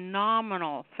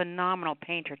phenomenal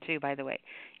painter, too, by the way.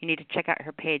 You need to check out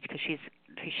her page because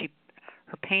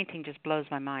her painting just blows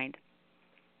my mind.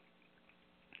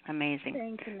 Amazing.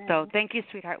 Thank you, So thank you,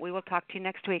 sweetheart. We will talk to you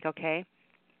next week, okay?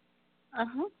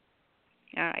 Uh-huh.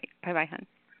 All right. Bye-bye, hon.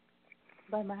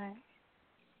 Bye-bye.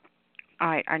 All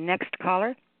right. Our next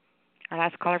caller, our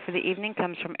last caller for the evening,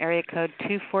 comes from area code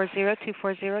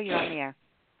 240-240. You're on the air.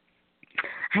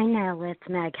 Hi, Nyla. It's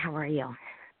Meg. How are you?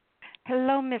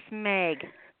 Hello, Miss Meg.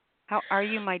 How are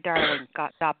you, my darling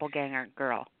doppelganger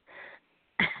girl?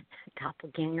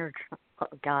 Doppelganger? Oh,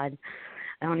 God.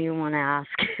 I don't even want to ask.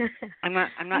 I'm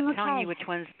not I'm telling okay. you which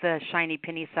one's the shiny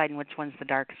penny side and which one's the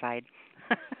dark side.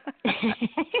 But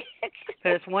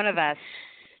it's one of us.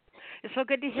 It's so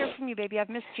good to hear from you, baby. I've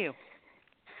missed you.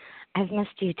 I've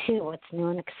missed you, too. What's new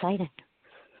and exciting?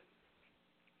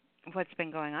 What's been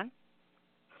going on?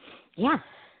 Yeah.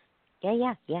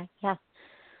 Yeah,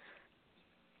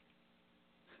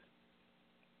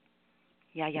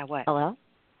 what? Hello?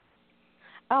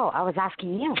 Oh, I was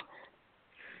asking you.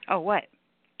 Oh, what?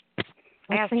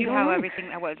 I asked you how what's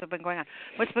been going on.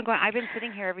 What's been going on? I've been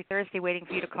sitting here every Thursday waiting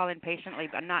for you to call in patiently.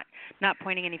 I'm not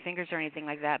pointing any fingers or anything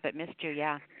like that, but missed you,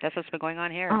 yeah. That's what's been going on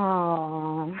here.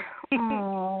 Oh,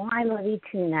 I love you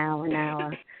too now.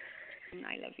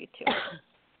 I love you too.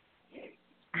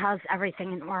 How's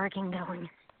everything in Oregon going?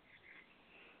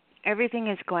 Everything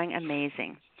is going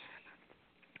amazing.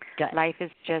 Good. Life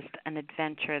is just an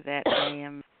adventure that I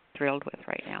am thrilled with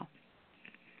right now.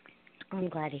 I'm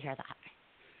glad to hear that.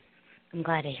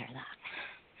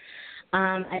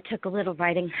 I took a little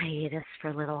writing hiatus for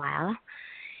a little while,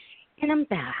 and I'm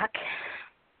back.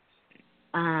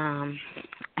 I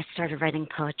started writing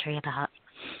poetry about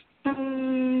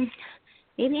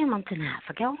maybe a month and a half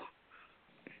ago.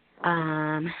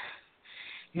 And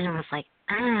I was like,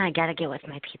 I got to get with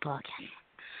my people again.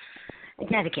 I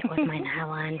got to get with my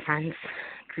Nyla and friends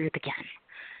group again.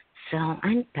 So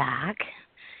I'm back,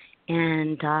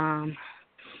 and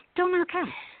doing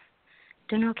okay.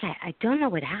 I don't know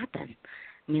what happened.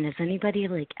 I mean, has anybody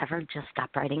ever just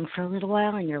stopped writing for a little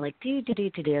while and you're like, do,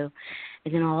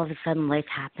 and then all of a sudden life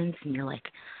happens and you're like,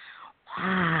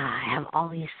 wow, I have all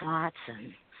these thoughts,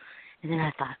 and then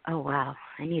I thought, oh wow,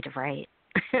 I need to write.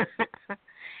 And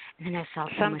then I felt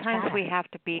sometimes we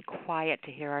have to be quiet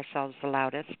to hear ourselves the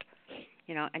loudest,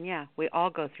 and yeah, we all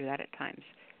go through that at times.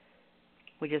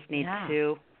 We just need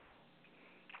to.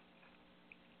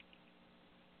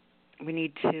 We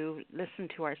need to listen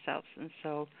to ourselves, and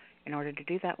so in order to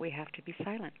do that, we have to be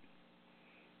silent.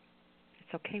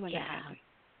 It's okay when that happens.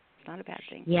 It's not a bad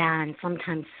thing. Yeah, and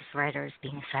sometimes as writers,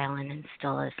 being silent and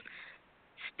still is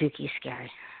spooky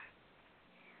scary.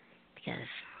 Because,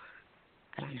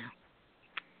 I don't know,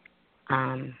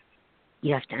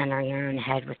 you have to enter your own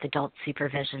head with adult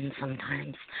supervision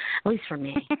sometimes, at least for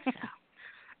me.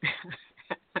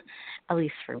 At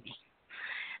least for me.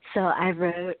 So I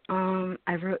wrote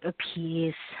a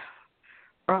piece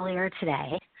earlier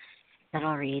today that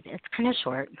I'll read. It's kind of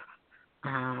short.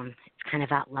 It's kind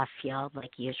of out left field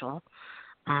like usual.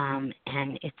 And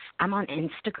I'm on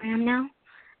Instagram now.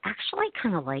 I actually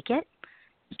kind of like it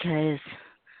because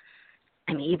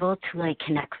I'm able to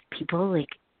connect with people.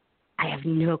 I have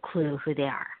no clue who they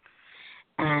are.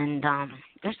 And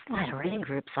there's a lot of writing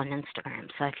groups on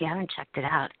Instagram. So if you haven't checked it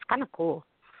out, it's kind of cool.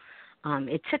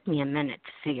 It took me a minute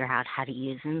to figure out how to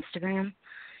use Instagram,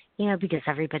 because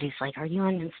everybody's like, are you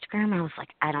on Instagram? I was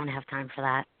like, I don't have time for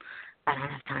that. I don't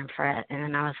have time for it. And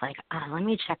then I was like, let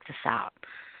me check this out,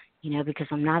 because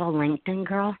I'm not a LinkedIn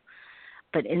girl,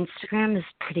 but Instagram is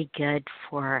pretty good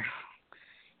for,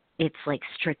 it's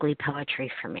strictly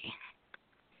poetry for me.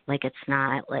 It's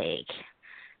not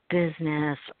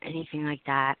business or anything like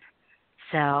that.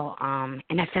 So,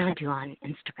 and I found you on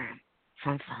Instagram,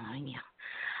 so I'm following you.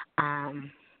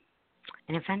 And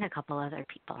I found a couple other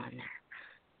people on there,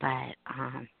 but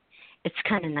it's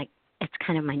kind of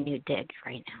my new dig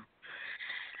right now.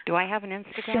 Do I have an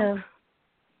Instagram? So,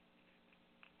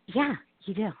 yeah,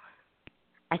 you do.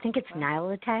 I think it's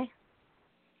Nyla Alisia.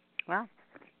 Well,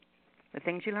 the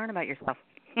things you learn about yourself.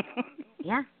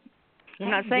 Yeah. I'm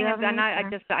not saying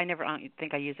I never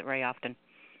think I use it very often.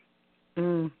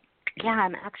 Yeah,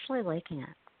 I'm actually liking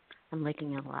it. I'm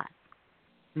liking it a lot.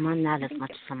 I'm on that as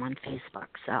much as I'm on Facebook,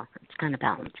 so it's kind of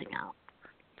balancing out.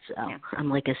 So I'm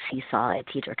like a seesaw, a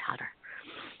teeter-totter.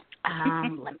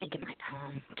 Let me get my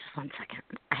poem. Just 1 second.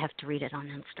 I have to read it on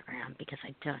Instagram because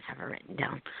I don't have it written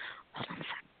down. Hold on a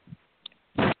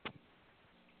second.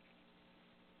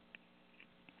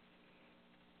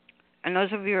 And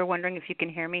those of you who are wondering if you can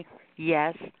hear me,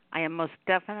 yes, I am most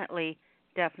definitely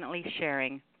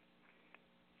sharing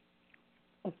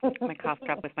my cough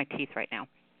drop with my teeth right now,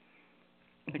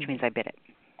 which means I bit it.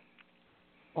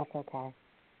 That's okay.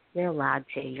 You're allowed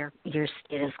to. Your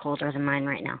state is colder than mine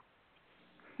right now.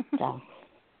 So,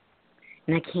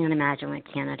 and I can't imagine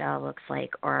what Canada looks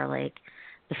like or like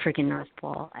the freaking North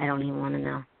Pole. I don't even want to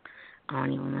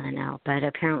know. But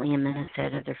apparently in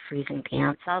Minnesota, they're freezing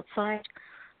pants outside.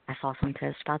 I saw some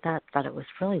post about that. Thought it was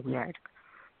really weird.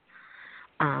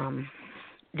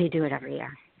 They do it every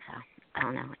year. So I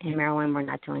don't know. In Maryland, we're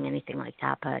not doing anything like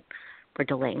that, but we're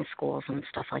delaying schools and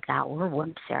stuff like that. We're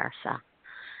wimps here, so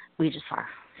we just are.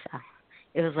 So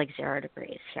it was like 0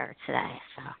 degrees here today.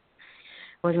 So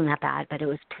it wasn't that bad, but it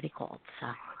was pretty cold. So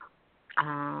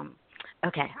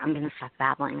okay, I'm gonna stop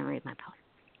babbling and read my poem.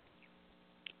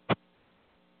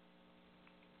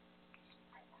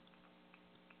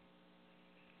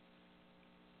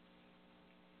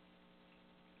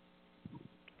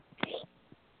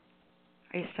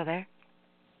 Are you still there?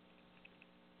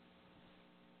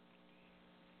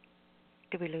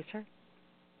 Did we lose her?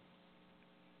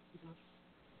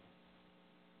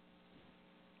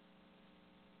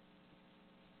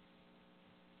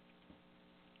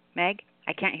 Meg,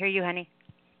 I can't hear you, honey.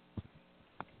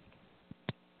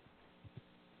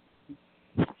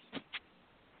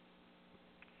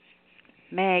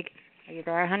 Meg, are you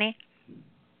there, honey?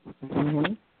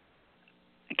 Mm-hmm.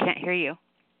 I can't hear you.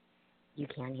 You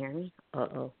can't hear me?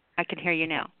 Uh-oh. I can hear you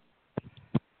now.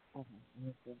 Okay. Let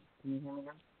me see. Can you hear me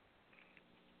now?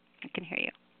 I can hear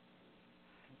you.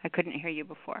 I couldn't hear you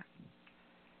before.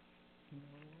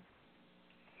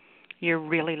 You're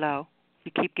really low.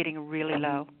 You keep getting really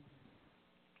low.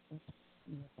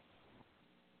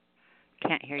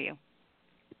 Can't hear you.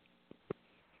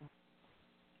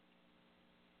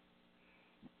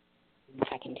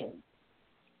 Second two.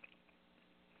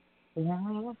 Yeah,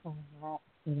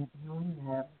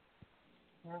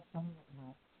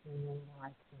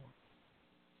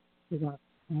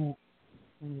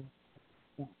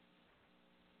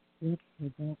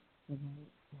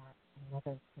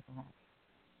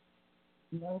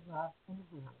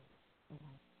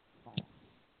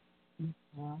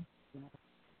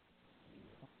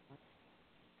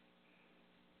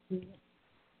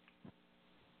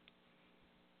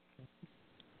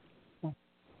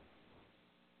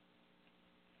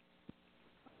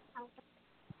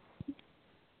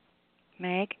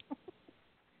 Meg?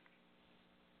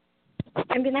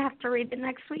 I'm gonna have to read it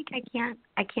next week. I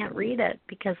can't read it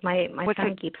because my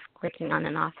phone keeps clicking on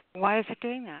and off. Why is it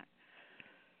doing that?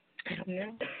 I don't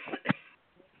know.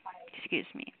 Excuse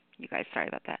me. You guys, sorry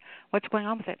about that. What's going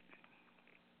on with it?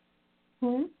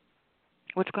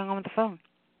 What's going on with the phone?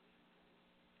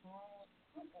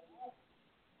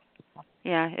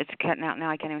 Yeah, it's cutting out now.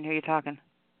 I can't even hear you talking.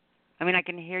 I mean, I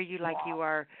can hear you like you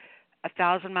are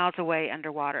 1,000 miles away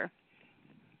underwater.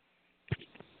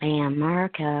 I am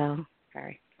Marco.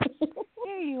 Sorry.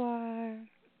 There you are.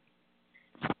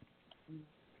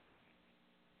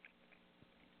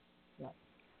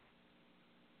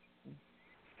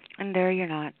 And there you're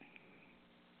not.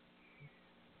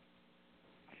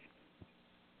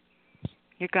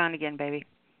 You're gone again, baby.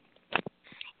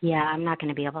 Yeah, I'm not going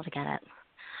to be able to get it.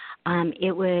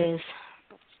 It was...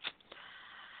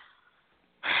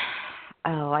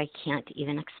 Oh, I can't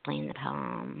even explain the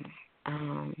poem.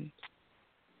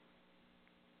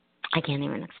 I can't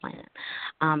even explain it.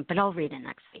 But I'll read it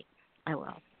next week. I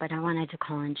will. But I wanted to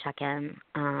call and check in.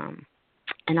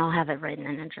 And I'll have it written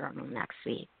in a journal next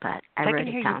week. But I can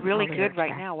hear you really good right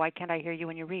today. now. Why can't I hear you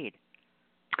when you read?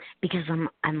 Because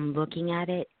I'm looking at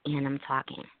it and I'm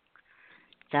talking.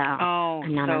 So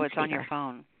I'm not on it's on your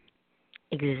phone.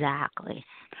 Exactly.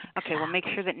 Okay, well, make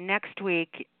sure that next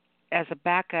week, as a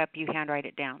backup, you handwrite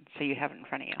it down so you have it in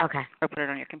front of you. Okay. Or put it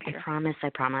on your computer. I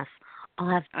promise. I'll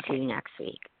have two next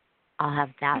week. I'll have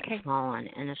that Okay. small one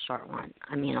and a short one.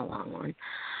 I mean, a long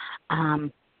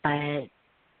one. But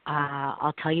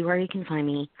I'll tell you where you can find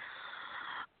me.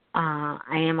 I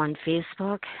am on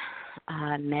Facebook,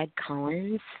 Meg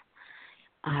Collins,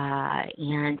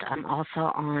 and I'm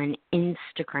also on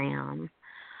Instagram.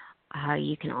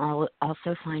 You can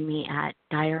also find me at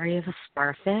Diary of a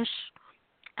Starfish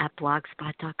at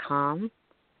blogspot.com.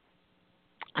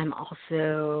 I'm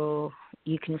also,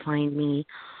 you can find me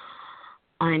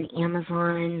on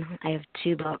Amazon, I have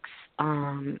 2 books,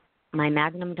 my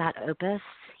magnum opus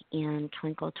and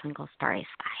Twinkle, Twinkle, Starry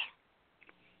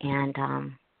Sky. And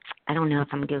I don't know if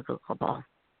I'm Googleable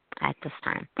at this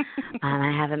time.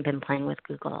 I haven't been playing with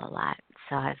Google a lot,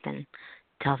 so I've been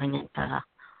delving into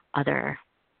other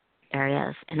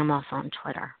areas, and I'm also on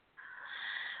Twitter.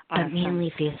 But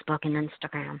mainly Facebook and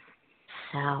Instagram.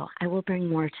 So I will bring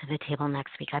more to the table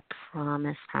next week. I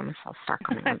promise I'll start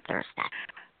coming on Thursday.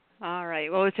 All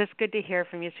right. Well, it's just good to hear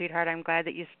from you, sweetheart. I'm glad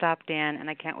that you stopped in, and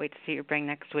I can't wait to see you bring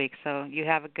next week. So you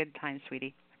have a good time,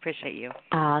 sweetie. Appreciate you.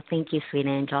 Oh, thank you, sweet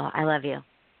angel. I love you.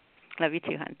 Love you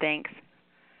too, hon. Thanks.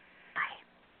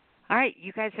 All right,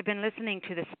 you guys have been listening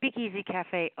to the Speakeasy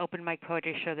Cafe Open Mic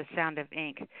Poetry Show, The Sound of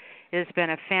Ink. It has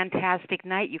been a fantastic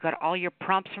night. You got all your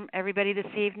prompts from everybody this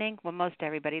evening. Well, most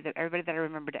everybody that I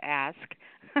remember to ask.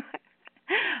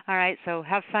 All right, so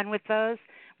have fun with those.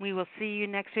 We will see you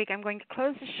next week. I'm going to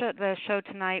close the show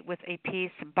tonight with a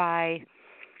piece by,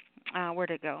 where'd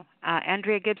it go?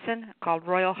 Andrea Gibson called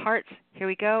Royal Hearts. Here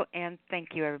we go, and thank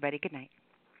you, everybody. Good night.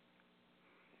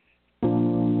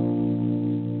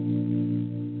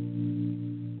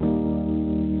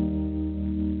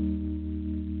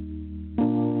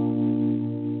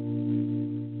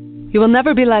 You will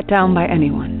never be let down by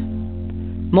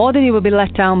anyone, more than you will be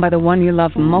let down by the one you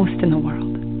love most in the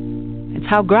world. It's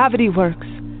how gravity works.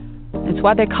 It's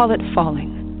why they call it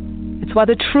falling. It's why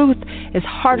the truth is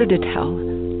harder to tell.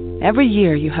 Every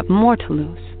year you have more to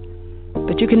lose.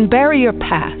 But you can bury your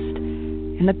past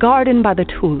in the garden by the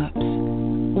tulips.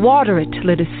 Water it till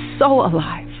it is so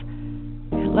alive.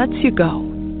 It lets you go,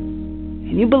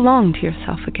 and you belong to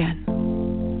yourself again.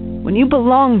 When you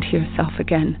belong to yourself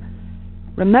again,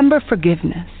 remember,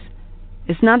 forgiveness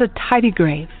is not a tidy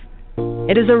grave.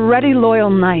 It is a ready, loyal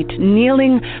knight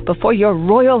kneeling before your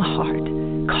royal heart.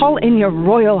 Call in your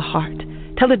royal heart.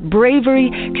 Tell it bravery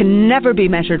can never be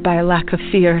measured by a lack of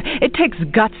fear. It takes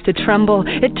guts to tremble.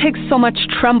 It takes so much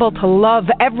tremble to love.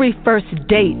 Every first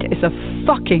date is a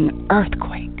fucking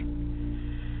earthquake.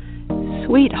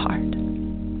 Sweetheart,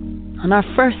 on our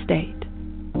first date,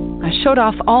 I showed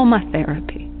off all my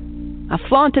therapy. I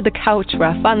flaunted the couch where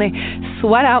I finally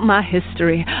sweat out my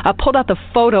history. I pulled out the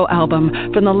photo album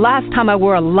from the last time I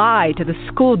wore a lie to the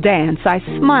school dance. I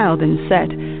smiled and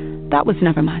said, that was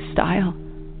never my style.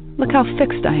 Look how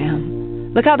fixed I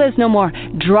am. Look how there's no more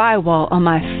drywall on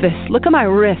my fist. Look at my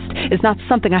wrist. It's not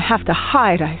something I have to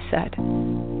hide, I said.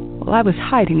 Well, I was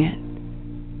hiding it.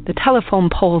 The telephone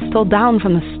pole still down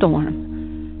from the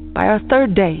storm. By our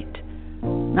third date,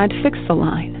 I'd fixed the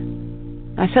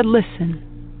line. I said,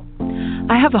 listen,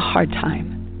 I have a hard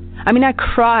time. I mean, I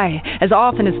cry as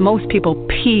often as most people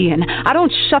pee, and I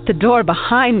don't shut the door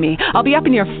behind me. I'll be up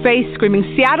in your face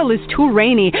screaming, Seattle is too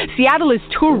rainy. Seattle is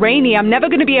too rainy. I'm never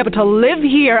going to be able to live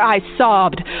here, I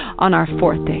sobbed on our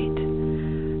 4th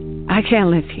date. I can't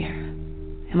live here.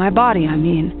 In my body, I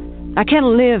mean. I can't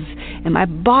live in my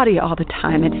body all the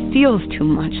time. It feels too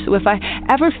much. So if I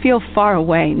ever feel far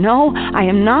away, no, I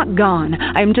am not gone.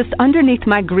 I am just underneath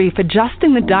my grief,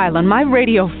 adjusting the dial on my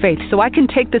radio faith so I can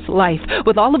take this life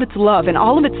with all of its love and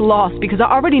all of its loss, because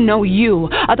I already know you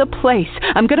are the place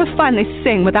I'm going to finally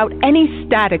sing without any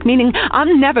static, meaning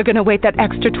I'm never going to wait that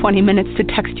extra 20 minutes to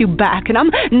text you back, and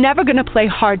I'm never going to play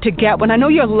hard to get when I know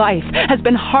your life has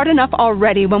been hard enough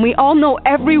already, when we all know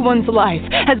everyone's life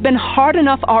has been hard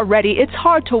enough already. It's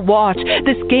hard to watch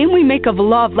this game we make of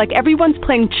love like everyone's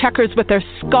playing checkers with their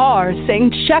scars,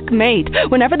 saying checkmate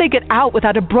whenever they get out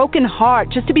without a broken heart.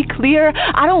 Just to be clear,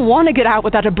 I don't want to get out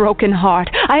without a broken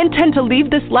heart. I intend to leave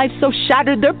this life so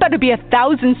shattered there better be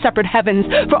 1,000 separate heavens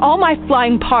for all my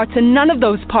flying parts, and none of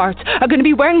those parts are going to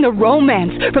be wearing the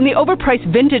romance from the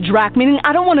overpriced vintage rack, meaning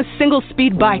I don't want a single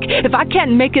speed bike if I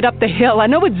can't make it up the hill. I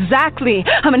know exactly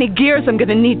how many gears I'm going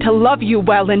to need to love you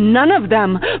well, and none of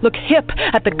them look hip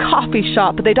at the coffee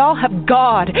shop, but they'd all have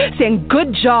God saying,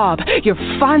 good job, you're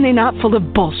finally not full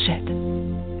of bullshit.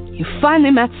 You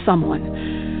finally met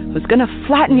someone who's gonna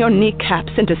flatten your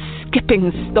kneecaps into skipping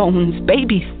stones.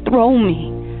 Baby, throw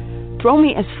me. Throw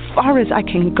me as far as I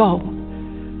can go.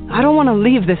 I don't want to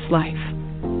leave this life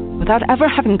without ever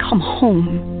having come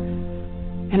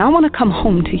home. And I want to come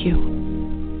home to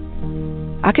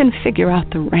you. I can figure out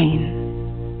the rain.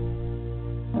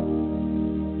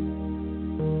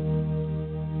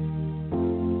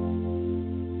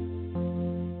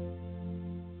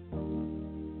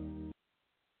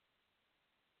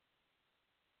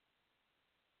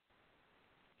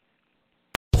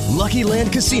 Lucky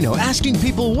Land Casino, asking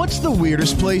people, what's the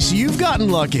weirdest place you've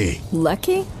gotten lucky?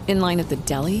 Lucky? In line at the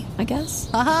deli, I guess?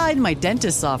 Aha, in my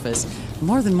dentist's office.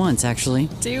 More than once, actually.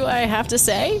 Do I have to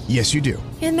say? Yes, you do.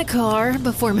 In the car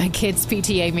before my kids'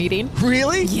 PTA meeting.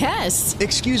 Really? Yes.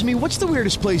 Excuse me, what's the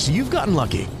weirdest place you've gotten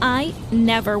lucky? I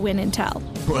never win and tell.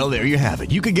 Well, there you have it.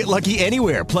 You can get lucky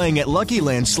anywhere, playing at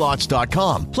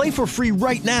LuckyLandSlots.com. Play for free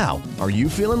right now. Are you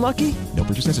feeling lucky? No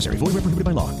purchase necessary. Void where prohibited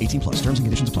by law. 18+. Terms and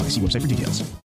conditions apply. See website for details.